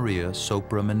Santa Maria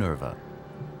sopra Minerva.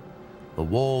 The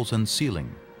walls and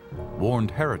ceiling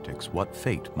warned heretics what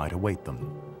fate might await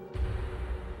them.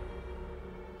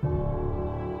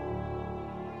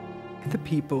 The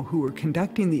people who were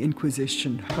conducting the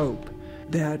Inquisition hope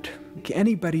that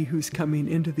anybody who's coming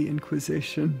into the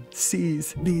Inquisition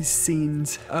sees these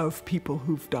scenes of people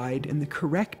who've died in the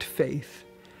correct faith,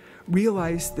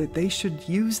 realize that they should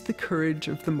use the courage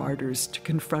of the martyrs to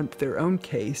confront their own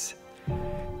case,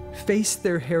 face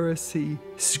their heresy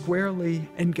squarely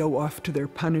and go off to their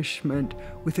punishment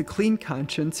with a clean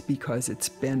conscience because it's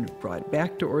been brought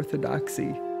back to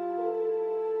orthodoxy.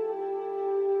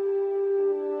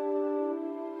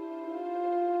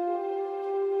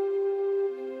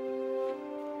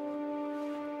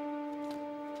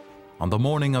 On the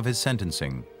morning of his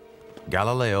sentencing,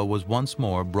 Galileo was once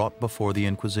more brought before the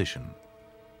Inquisition,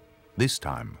 this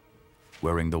time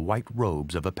wearing the white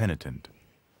robes of a penitent.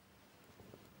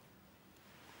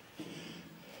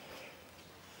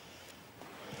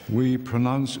 We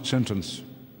pronounce sentence.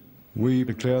 We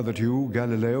declare that you,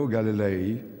 Galileo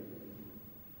Galilei,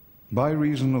 by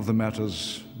reason of the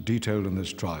matters detailed in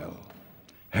this trial,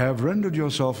 have rendered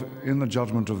yourself in the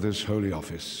judgment of this holy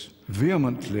office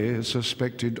vehemently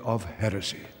suspected of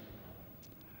heresy,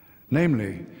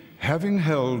 namely, having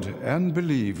held and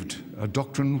believed a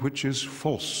doctrine which is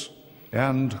false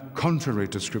and contrary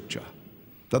to Scripture,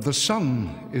 that the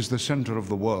sun is the center of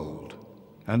the world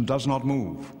and does not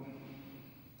move,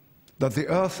 that the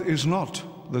earth is not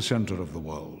the center of the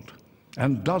world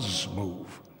and does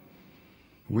move.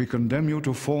 We condemn you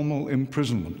to formal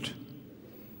imprisonment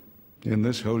in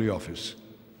this holy office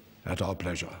at our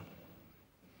pleasure.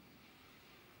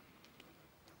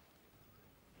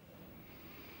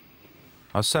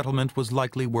 A settlement was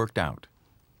likely worked out.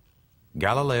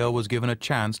 Galileo was given a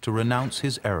chance to renounce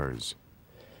his errors.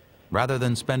 Rather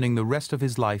than spending the rest of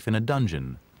his life in a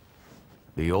dungeon,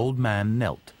 the old man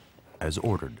knelt as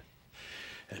ordered.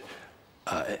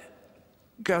 I,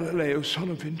 Galileo, son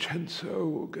of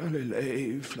Vincenzo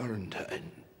Galilei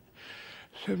Florentine,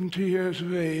 70 years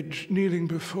of age, kneeling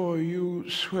before you,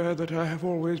 swear that I have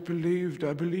always believed,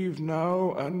 I believe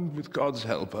now, and with God's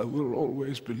help I will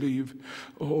always believe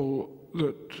all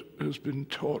that has been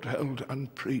taught, held,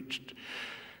 and preached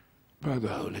by the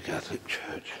Holy Catholic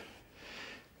Church.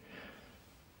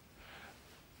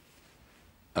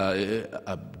 I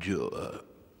abjure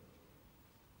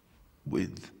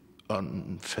with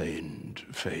unfeigned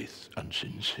faith and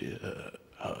sincere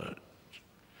heart.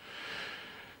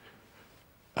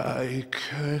 I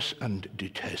curse and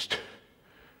detest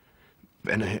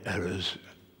many errors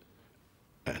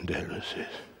and heresies.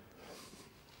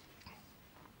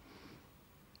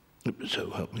 So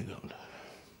help me God.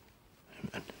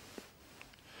 Amen.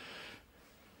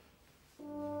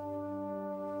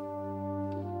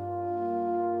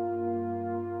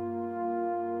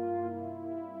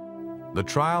 The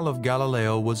trial of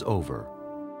Galileo was over.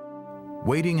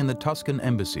 Waiting in the Tuscan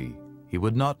embassy, he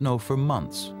would not know for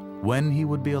months when he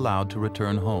would be allowed to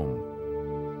return home.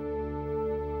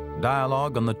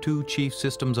 Dialogue on the two chief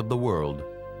systems of the world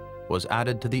was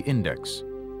added to the index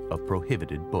of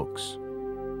prohibited books.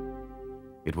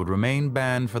 It would remain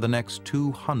banned for the next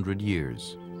 200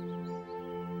 years.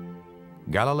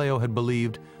 Galileo had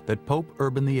believed that Pope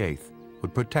Urban VIII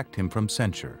would protect him from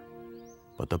censure,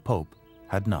 but the Pope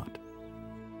had not.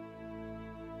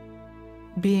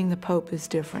 Being the Pope is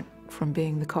different from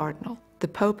being the Cardinal. The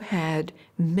Pope had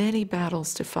many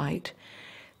battles to fight,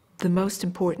 the most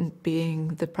important being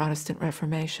the Protestant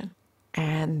Reformation.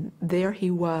 And there he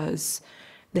was,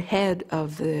 the head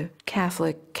of the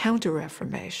Catholic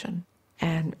Counter-Reformation.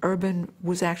 And Urban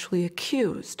was actually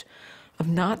accused of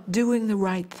not doing the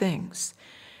right things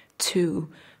to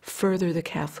further the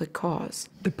Catholic cause.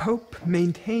 The Pope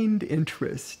maintained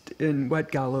interest in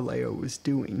what Galileo was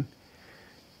doing,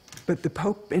 but the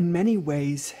Pope in many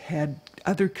ways had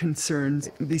other concerns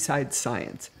besides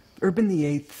science. Urban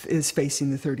VIII is facing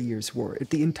the 30 Years' War.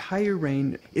 The entire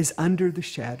reign is under the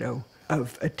shadow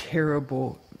of a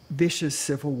terrible, vicious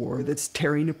civil war that's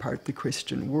tearing apart the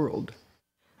Christian world.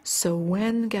 So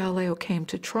when Galileo came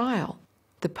to trial,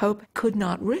 the Pope could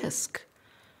not risk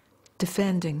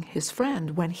defending his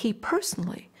friend when he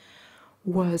personally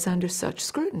was under such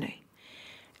scrutiny,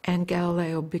 and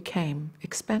Galileo became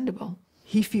expendable.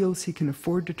 He feels he can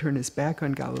afford to turn his back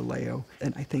on Galileo,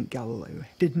 and I think Galileo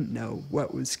didn't know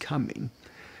what was coming.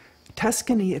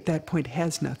 Tuscany at that point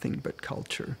has nothing but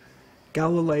culture.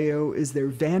 Galileo is their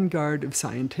vanguard of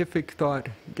scientific thought.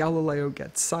 Galileo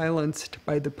gets silenced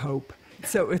by the Pope.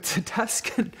 So it's a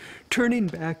Tuscan turning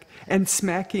back and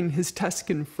smacking his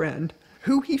Tuscan friend,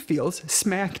 who he feels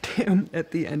smacked him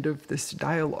at the end of this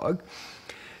dialogue,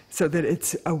 so that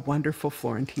it's a wonderful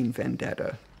Florentine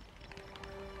vendetta.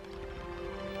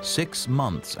 6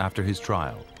 months after his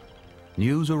trial,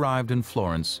 news arrived in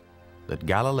Florence that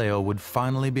Galileo would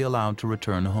finally be allowed to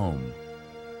return home.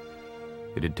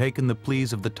 It had taken the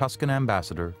pleas of the Tuscan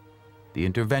ambassador, the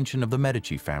intervention of the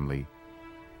Medici family,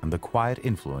 and the quiet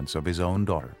influence of his own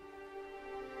daughter.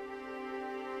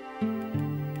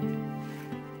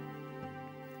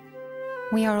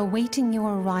 We are awaiting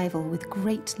your arrival with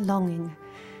great longing,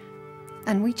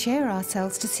 and we cheer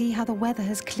ourselves to see how the weather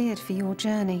has cleared for your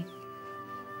journey.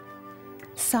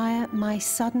 Sire, my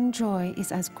sudden joy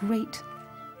is as great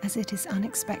as it is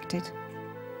unexpected.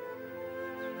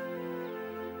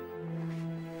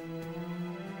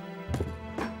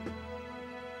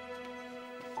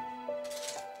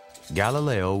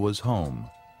 Galileo was home,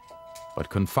 but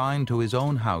confined to his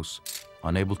own house,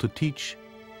 unable to teach,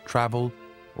 travel,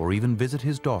 or even visit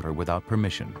his daughter without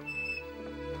permission.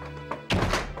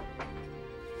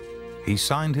 He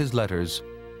signed his letters,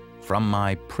 "From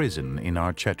my prison in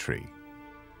Arcetri."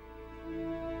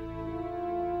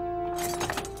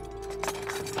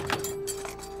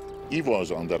 He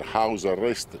was under house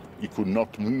arrest. He could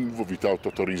not move without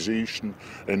authorization,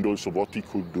 and also what he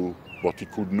could do, what he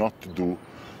could not do,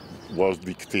 was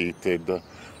dictated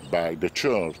by the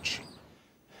church.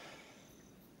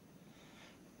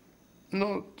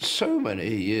 Not so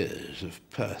many years have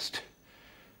passed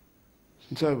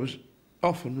since I was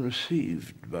often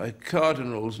received by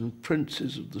cardinals and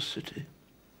princes of the city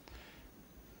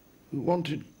who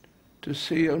wanted to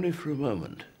see only for a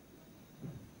moment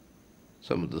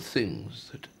some of the things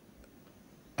that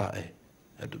I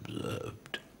had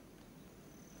observed.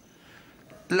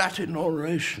 Latin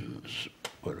orations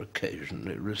were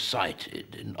occasionally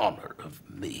recited in honor of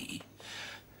me,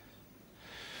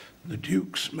 the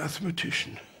Duke's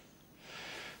mathematician,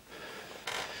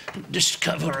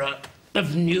 discoverer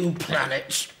of new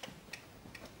planets,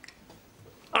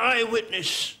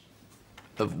 eyewitness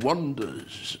of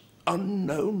wonders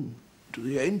unknown to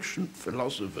the ancient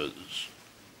philosophers.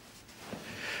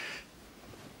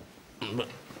 But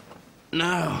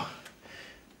now,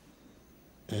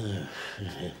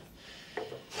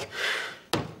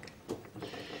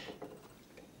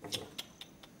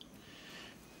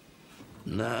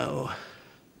 now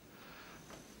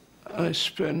I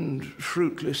spend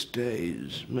fruitless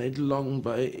days made long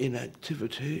by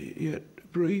inactivity,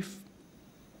 yet brief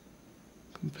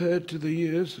compared to the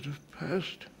years that have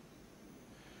passed.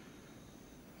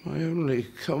 My only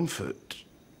comfort,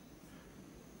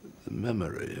 the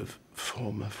memory of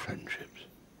former friendships,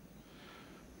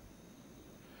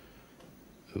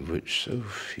 of which so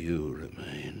few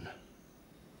remain.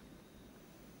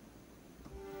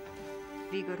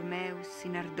 Vigor meus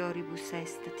in ardoribus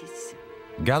estatis.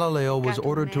 Galileo was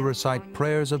ordered to recite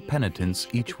prayers of penitence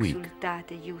each week.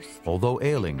 Although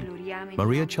ailing,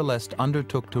 Maria Celeste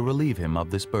undertook to relieve him of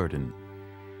this burden.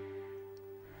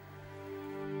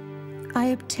 I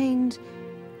obtained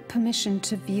permission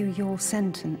to view your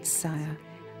sentence, sire.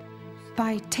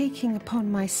 By taking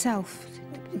upon myself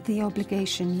the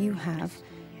obligation you have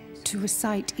to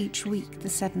recite each week the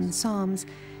 7 Psalms,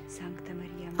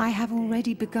 I have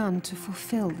already begun to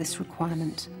fulfill this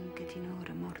requirement.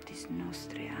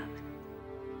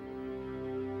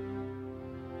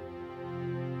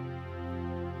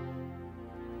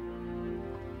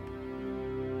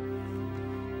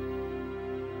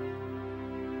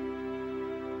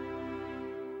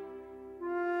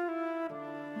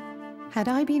 Had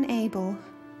I been able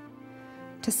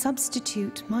to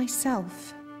substitute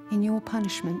myself in your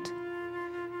punishment,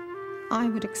 I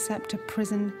would accept a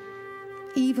prison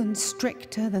even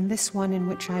stricter than this one in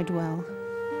which I dwell,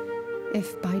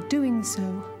 if by doing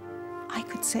so I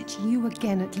could set you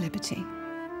again at liberty.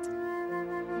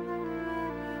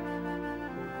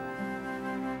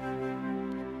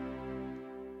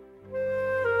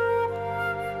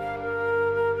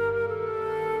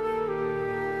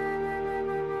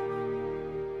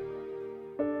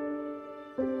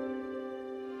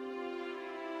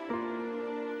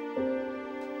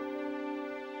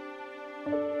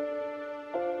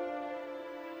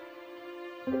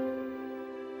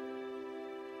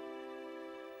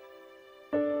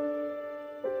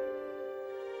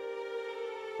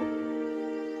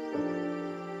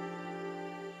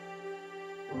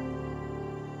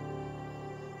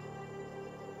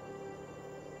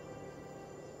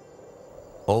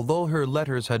 Although her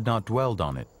letters had not dwelled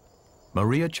on it,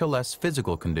 Maria Celeste's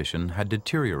physical condition had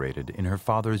deteriorated in her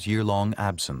father's year-long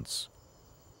absence.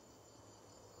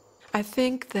 I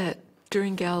think that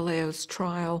during Galileo's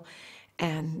trial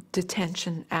and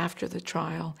detention after the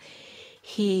trial,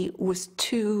 he was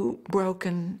too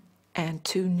broken and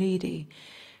too needy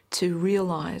to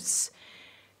realize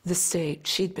the state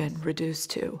she'd been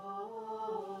reduced to.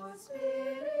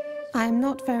 I am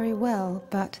not very well,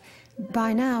 but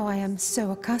by now I am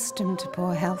so accustomed to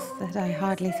poor health that I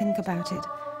hardly think about it,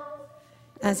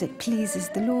 as it pleases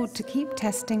the Lord to keep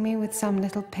testing me with some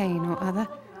little pain or other.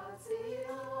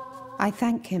 I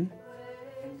thank him,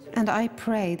 and I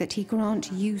pray that he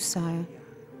grant you, sire,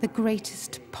 the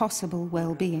greatest possible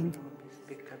well-being.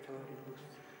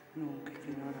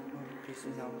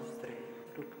 nostri,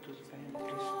 fructus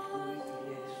ventris tui,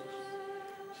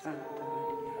 Iesus. Santa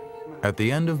Maria. At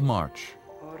the end of March,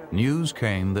 news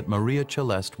came that Maria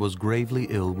Celeste was gravely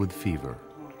ill with fever.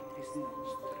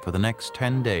 For the next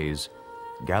 10 days,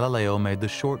 Galileo made the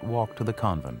short walk to the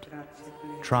convent,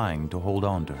 trying to hold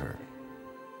on to her.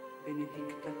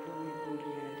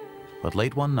 But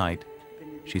late one night,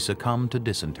 she succumbed to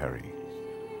dysentery,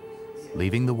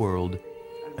 leaving the world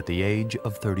at the age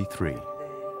of 33.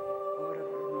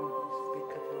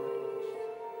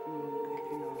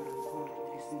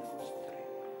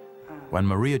 When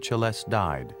Maria Celeste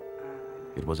died,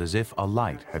 it was as if a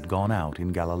light had gone out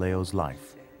in Galileo's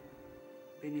life.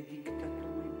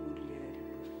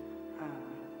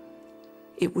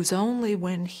 It was only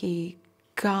when he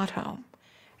got home,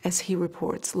 as he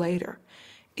reports later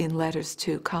in letters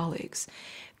to colleagues,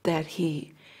 that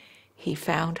he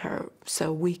found her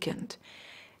so weakened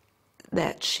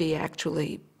that she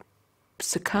actually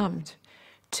succumbed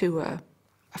to a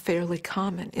fairly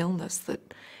common illness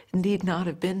that need not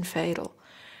have been fatal,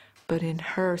 but in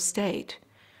her state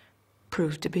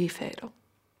proved to be fatal.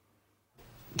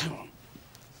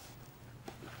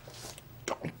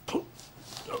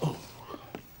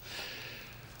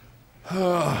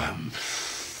 Oh, I'm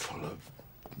full of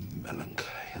melancholy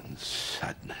and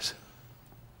sadness.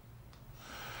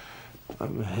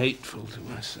 I'm hateful to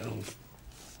myself.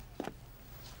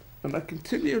 And I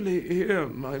continually hear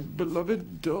my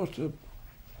beloved daughter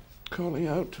calling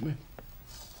out to me.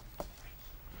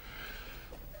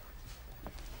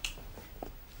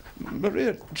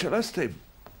 Maria Celeste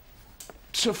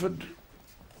suffered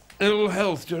ill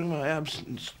health during my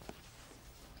absence.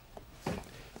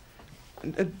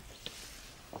 And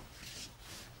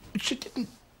she didn't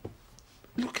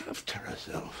look after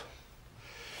herself.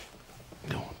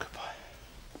 Go on, goodbye.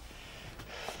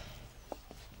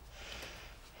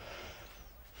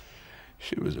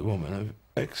 She was a woman of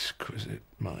exquisite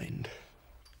mind,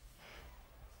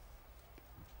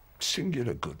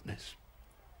 singular goodness,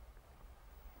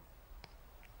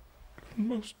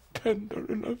 most tender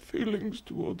in her feelings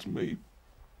towards me.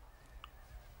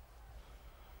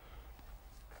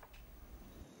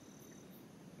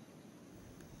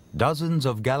 Dozens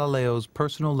of Galileo's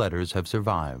personal letters have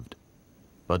survived,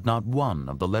 but not one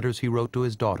of the letters he wrote to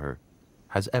his daughter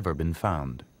has ever been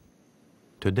found.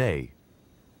 Today,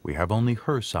 we have only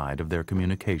her side of their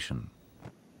communication.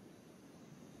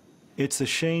 It's a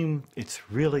shame,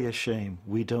 it's really a shame,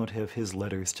 we don't have his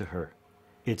letters to her.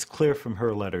 It's clear from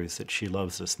her letters that she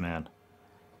loves this man,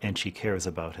 and she cares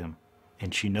about him,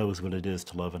 and she knows what it is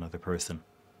to love another person.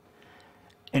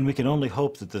 And we can only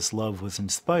hope that this love was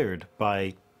inspired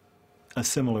by a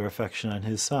similar affection on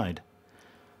his side.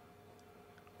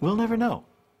 We'll never know.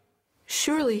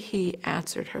 Surely he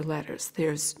answered her letters.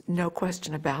 There's no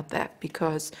question about that,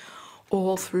 because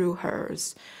all through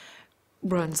hers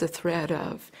runs a thread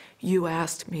of, you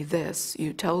asked me this,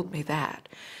 you told me that.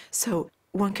 So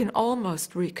one can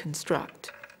almost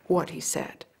reconstruct what he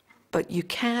said, but you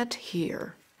can't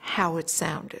hear how it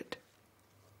sounded.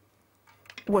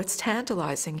 What's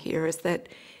tantalizing here is that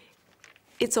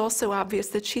it's also obvious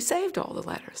that she saved all the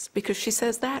letters, because she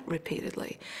says that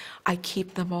repeatedly. I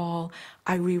keep them all,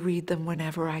 I reread them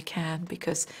whenever I can,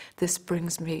 because this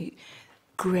brings me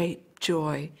great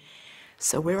joy.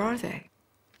 So where are they?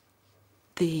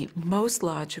 The most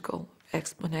logical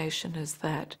explanation is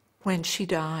that when she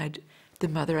died, the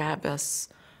Mother Abbess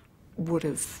would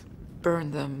have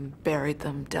burned them, buried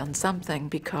them, done something,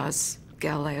 because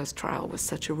Galileo's trial was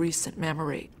such a recent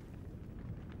memory.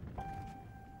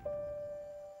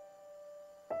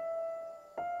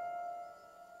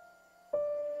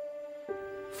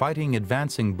 Fighting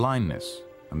advancing blindness,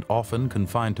 and often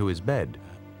confined to his bed,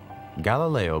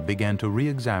 Galileo began to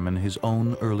re-examine his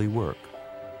own early work.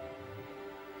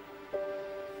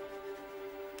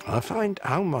 I find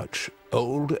how much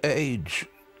old age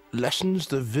lessens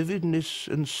the vividness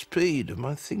and speed of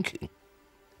my thinking.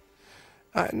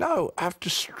 I now have to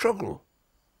struggle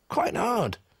quite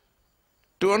hard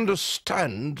to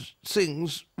understand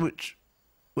things which,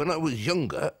 when I was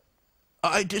younger,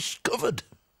 I discovered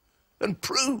and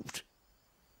proved.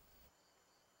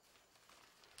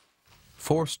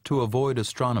 Forced to avoid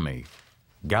astronomy,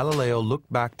 Galileo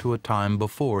looked back to a time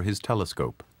before his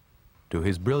telescope, to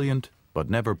his brilliant but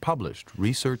never published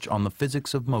research on the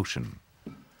physics of motion.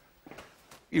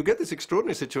 You get this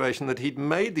extraordinary situation that he'd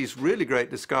made these really great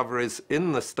discoveries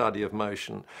in the study of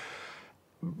motion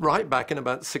right back in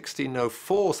about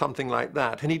 1604, something like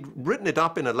that, and he'd written it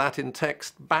up in a Latin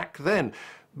text back then.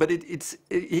 But it's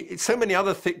so many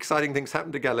other exciting things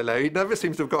happened to Galileo, he never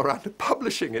seems to have got around to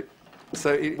publishing it.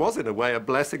 So it was, in a way, a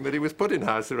blessing that he was put in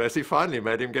house arrest. He finally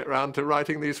made him get round to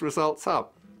writing these results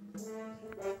up.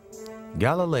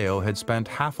 Galileo had spent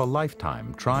half a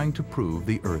lifetime trying to prove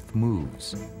the Earth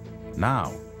moves.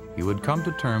 Now, he would come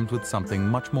to terms with something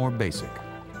much more basic,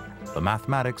 the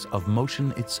mathematics of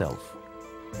motion itself.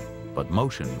 But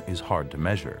motion is hard to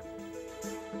measure.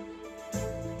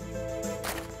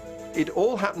 It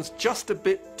all happens just a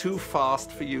bit too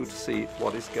fast for you to see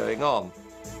what is going on.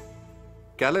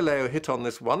 Galileo hit on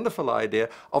this wonderful idea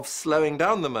of slowing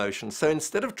down the motion. So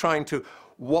instead of trying to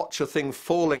watch a thing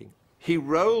falling, he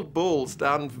rolled balls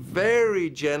down very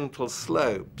gentle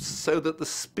slopes so that the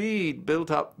speed built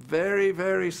up very,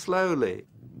 very slowly.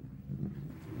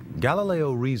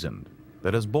 Galileo reasoned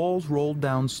that as balls rolled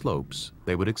down slopes,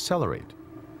 they would accelerate,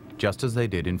 just as they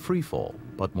did in free fall,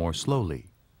 but more slowly.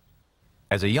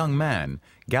 As a young man,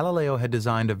 Galileo had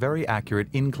designed a very accurate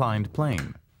inclined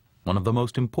plane, one of the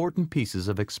most important pieces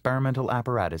of experimental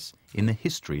apparatus in the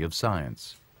history of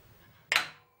science.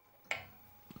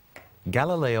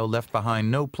 Galileo left behind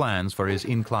no plans for his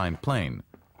inclined plane,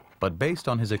 but based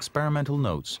on his experimental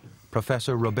notes,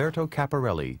 Professor Roberto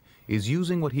Caparelli is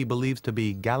using what he believes to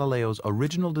be Galileo's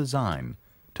original design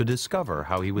to discover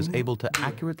how he was able to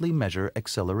accurately measure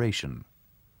acceleration.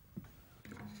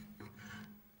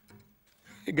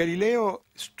 Galileo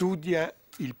studied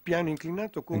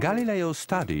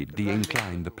the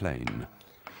inclined plane,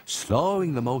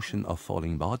 slowing the motion of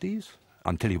falling bodies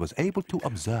until he was able to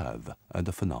observe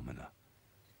the phenomena.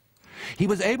 He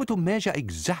was able to measure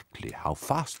exactly how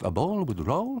fast a ball would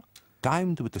roll,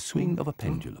 timed with the swing of a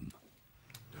pendulum.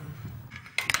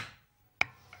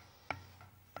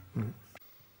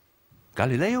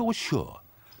 Galileo was sure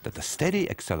that the steady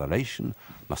acceleration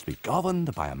must be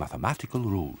governed by a mathematical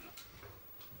rule.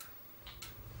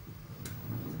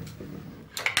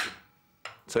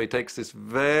 So he takes this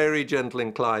very gentle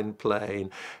inclined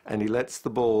plane and he lets the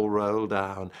ball roll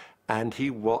down and he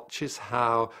watches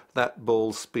how that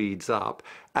ball speeds up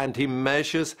and he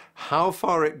measures how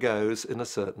far it goes in a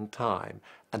certain time.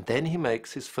 And then he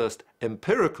makes his first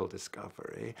empirical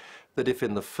discovery that if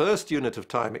in the first unit of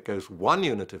time it goes 1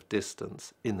 unit of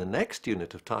distance, in the next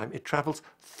unit of time it travels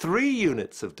 3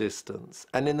 units of distance,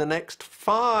 and in the next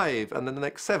 5, and then the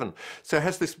next 7. So it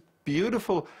has this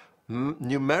beautiful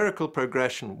numerical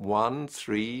progression, 1,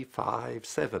 3, 5,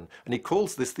 7. And he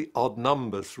calls this the odd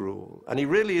numbers rule. And he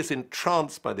really is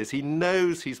entranced by this. He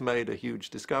knows he's made a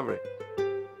huge discovery.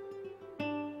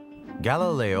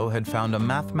 Galileo had found a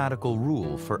mathematical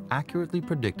rule for accurately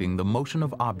predicting the motion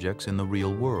of objects in the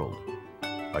real world,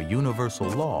 a universal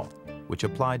law which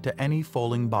applied to any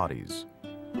falling bodies.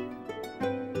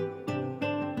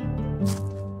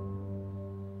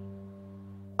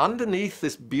 Underneath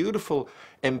this beautiful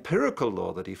empirical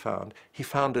law that he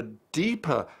found a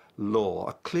deeper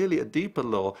law, clearly a deeper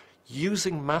law,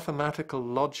 using mathematical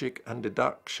logic and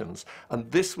deductions.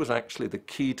 And this was actually the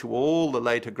key to all the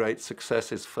later great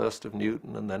successes, first of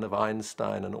Newton and then of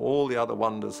Einstein and all the other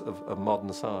wonders of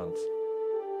modern science.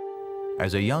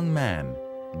 As a young man,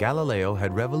 Galileo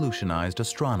had revolutionized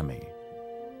astronomy.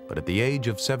 But at the age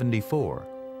of 74,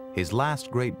 his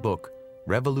last great book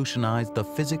revolutionized the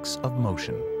physics of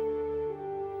motion.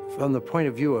 From the point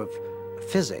of view of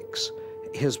physics,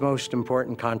 his most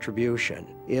important contribution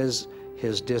is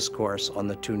his discourse on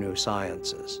the 2 new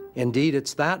sciences. Indeed,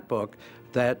 it's that book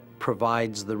that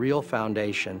provides the real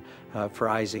foundation for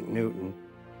Isaac Newton.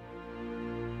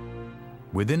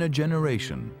 Within a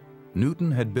generation,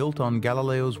 Newton had built on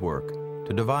Galileo's work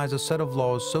to devise a set of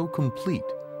laws so complete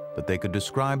that they could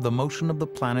describe the motion of the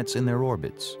planets in their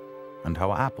orbits and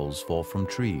how apples fall from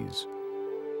trees.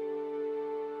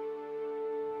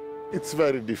 It's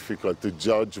very difficult to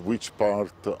judge which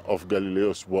part of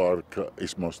Galileo's work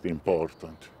is most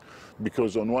important,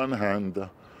 because on one hand,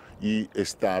 he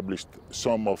established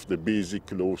some of the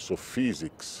basic laws of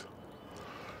physics.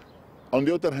 On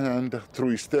the other hand, through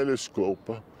his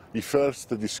telescope, he first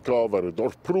discovered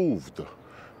or proved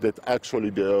that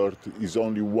actually the Earth is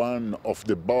only one of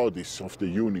the bodies of the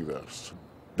universe.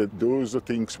 That those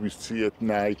things we see at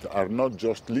night are not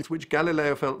just... Which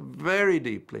Galileo felt very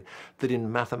deeply, that in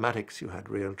mathematics you had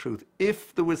real truth.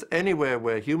 If there was anywhere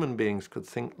where human beings could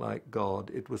think like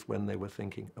God, it was when they were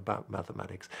thinking about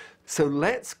mathematics. So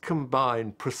let's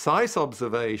combine precise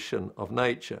observation of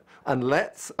nature and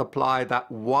let's apply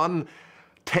that one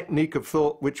technique of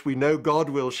thought which we know God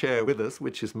will share with us,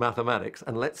 which is mathematics,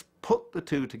 and let's put the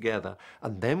 2 together,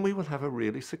 and then we will have a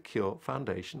really secure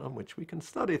foundation on which we can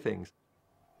study things.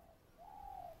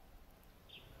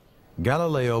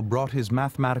 Galileo brought his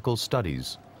mathematical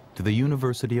studies to the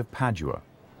University of Padua,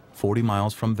 40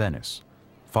 miles from Venice,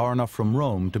 far enough from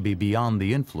Rome to be beyond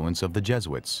the influence of the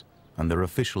Jesuits and their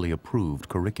officially approved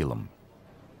curriculum.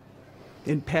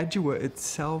 And Padua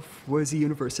itself was a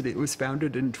university. It was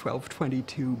founded in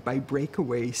 1222 by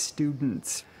breakaway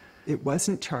students. It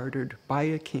wasn't chartered by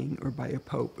a king or by a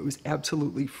pope. It was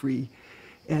absolutely free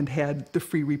and had the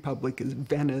Free Republic of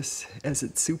Venice as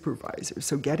its supervisor.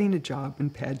 So getting a job in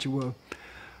Padua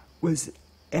was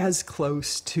as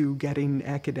close to getting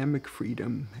academic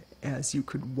freedom as you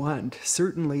could want,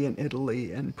 certainly in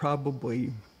Italy and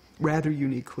probably rather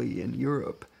uniquely in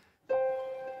Europe.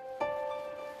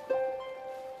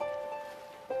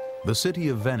 The city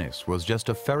of Venice was just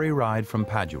a ferry ride from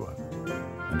Padua,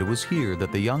 and it was here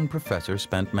that the young professor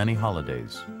spent many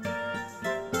holidays.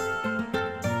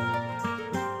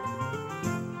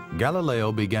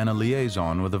 Galileo began a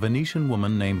liaison with a Venetian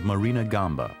woman named Marina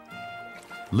Gamba.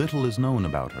 Little is known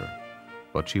about her,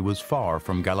 but she was far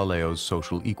from Galileo's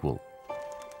social equal.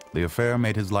 The affair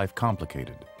made his life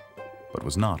complicated, but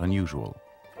was not unusual,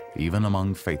 even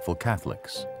among faithful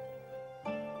Catholics.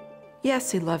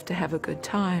 Yes, he loved to have a good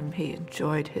time. He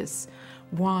enjoyed his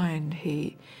wine.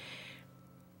 He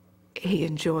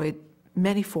enjoyed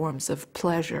many forms of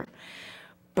pleasure.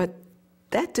 But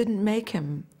that didn't make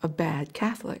him a bad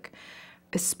Catholic,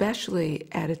 especially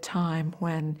at a time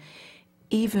when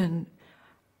even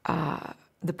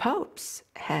the popes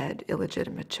had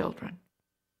illegitimate children.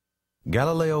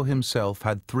 Galileo himself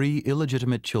had 3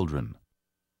 illegitimate children.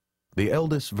 The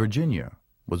eldest, Virginia,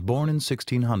 was born in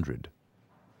 1600.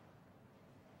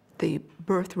 The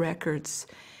birth records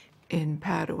in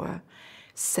Padua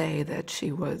say that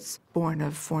she was born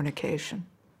of fornication.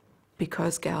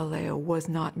 Because Galileo was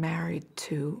not married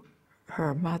to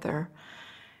her mother,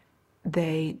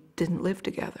 they didn't live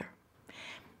together.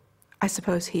 I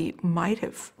suppose he might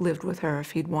have lived with her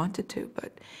if he'd wanted to,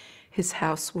 but his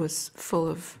house was full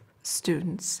of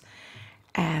students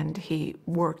and he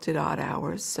worked at odd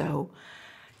hours, so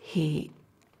he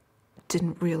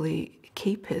didn't really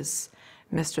keep his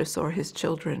mistress or his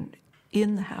children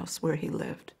in the house where he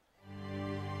lived.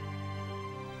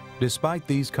 Despite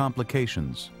these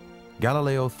complications,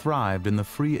 Galileo thrived in the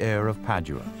free air of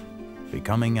Padua,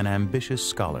 becoming an ambitious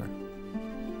scholar.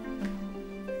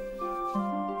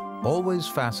 Always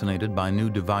fascinated by new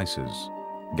devices,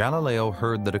 Galileo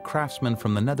heard that a craftsman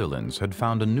from the Netherlands had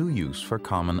found a new use for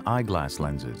common eyeglass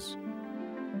lenses.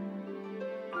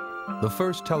 The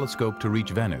first telescope to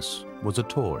reach Venice was a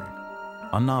toy,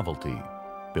 a novelty,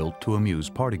 built to amuse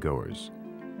partygoers.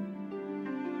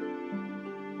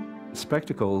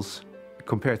 Spectacles,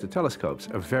 compared to telescopes,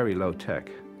 are very low tech,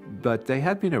 but they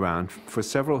had been around for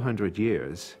several hundred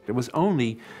years. It was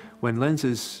only when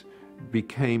lenses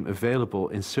became available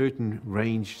in certain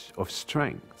range of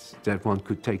strengths that one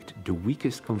could take the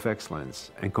weakest convex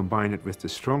lens and combine it with the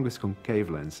strongest concave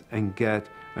lens and get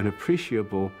an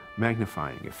appreciable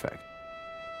magnifying effect.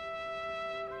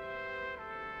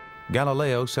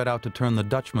 Galileo set out to turn the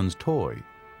Dutchman's toy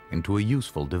into a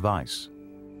useful device.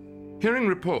 Hearing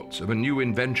reports of a new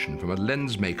invention from a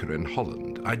lens maker in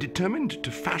Holland, I determined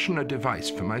to fashion a device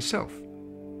for myself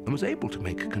and was able to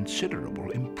make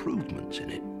considerable improvements in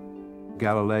it.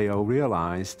 Galileo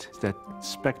realized that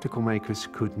spectacle makers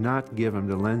could not give him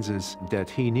the lenses that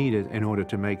he needed in order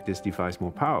to make this device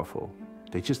more powerful.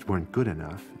 They just weren't good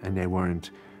enough, and they weren't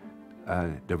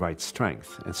the right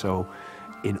strength. And so,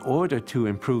 in order to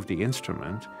improve the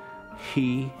instrument,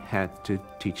 he had to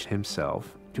teach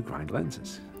himself to grind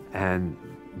lenses. And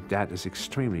that is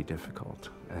extremely difficult,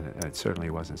 and it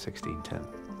certainly was in 1610.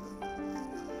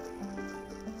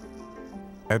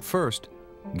 At first,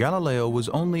 Galileo was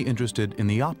only interested in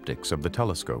the optics of the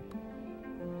telescope.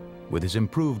 With his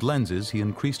improved lenses, he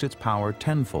increased its power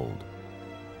tenfold.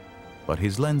 But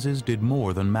his lenses did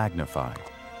more than magnify.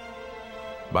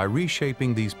 By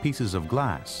reshaping these pieces of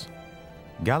glass,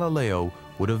 Galileo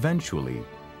would eventually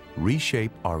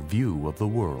reshape our view of the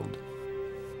world.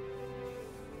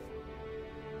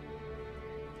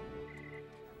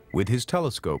 With his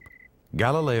telescope,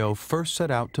 Galileo first set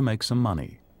out to make some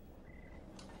money.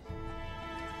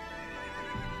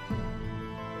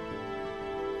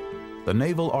 The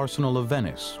naval arsenal of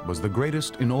Venice was the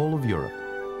greatest in all of Europe.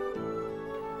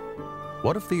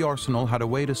 What if the arsenal had a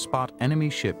way to spot enemy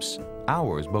ships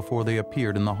hours before they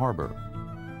appeared in the harbor?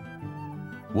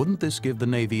 Wouldn't this give the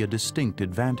Navy a distinct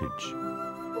advantage?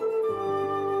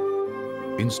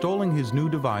 Installing his new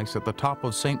device at the top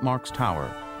of St. Mark's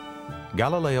Tower,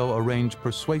 Galileo arranged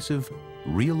persuasive,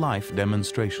 real-life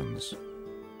demonstrations.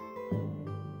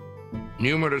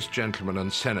 Numerous gentlemen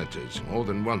and senators more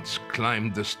than once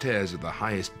climbed the stairs of the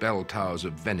highest bell towers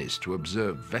of Venice to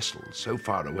observe vessels so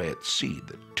far away at sea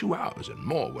that 2 hours and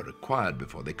more were required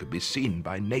before they could be seen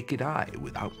by naked eye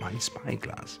without my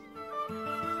spyglass.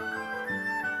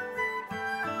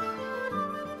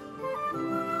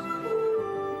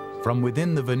 From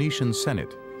within the Venetian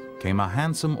Senate came a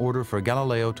handsome order for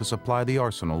Galileo to supply the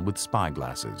arsenal with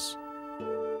spyglasses.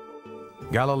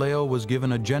 Galileo was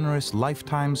given a generous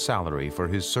lifetime salary for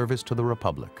his service to the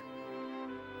Republic.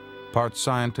 Part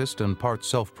scientist and part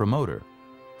self-promoter,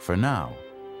 for now,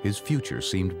 his future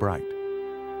seemed bright.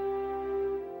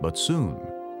 But soon,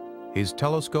 his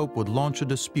telescope would launch a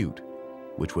dispute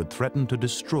which would threaten to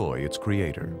destroy its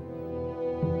creator.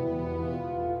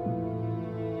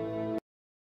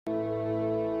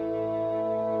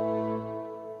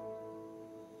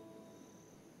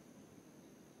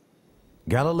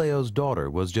 Galileo's daughter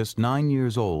was just 9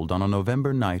 years old on a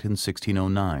November night in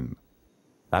 1609.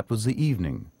 That was the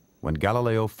evening when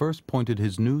Galileo first pointed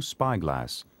his new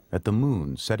spyglass at the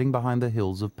moon setting behind the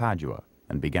hills of Padua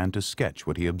and began to sketch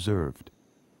what he observed.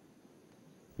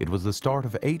 It was the start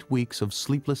of 8 weeks of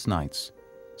sleepless nights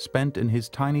spent in his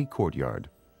tiny courtyard,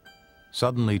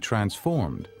 suddenly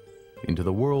transformed into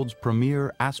the world's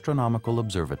premier astronomical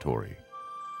observatory.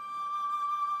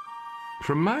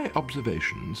 From my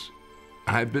observations,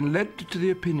 I've been led to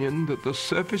the opinion that the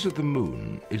surface of the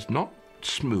moon is not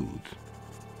smooth,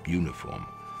 uniform,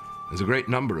 as a great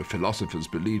number of philosophers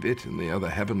believe it and the other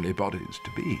heavenly bodies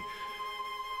to be,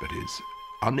 but is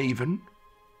uneven,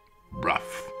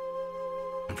 rough,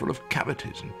 and full of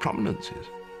cavities and prominences,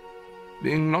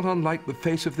 being not unlike the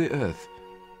face of the earth,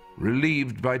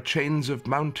 relieved by chains of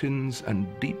mountains and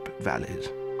deep valleys.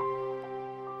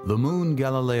 The moon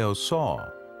Galileo saw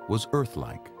was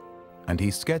Earth-like, and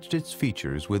he sketched its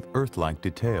features with Earth-like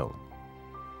detail.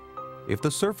 If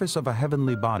the surface of a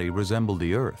heavenly body resembled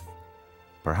the Earth,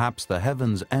 perhaps the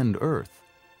heavens and Earth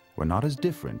were not as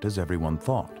different as everyone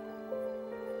thought.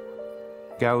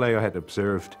 Galileo had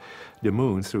observed the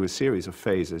moon through a series of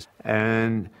phases,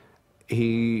 and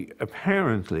he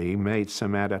apparently made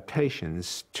some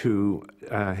adaptations to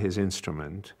his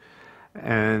instrument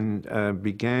and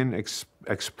began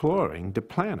exploring the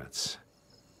planets.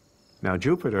 Now,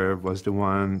 Jupiter was the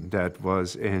one that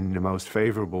was in the most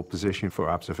favorable position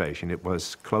for observation. It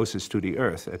was closest to the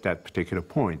Earth at that particular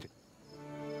point.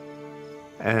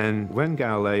 And when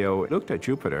Galileo looked at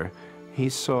Jupiter, he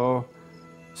saw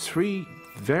 3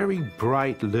 very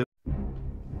bright little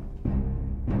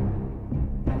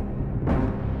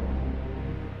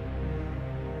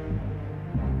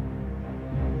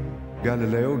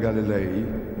Galileo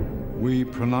Galilei, we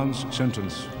pronounce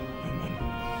sentence.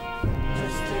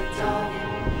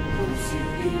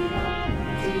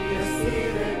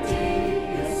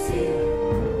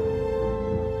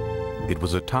 It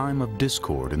was a time of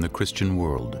discord in the Christian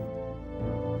world.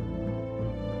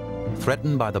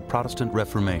 Threatened by the Protestant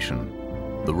Reformation,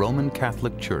 the Roman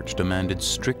Catholic Church demanded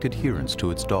strict adherence to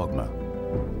its dogma,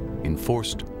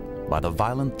 enforced by the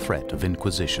violent threat of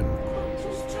Inquisition.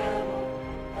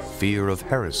 Fear of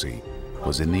heresy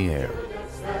was in the air.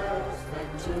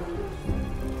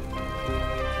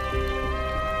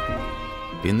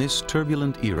 In this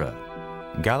turbulent era,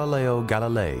 Galileo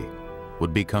Galilei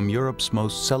would become Europe's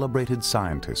most celebrated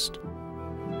scientist.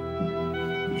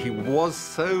 He was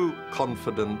so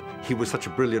confident, he was such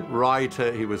a brilliant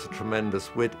writer, he was a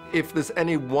tremendous wit. If there's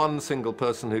any one single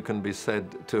person who can be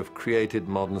said to have created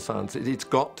modern science, it's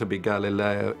got to be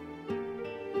Galileo.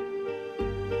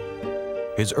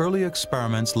 His early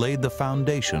experiments laid the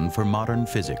foundation for modern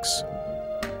physics,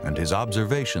 and his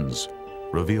observations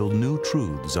revealed new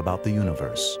truths about the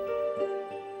universe.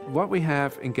 What we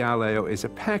have in Galileo is a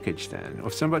package, then,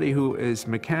 of somebody who is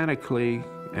mechanically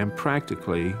and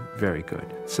practically very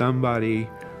good. Somebody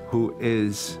who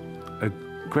is a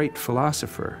great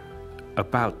philosopher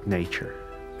about nature,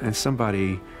 and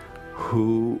somebody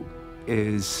who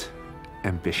is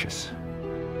ambitious.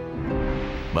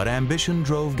 But ambition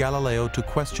drove Galileo to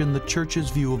question the Church's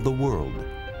view of the world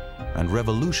and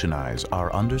revolutionize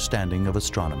our understanding of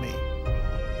astronomy.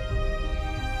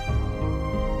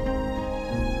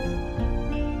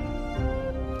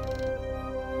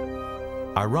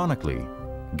 Ironically,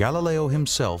 Galileo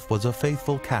himself was a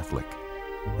faithful Catholic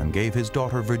and gave his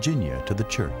daughter Virginia to the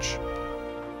Church.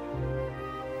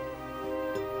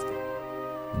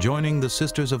 Joining the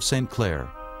Sisters of St. Clare,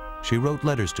 she wrote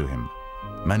letters to him,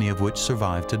 many of which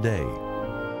survive today.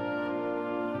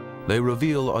 They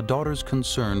reveal a daughter's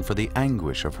concern for the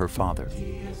anguish of her father,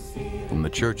 whom the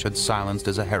Church had silenced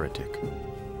as a heretic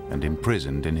and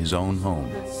imprisoned in his own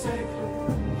home.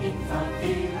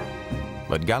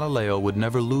 But Galileo would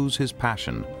never lose his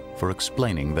passion for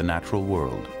explaining the natural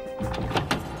world.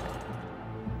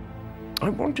 I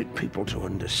wanted people to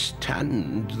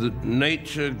understand that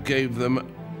nature gave them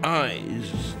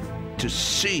eyes to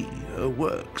see her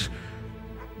works,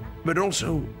 but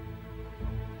also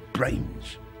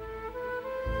brains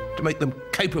to make them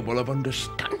capable of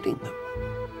understanding them.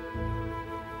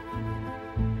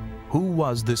 Who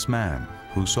was this man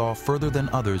who saw further than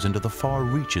others into the far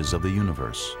reaches of the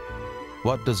universe?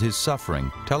 What does his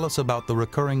suffering tell us about the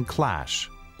recurring clash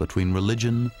between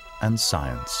religion and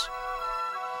science?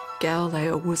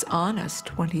 Galileo was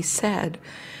honest when he said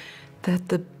that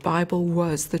the Bible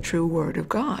was the true word of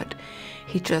God.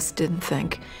 He just didn't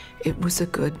think it was a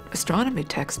good astronomy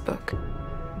textbook.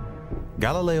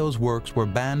 Galileo's works were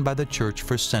banned by the Church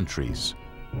for centuries,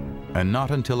 and not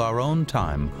until our own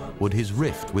time would his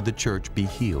rift with the Church be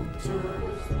healed.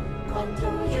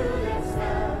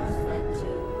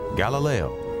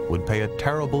 Galileo would pay a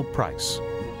terrible price,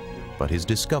 but his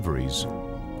discoveries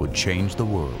would change the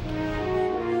world.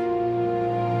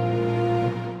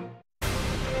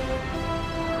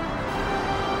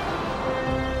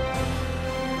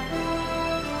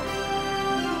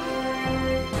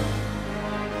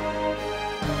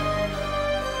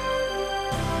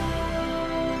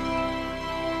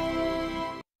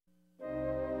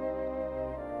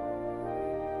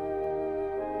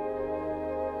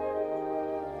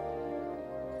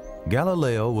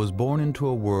 Galileo was born into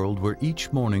a world where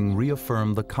each morning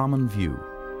reaffirmed the common view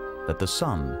that the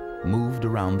sun moved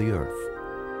around the earth.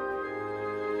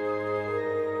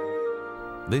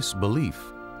 This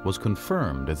belief was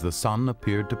confirmed as the sun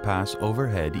appeared to pass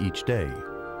overhead each day.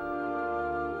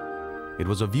 It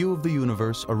was a view of the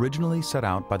universe originally set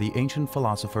out by the ancient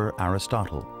philosopher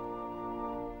Aristotle.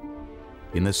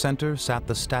 In the center sat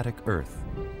the static earth,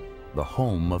 the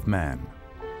home of man.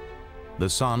 The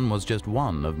sun was just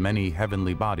one of many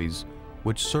heavenly bodies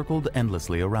which circled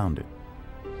endlessly around it.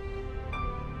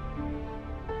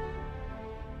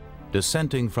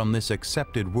 Dissenting from this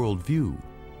accepted worldview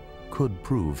could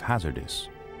prove hazardous.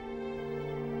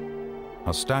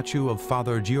 A statue of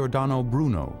Father Giordano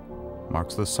Bruno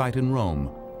marks the site in Rome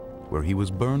where he was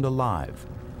burned alive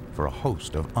for a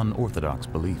host of unorthodox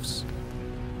beliefs.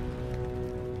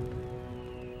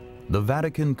 The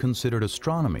Vatican considered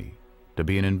astronomy to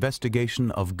be an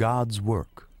investigation of God's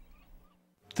work.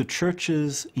 The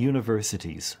church's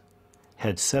universities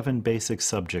had 7 basic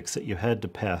subjects that you had to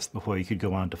pass before you could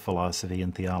go on to philosophy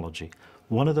and theology.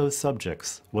 One of those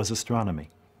subjects was astronomy.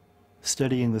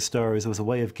 Studying the stars was a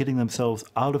way of getting themselves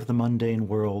out of the mundane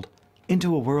world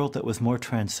into a world that was more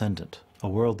transcendent, a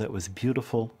world that was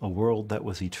beautiful, a world that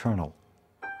was eternal.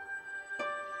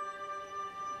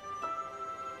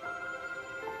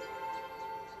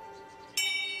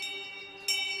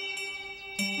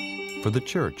 For the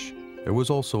Church, there was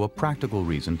also a practical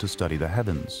reason to study the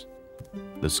heavens.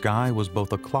 The sky was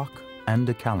both a clock and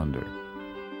a calendar.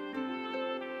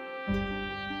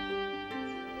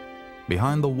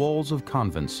 Behind the walls of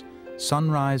convents,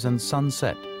 sunrise and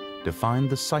sunset defined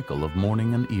the cycle of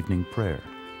morning and evening prayer.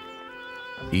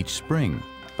 Each spring,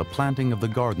 the planting of the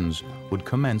gardens would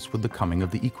commence with the coming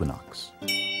of the equinox.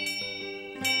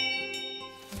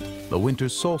 The winter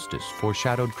solstice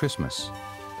foreshadowed Christmas,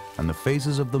 and the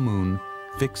phases of the moon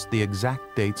fixed the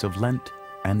exact dates of Lent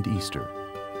and Easter.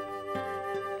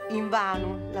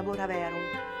 Invano laboraverum,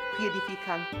 qui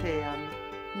edificanteam,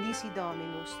 nisi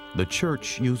Dominus. The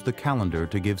Church used the calendar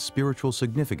to give spiritual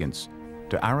significance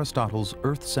to Aristotle's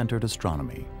earth-centered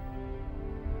astronomy.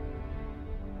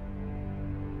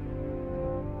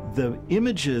 The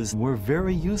images were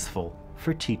very useful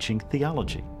for teaching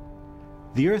theology.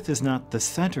 The earth is not the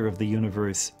center of the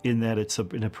universe in that it's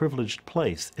in a privileged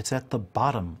place. It's at the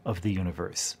bottom of the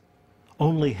universe.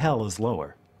 Only hell is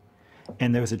lower.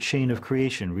 And there's a chain of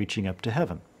creation reaching up to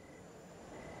heaven.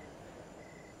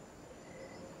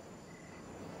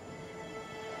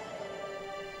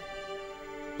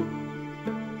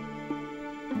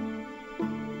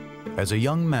 As a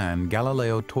young man,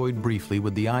 Galileo toyed briefly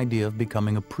with the idea of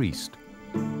becoming a priest.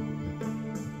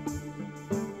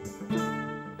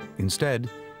 Instead,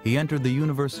 he entered the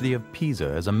University of Pisa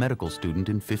as a medical student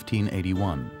in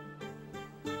 1581.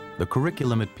 The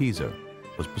curriculum at Pisa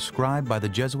was prescribed by the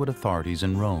Jesuit authorities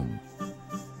in Rome.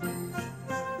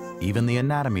 Even the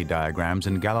anatomy diagrams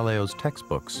in Galileo's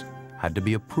textbooks had to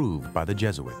be approved by the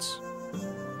Jesuits.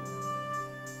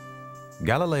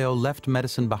 Galileo left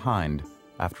medicine behind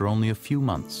after only a few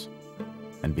months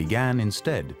and began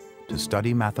instead to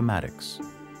study mathematics.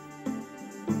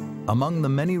 Among the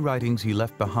many writings he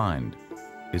left behind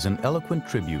is an eloquent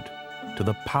tribute to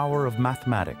the power of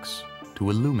mathematics to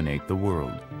illuminate the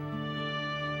world.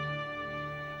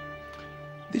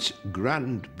 This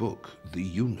grand book, the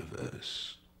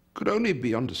universe, could only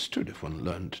be understood if one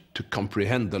learned to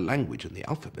comprehend the language and the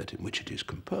alphabet in which it is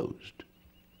composed.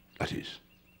 That is,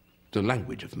 the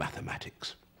language of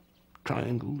mathematics,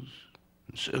 triangles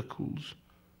and circles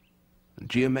and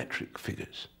geometric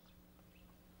figures,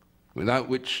 without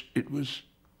which it was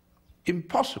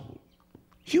impossible,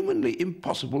 humanly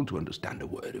impossible to understand a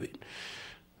word of it.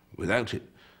 Without it,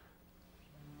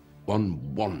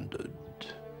 one wandered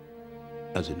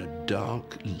as in a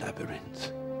dark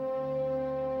labyrinth.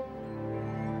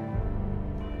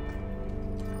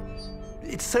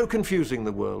 It's so confusing,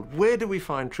 the world. Where do we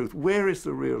find truth? Where is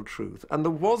the real truth? And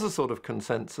there was a sort of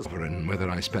consensus. And whether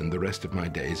I spend the rest of my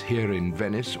days here in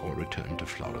Venice or return to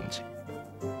Florence.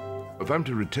 If I'm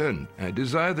to return, I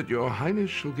desire that your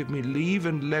Highness shall give me leave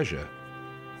and leisure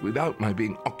without my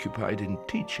being occupied in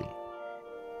teaching.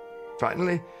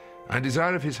 Finally, I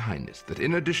desire of His Highness that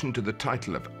in addition to the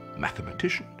title of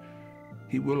mathematician,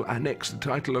 he will annex the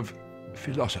title of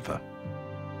philosopher.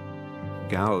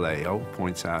 Galileo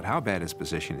points out how bad his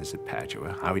position is at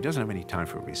Padua, how he doesn't have any time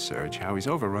for research, how he's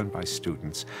overrun by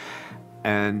students,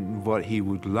 and what he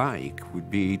would like would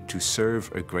be to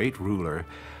serve a great ruler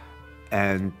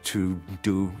and to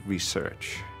do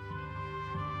research.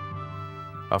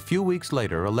 A few weeks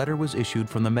later, a letter was issued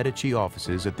from the Medici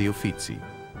offices at the Uffizi,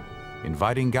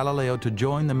 inviting Galileo to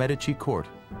join the Medici court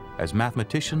as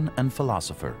mathematician and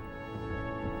philosopher.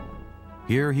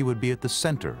 Here he would be at the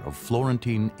center of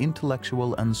Florentine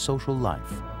intellectual and social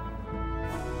life.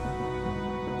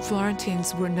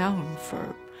 Florentines were known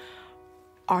for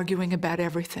arguing about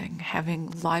everything, having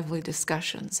lively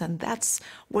discussions, and that's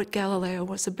what Galileo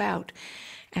was about.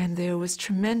 And there was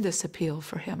tremendous appeal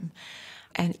for him,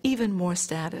 and even more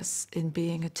status in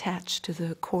being attached to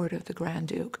the court of the Grand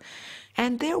Duke.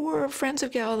 And there were friends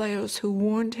of Galileo's who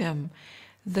warned him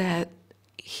that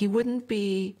he wouldn't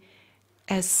be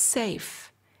as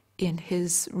safe in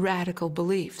his radical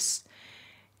beliefs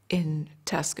in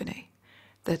Tuscany,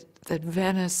 that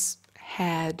Venice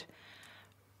had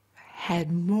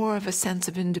more of a sense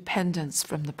of independence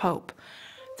from the Pope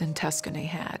than Tuscany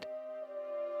had.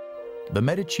 The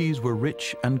Medicis were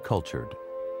rich and cultured,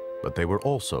 but they were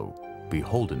also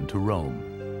beholden to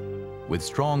Rome. With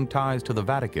strong ties to the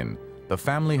Vatican, the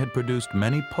family had produced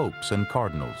many popes and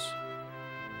cardinals.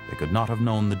 They could not have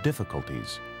known the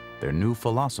difficulties their new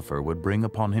philosopher would bring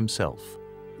upon himself.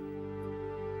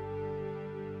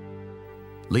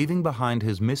 Leaving behind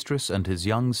his mistress and his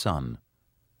young son,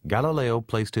 Galileo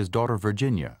placed his daughter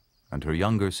Virginia and her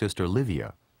younger sister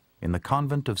Livia in the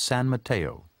convent of San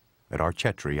Matteo at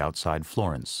Arcetri outside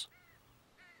Florence.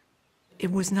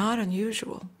 It was not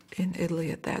unusual in Italy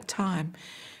at that time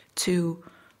to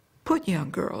put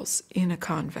young girls in a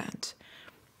convent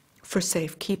for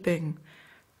safekeeping,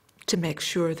 to make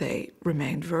sure they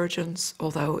remained virgins,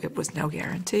 although it was no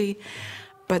guarantee.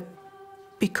 But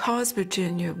because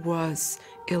Virginia was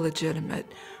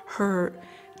illegitimate, her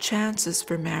chances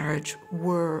for marriage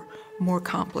were more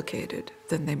complicated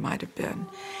than they might have been.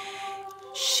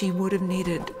 She would have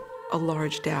needed a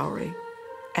large dowry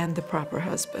and the proper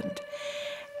husband.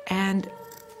 And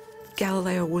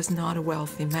Galileo was not a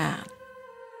wealthy man.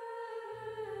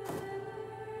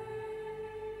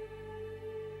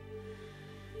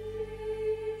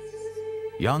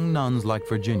 Young nuns like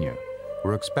Virginia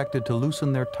were expected to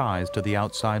loosen their ties to the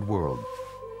outside world.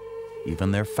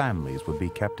 Even their families would be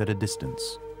kept at a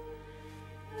distance.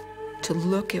 To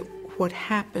look at what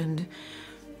happened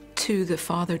to the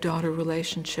father-daughter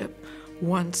relationship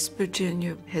once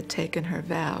Virginia had taken her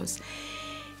vows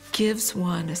gives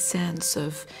one a sense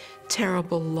of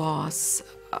terrible loss,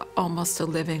 almost a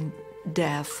living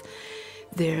death.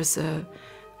 There's a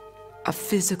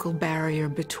physical barrier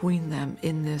between them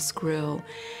in this grill.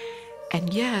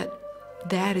 And yet,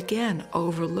 that again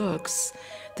overlooks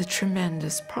the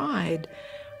tremendous pride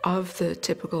of the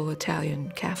typical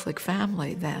Italian Catholic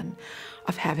family then,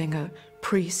 of having a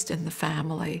priest in the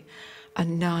family, a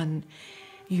nun.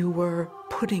 You were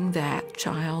putting that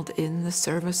child in the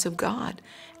service of God,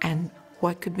 and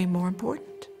what could be more important?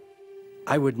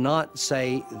 I would not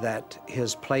say that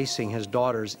his placing his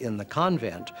daughters in the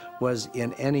convent was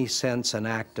in any sense an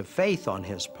act of faith on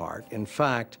his part. In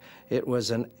fact, it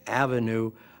was an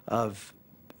avenue of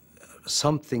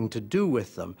something to do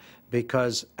with them,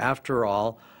 because after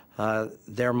all,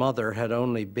 their mother had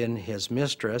only been his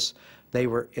mistress. They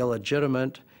were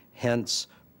illegitimate, hence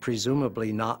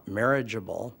presumably not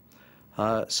marriageable.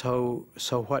 So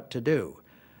what to do?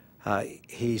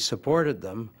 He supported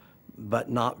them,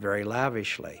 but not very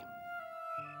lavishly.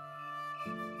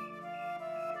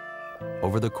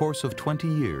 Over the course of 20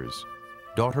 years,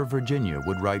 daughter Virginia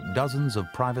would write dozens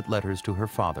of private letters to her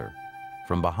father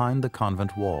from behind the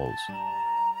convent walls.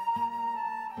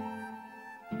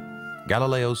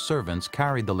 Galileo's servants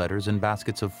carried the letters in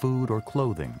baskets of food or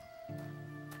clothing.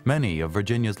 Many of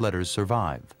Virginia's letters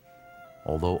survive,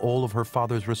 although all of her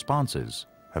father's responses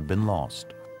have been lost.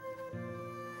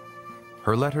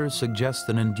 Her letters suggest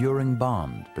an enduring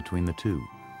bond between the two,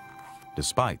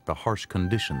 despite the harsh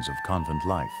conditions of convent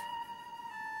life.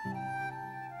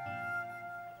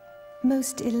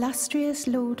 Most illustrious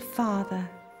Lord Father,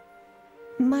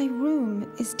 my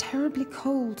room is terribly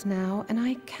cold now, and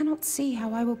I cannot see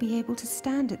how I will be able to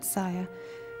stand it, sire,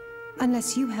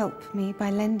 unless you help me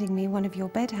by lending me one of your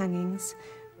bed hangings,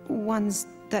 ones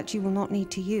that you will not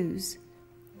need to use.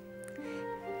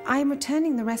 I am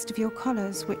returning the rest of your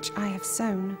collars, which I have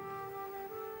sewn.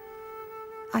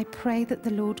 I pray that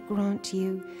the Lord grant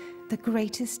you the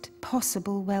greatest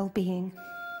possible well-being.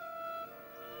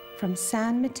 From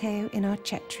San Matteo in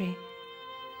Arcetri,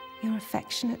 your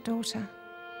affectionate daughter.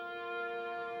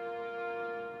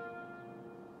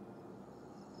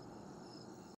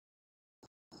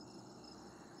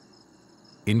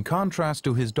 In contrast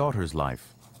to his daughter's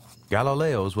life,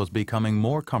 Galileo's was becoming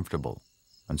more comfortable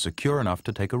and secure enough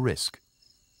to take a risk,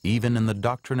 even in the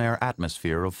doctrinaire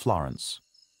atmosphere of Florence.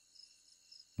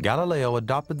 Galileo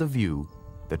adopted the view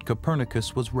that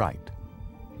Copernicus was right.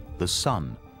 The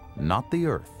sun, not the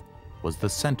earth, was the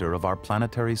center of our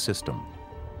planetary system.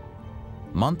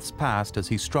 Months passed as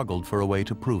he struggled for a way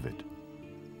to prove it.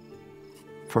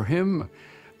 For him,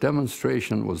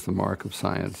 demonstration was the mark of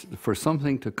science. For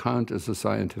something to count as a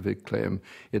scientific claim,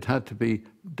 it had to be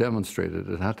demonstrated.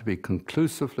 It had to be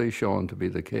conclusively shown to be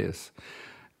the case.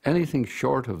 Anything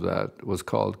short of that was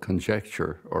called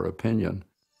conjecture or opinion.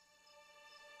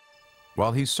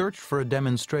 While he searched for a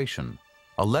demonstration,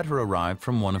 a letter arrived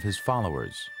from one of his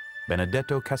followers,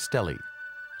 Benedetto Castelli,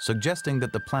 suggesting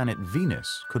that the planet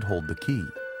Venus could hold the key.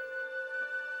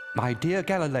 My dear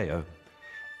Galileo,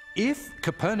 if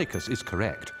Copernicus is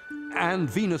correct, and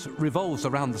Venus revolves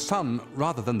around the sun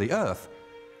rather than the Earth,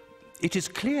 it is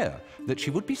clear that she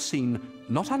would be seen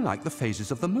not unlike the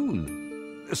phases of the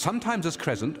moon, sometimes as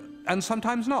crescent and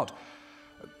sometimes not.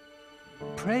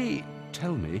 Pray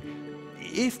tell me,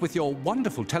 if with your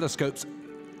wonderful telescopes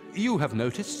you have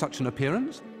noticed such an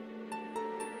appearance?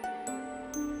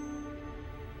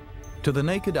 To the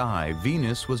naked eye,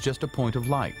 Venus was just a point of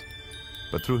light,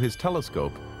 but through his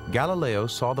telescope, Galileo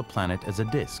saw the planet as a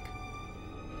disk.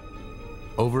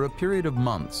 Over a period of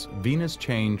months, Venus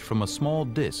changed from a small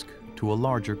disk to a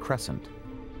larger crescent.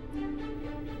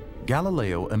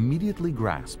 Galileo immediately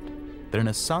grasped that in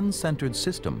a sun-centered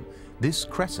system, this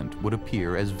crescent would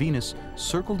appear as Venus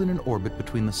circled in an orbit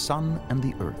between the sun and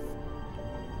the Earth.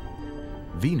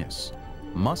 Venus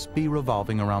must be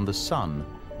revolving around the sun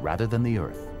rather than the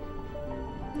Earth.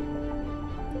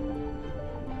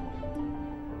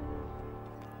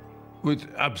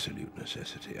 With absolute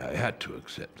necessity, I had to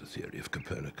accept the theory of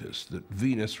Copernicus that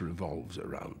Venus revolves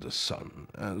around the sun,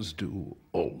 as do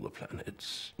all the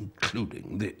planets,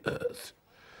 including the Earth.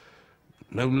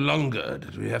 No longer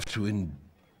did we have to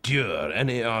endure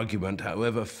any argument,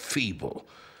 however feeble,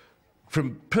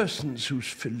 from persons whose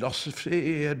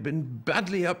philosophy had been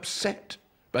badly upset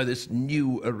by this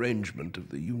new arrangement of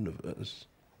the universe.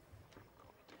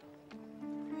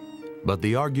 But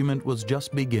the argument was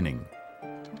just beginning,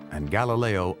 and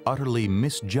Galileo utterly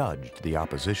misjudged the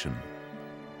opposition.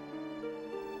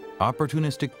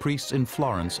 Opportunistic priests in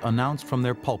Florence announced from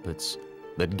their pulpits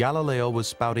that Galileo was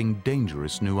spouting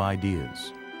dangerous new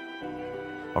ideas.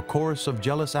 A chorus of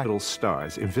jealous little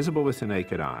stars, invisible with the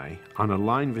naked eye, on a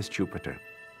line with Jupiter.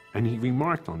 And he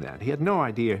remarked on that. He had no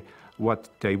idea what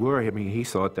they were. I mean, he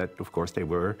thought that, of course, they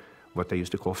were what they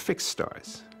used to call fixed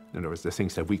stars. In other words, the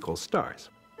things that we call stars.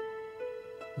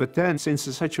 But then, since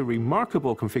it's such a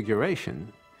remarkable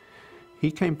configuration,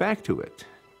 he came back to it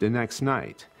the next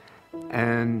night.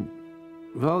 And,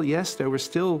 well, yes, there were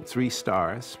still 3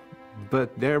 stars,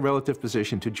 but their relative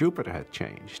position to Jupiter had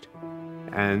changed.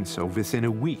 And so within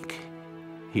a week,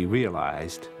 he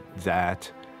realized that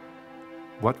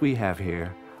what we have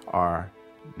here are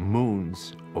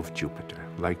moons of Jupiter.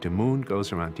 Like the moon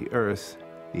goes around the Earth,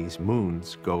 these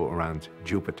moons go around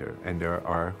Jupiter, and there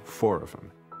are 4 of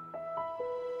them.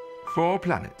 4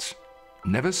 planets,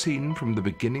 never seen from the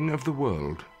beginning of the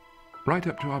world, right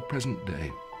up to our present day.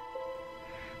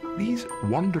 These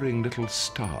wandering little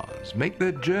stars make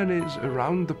their journeys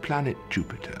around the planet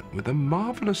Jupiter with a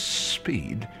marvelous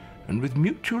speed and with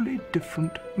mutually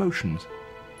different motions,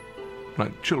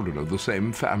 like children of the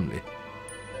same family.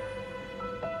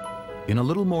 In a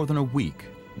little more than a week,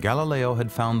 Galileo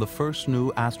had found the first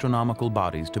new astronomical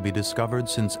bodies to be discovered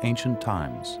since ancient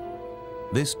times.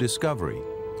 This discovery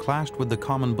clashed with the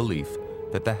common belief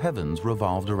that the heavens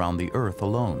revolved around the earth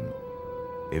alone.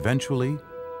 Eventually,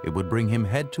 it would bring him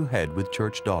head-to-head with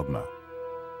church dogma.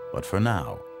 But for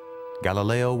now,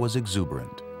 Galileo was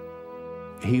exuberant.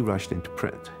 He rushed into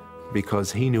print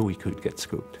because he knew he could get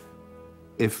scooped.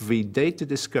 If we date the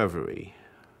discovery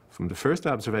from the first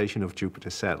observation of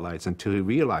Jupiter's satellites until he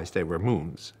realized they were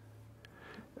moons,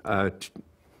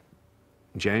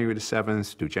 January the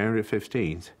 7th to January the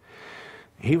 15th,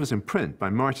 he was in print by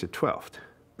March the 12th.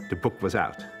 The book was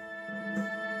out.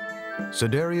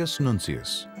 Sidereus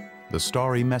Nuncius, the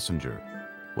starry messenger,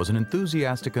 was an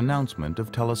enthusiastic announcement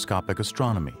of telescopic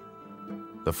astronomy.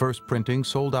 The first printing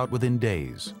sold out within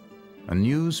days, and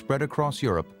news spread across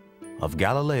Europe of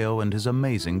Galileo and his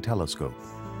amazing telescope.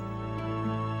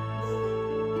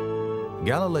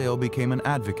 Galileo became an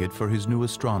advocate for his new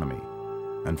astronomy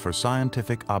and for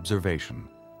scientific observation.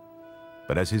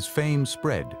 But as his fame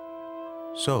spread,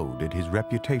 so did his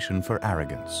reputation for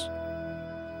arrogance.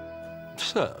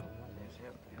 Sir,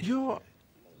 your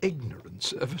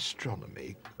ignorance of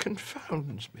astronomy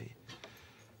confounds me.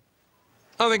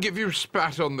 I think if you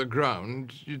spat on the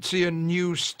ground, you'd see a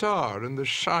new star in the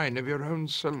shine of your own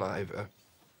saliva.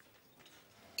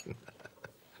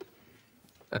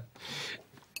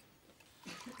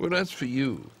 Well, as for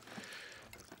you,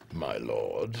 my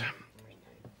lord,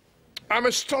 I'm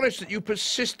astonished that you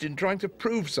persist in trying to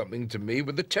prove something to me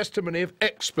with the testimony of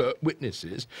expert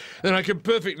witnesses, and I can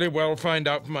perfectly well find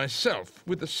out for myself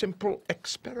with a simple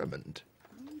experiment.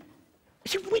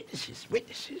 See, witnesses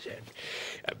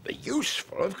are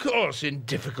useful, of course, in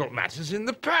difficult matters in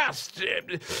the past. I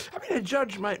mean, a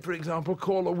judge might, for example,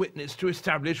 call a witness to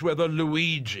establish whether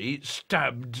Luigi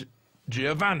stabbed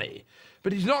Giovanni,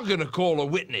 but he's not going to call a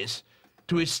witness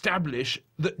to establish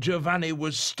that Giovanni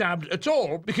was stabbed at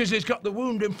all because he's got the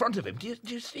wound in front of him. Do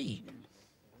you see?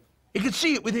 He could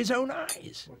see it with his own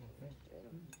eyes.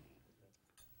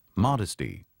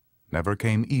 Modesty never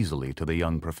came easily to the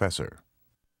young professor.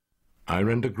 I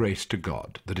render grace to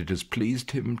God that it has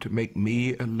pleased him to make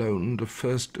me alone the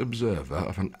first observer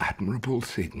of an admirable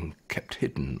thing kept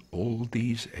hidden all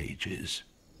these ages.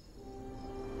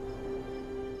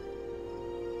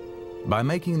 By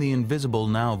making the invisible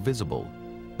now visible,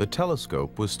 the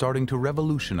telescope was starting to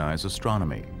revolutionize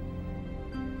astronomy.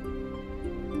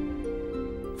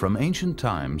 From ancient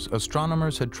times,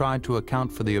 astronomers had tried to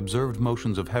account for the observed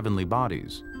motions of heavenly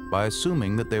bodies by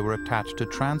assuming that they were attached to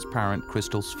transparent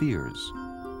crystal spheres,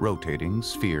 rotating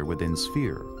sphere within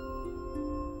sphere.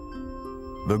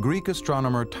 The Greek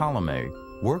astronomer Ptolemy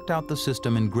worked out the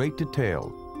system in great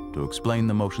detail to explain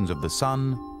the motions of the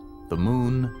sun, the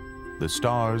moon, the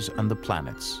stars, and the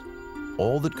planets,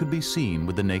 all that could be seen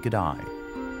with the naked eye.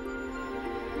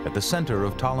 At the center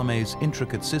of Ptolemy's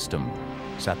intricate system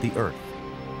sat the Earth,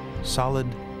 solid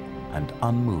and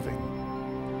unmoving.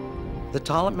 The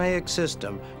Ptolemaic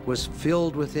system was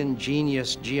filled with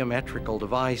ingenious geometrical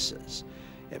devices.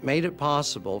 It made it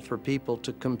possible for people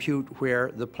to compute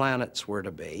where the planets were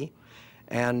to be,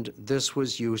 and this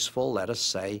was useful, let us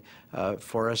say,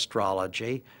 for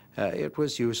astrology. It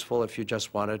was useful if you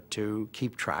just wanted to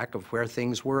keep track of where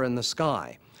things were in the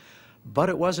sky. But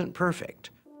it wasn't perfect.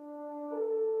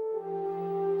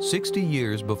 60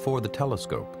 years before the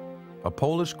telescope, a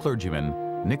Polish clergyman,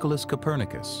 Nicholas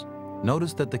Copernicus,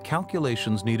 noticed that the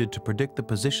calculations needed to predict the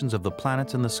positions of the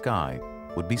planets in the sky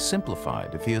would be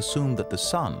simplified if he assumed that the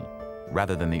sun,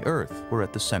 rather than the Earth, were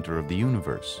at the center of the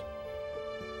universe.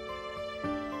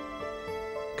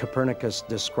 Copernicus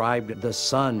described the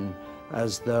sun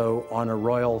as though on a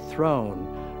royal throne,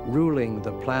 ruling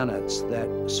the planets that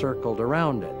circled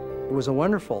around it. It was a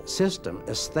wonderful system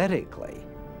aesthetically.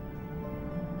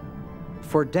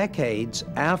 For decades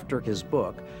after his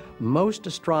book, most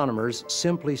astronomers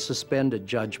simply suspended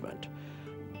judgment.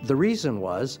 The reason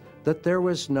was that there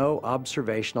was no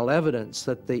observational evidence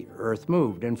that the Earth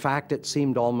moved. In fact, it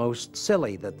seemed almost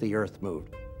silly that the Earth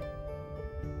moved.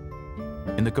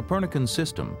 In the Copernican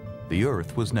system, the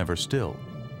Earth was never still.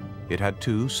 It had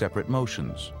two separate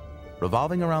motions,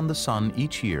 revolving around the sun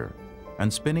each year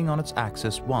and spinning on its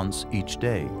axis once each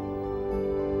day.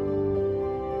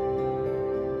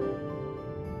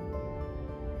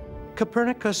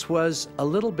 Copernicus was a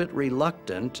little bit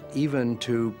reluctant even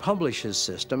to publish his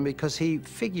system because he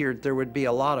figured there would be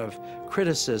a lot of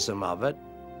criticism of it.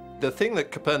 The thing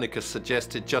that Copernicus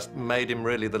suggested just made him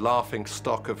really the laughing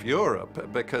stock of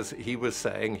Europe, because he was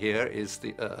saying here is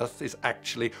the Earth is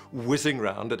actually whizzing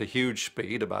round at a huge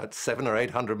speed, about 700 or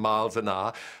 800 miles an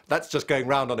hour. That's just going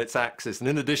round on its axis, and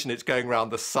in addition it's going round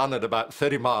the sun at about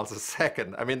 30 miles a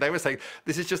second. I mean, they were saying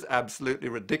this is just absolutely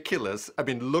ridiculous. I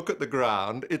mean, look at the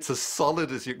ground. It's as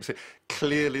solid as you can see.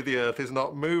 Clearly the Earth is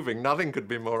not moving. Nothing could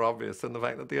be more obvious than the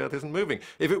fact that the Earth isn't moving.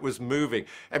 If it was moving,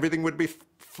 everything would be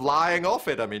flying off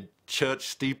it. I mean, church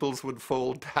steeples would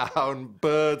fall down,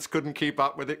 birds couldn't keep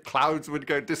up with it, clouds would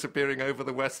go disappearing over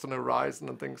the western horizon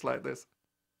and things like this.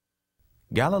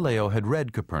 Galileo had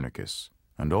read Copernicus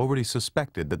and already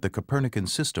suspected that the Copernican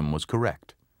system was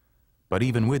correct. But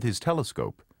even with his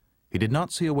telescope, he did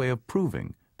not see a way of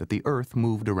proving that the Earth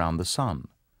moved around the sun.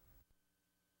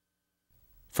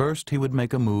 First, he would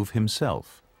make a move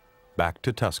himself, back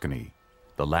to Tuscany,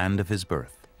 the land of his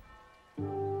birth.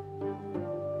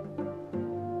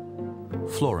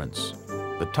 Florence,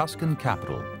 the Tuscan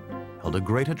capital, held a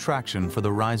great attraction for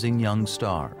the rising young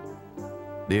star.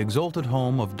 The exalted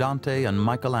home of Dante and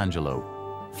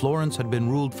Michelangelo, Florence had been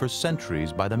ruled for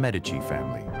centuries by the Medici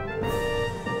family.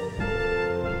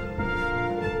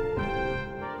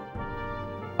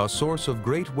 A source of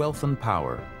great wealth and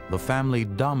power, the family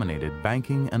dominated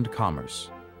banking and commerce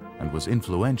and was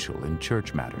influential in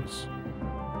church matters.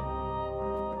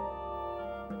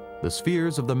 The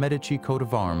spheres of the Medici coat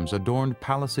of arms adorned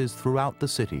palaces throughout the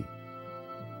city.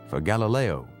 For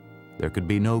Galileo, there could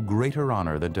be no greater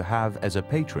honor than to have as a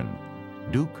patron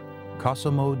Duke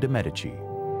Cosimo de' Medici.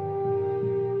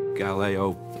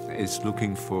 Galileo is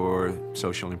looking for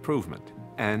social improvement,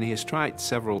 and he has tried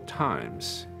several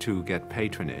times to get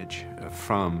patronage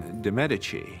from de'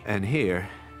 Medici, and here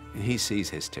he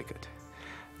sees his ticket.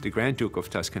 The Grand Duke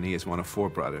of Tuscany is one of 4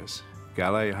 brothers.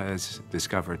 Galileo has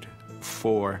discovered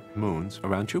 4 moons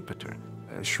around Jupiter.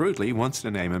 Shrewdly wants to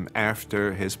name him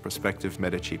after his prospective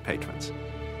Medici patrons.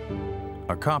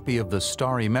 A copy of the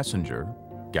Starry Messenger,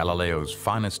 Galileo's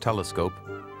finest telescope,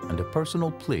 and a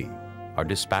personal plea are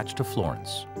dispatched to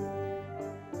Florence.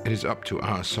 It is up to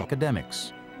our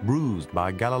academics, bruised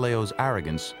by Galileo's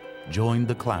arrogance, joined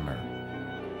the clamor.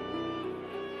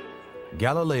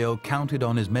 Galileo counted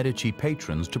on his Medici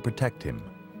patrons to protect him,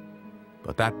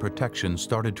 but that protection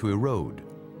started to erode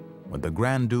when the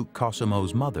Grand Duke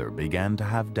Cosimo's mother began to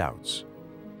have doubts.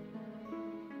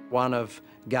 One of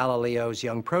Galileo's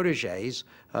young proteges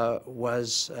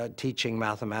was teaching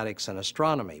mathematics and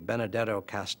astronomy, Benedetto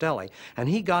Castelli, and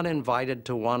he got invited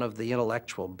to one of the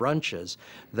intellectual brunches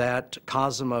that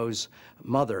Cosimo's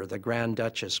mother, the Grand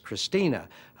Duchess Christina,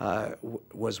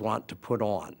 was wont to put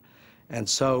on. And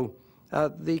so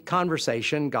the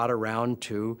conversation got around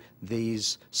to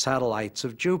these satellites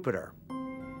of Jupiter.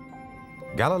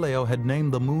 Galileo had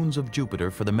named the moons of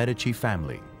Jupiter for the Medici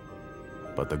family,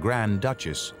 but the Grand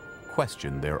Duchess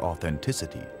questioned their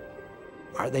authenticity.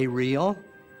 Are they real?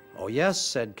 Oh yes,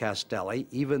 said Castelli,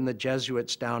 even the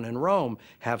Jesuits down in Rome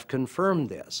have confirmed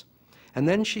this. And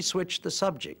then she switched the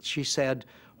subject. She said,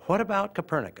 what about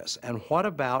Copernicus, and what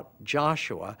about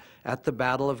Joshua at the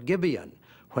Battle of Gibeon,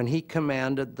 when he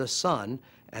commanded the sun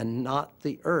and not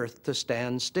the earth to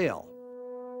stand still?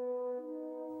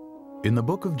 In the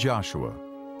book of Joshua,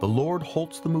 the Lord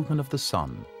halts the movement of the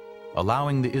sun,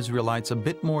 allowing the Israelites a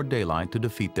bit more daylight to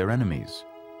defeat their enemies.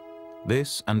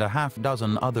 This and a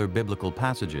half-dozen other biblical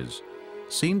passages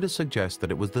seem to suggest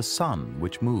that it was the sun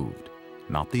which moved,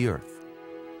 not the earth.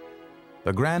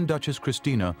 The Grand Duchess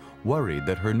Christina worried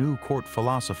that her new court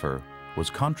philosopher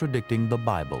was contradicting the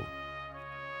Bible.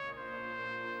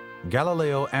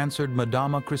 Galileo answered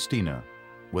Madama Christina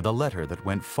with a letter that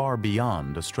went far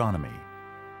beyond astronomy.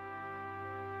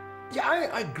 Yeah,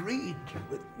 I agreed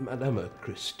with Madame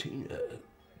Christina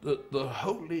that the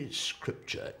Holy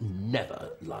Scripture never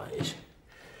lies.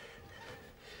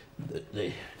 That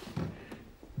the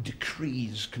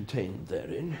decrees contained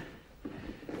therein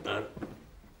are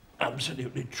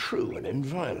absolutely true and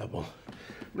inviolable.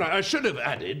 Now, I should have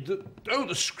added that though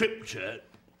the Scripture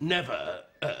never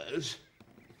errs,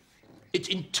 its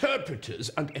interpreters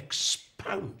and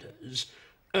expounders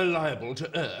are liable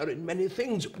to err in many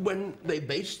things when they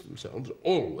base themselves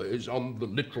always on the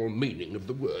literal meaning of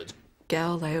the words.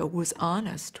 Galileo was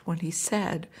honest when he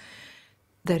said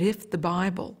that if the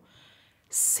Bible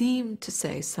seemed to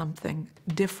say something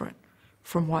different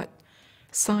from what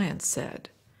science said,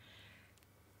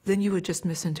 then you had just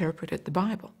misinterpreted the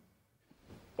Bible.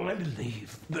 I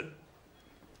believe that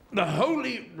the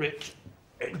Holy Writ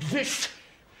exists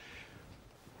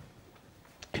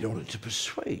in order to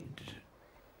persuade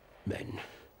men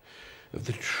of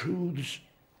the truths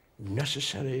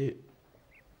necessary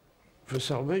for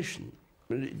salvation.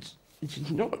 But it's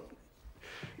not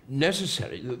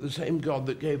necessary that the same God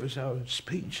that gave us our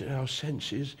speech and our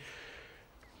senses,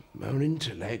 our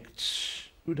intellects,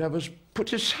 would have us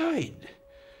put aside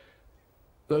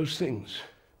those things.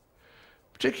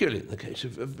 Particularly in the case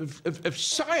of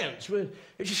science, where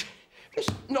it's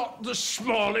not the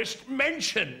smallest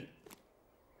mention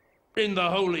in the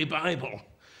Holy Bible.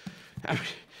 I mean,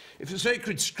 if the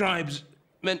sacred scribes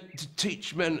meant to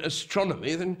teach men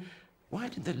astronomy, then why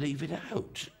did they leave it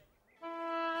out?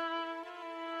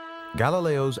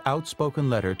 Galileo's outspoken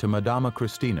letter to Madama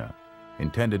Christina,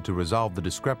 intended to resolve the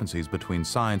discrepancies between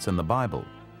science and the Bible,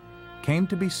 came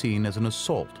to be seen as an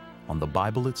assault on the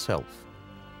Bible itself.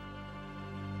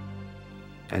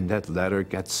 And that letter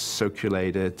gets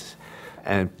circulated,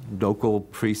 and local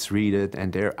priests read it,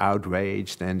 and they're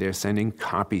outraged, and they're sending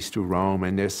copies to Rome,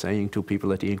 and they're saying to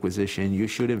people at the Inquisition, you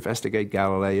should investigate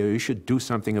Galileo, you should do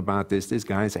something about this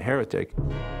guy's a heretic.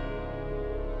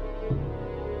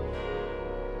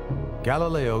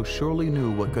 Galileo surely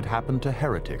knew what could happen to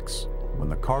heretics when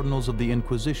the cardinals of the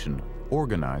Inquisition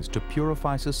organized to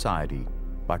purify society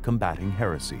by combating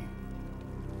heresy.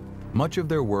 Much of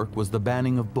their work was the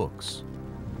banning of books,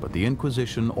 but the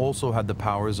Inquisition also had the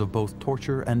powers of both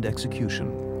torture and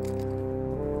execution.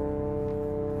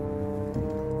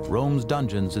 Rome's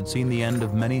dungeons had seen the end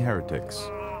of many heretics,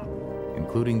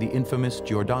 including the infamous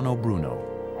Giordano Bruno,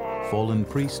 fallen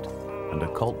priest and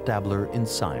occult dabbler in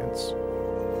science.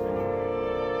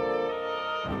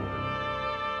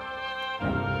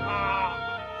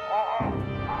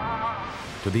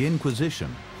 To the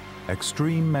Inquisition,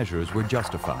 extreme measures were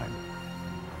justified.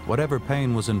 Whatever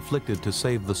pain was inflicted to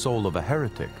save the soul of a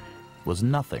heretic was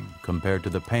nothing compared to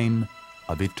the pain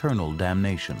of eternal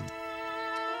damnation.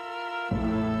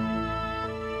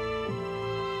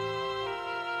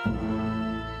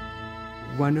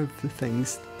 One of the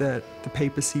things that the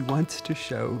papacy wants to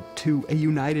show to a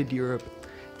united Europe,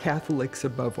 Catholics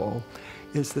above all,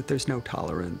 is that there's no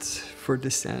tolerance for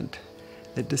dissent,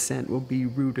 that dissent will be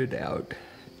rooted out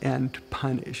and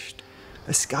punished.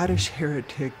 A Scottish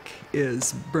heretic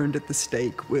is burned at the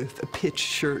stake with a pitch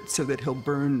shirt so that he'll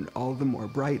burn all the more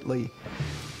brightly.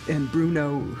 And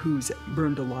Bruno, who's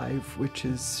burned alive, which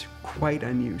is quite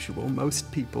unusual.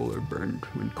 Most people are burned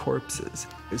when corpses,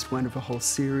 is one of a whole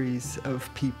series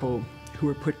of people who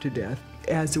are put to death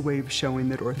as a way of showing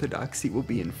that orthodoxy will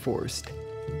be enforced.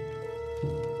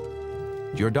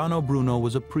 Giordano Bruno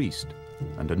was a priest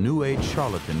and a New Age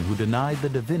charlatan who denied the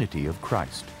divinity of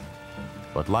Christ.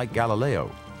 But like Galileo,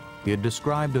 he had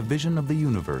described a vision of the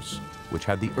universe which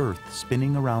had the earth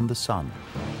spinning around the sun.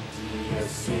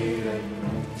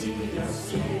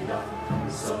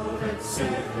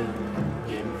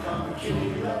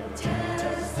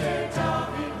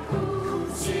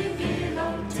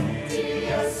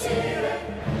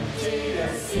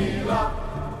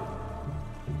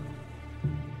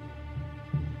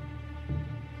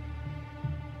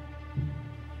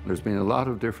 There's been a lot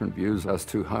of different views as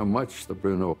to how much the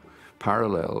Bruno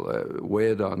parallel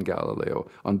weighed on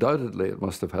Galileo. Undoubtedly, it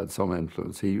must have had some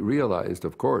influence. He realized,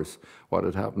 of course, what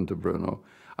had happened to Bruno.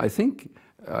 I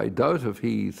doubt if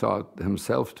he thought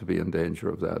himself to be in danger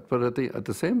of that, but at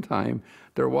the same time,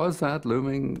 there was that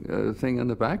looming thing in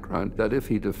the background that if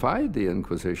he defied the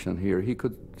Inquisition here, he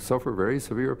could suffer very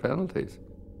severe penalties.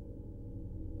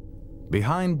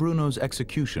 Behind Bruno's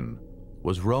execution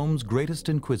was Rome's greatest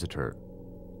inquisitor,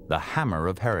 the hammer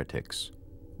of heretics,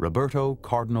 Roberto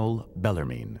Cardinal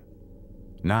Bellarmine.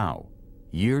 Now,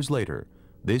 years later,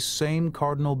 this same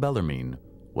Cardinal Bellarmine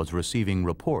was receiving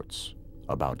reports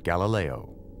about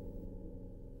Galileo.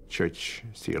 Church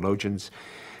theologians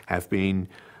have been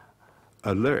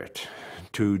alert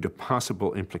to the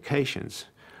possible implications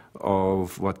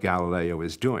of what Galileo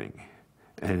is doing.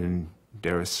 And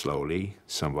there is slowly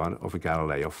somewhat of a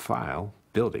Galileo file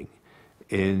building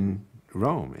in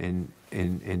Rome, in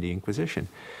the Inquisition.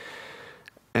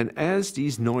 And as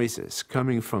these noises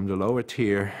coming from the lower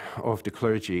tier of the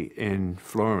clergy in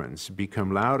Florence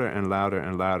become louder and louder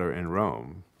and louder in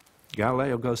Rome,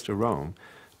 Galileo goes to Rome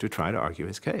to try to argue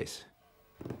his case.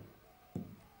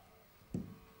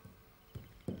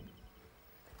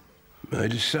 I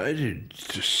decided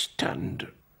to stand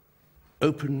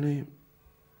openly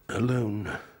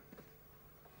alone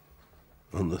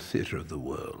on the theatre of the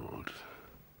world,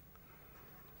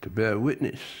 to bear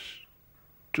witness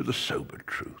to the sober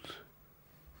truth.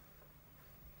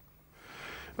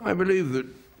 I believe that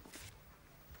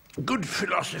good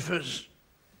philosophers,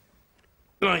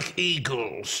 like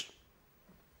eagles,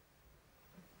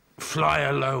 fly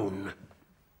alone,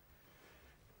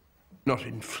 not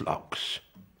in flocks,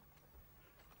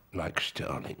 like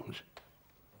starlings.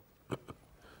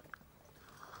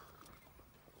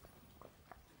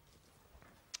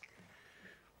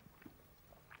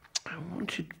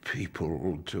 wanted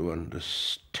people to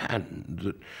understand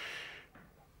that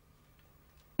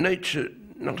nature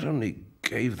not only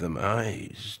gave them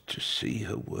eyes to see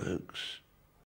her works,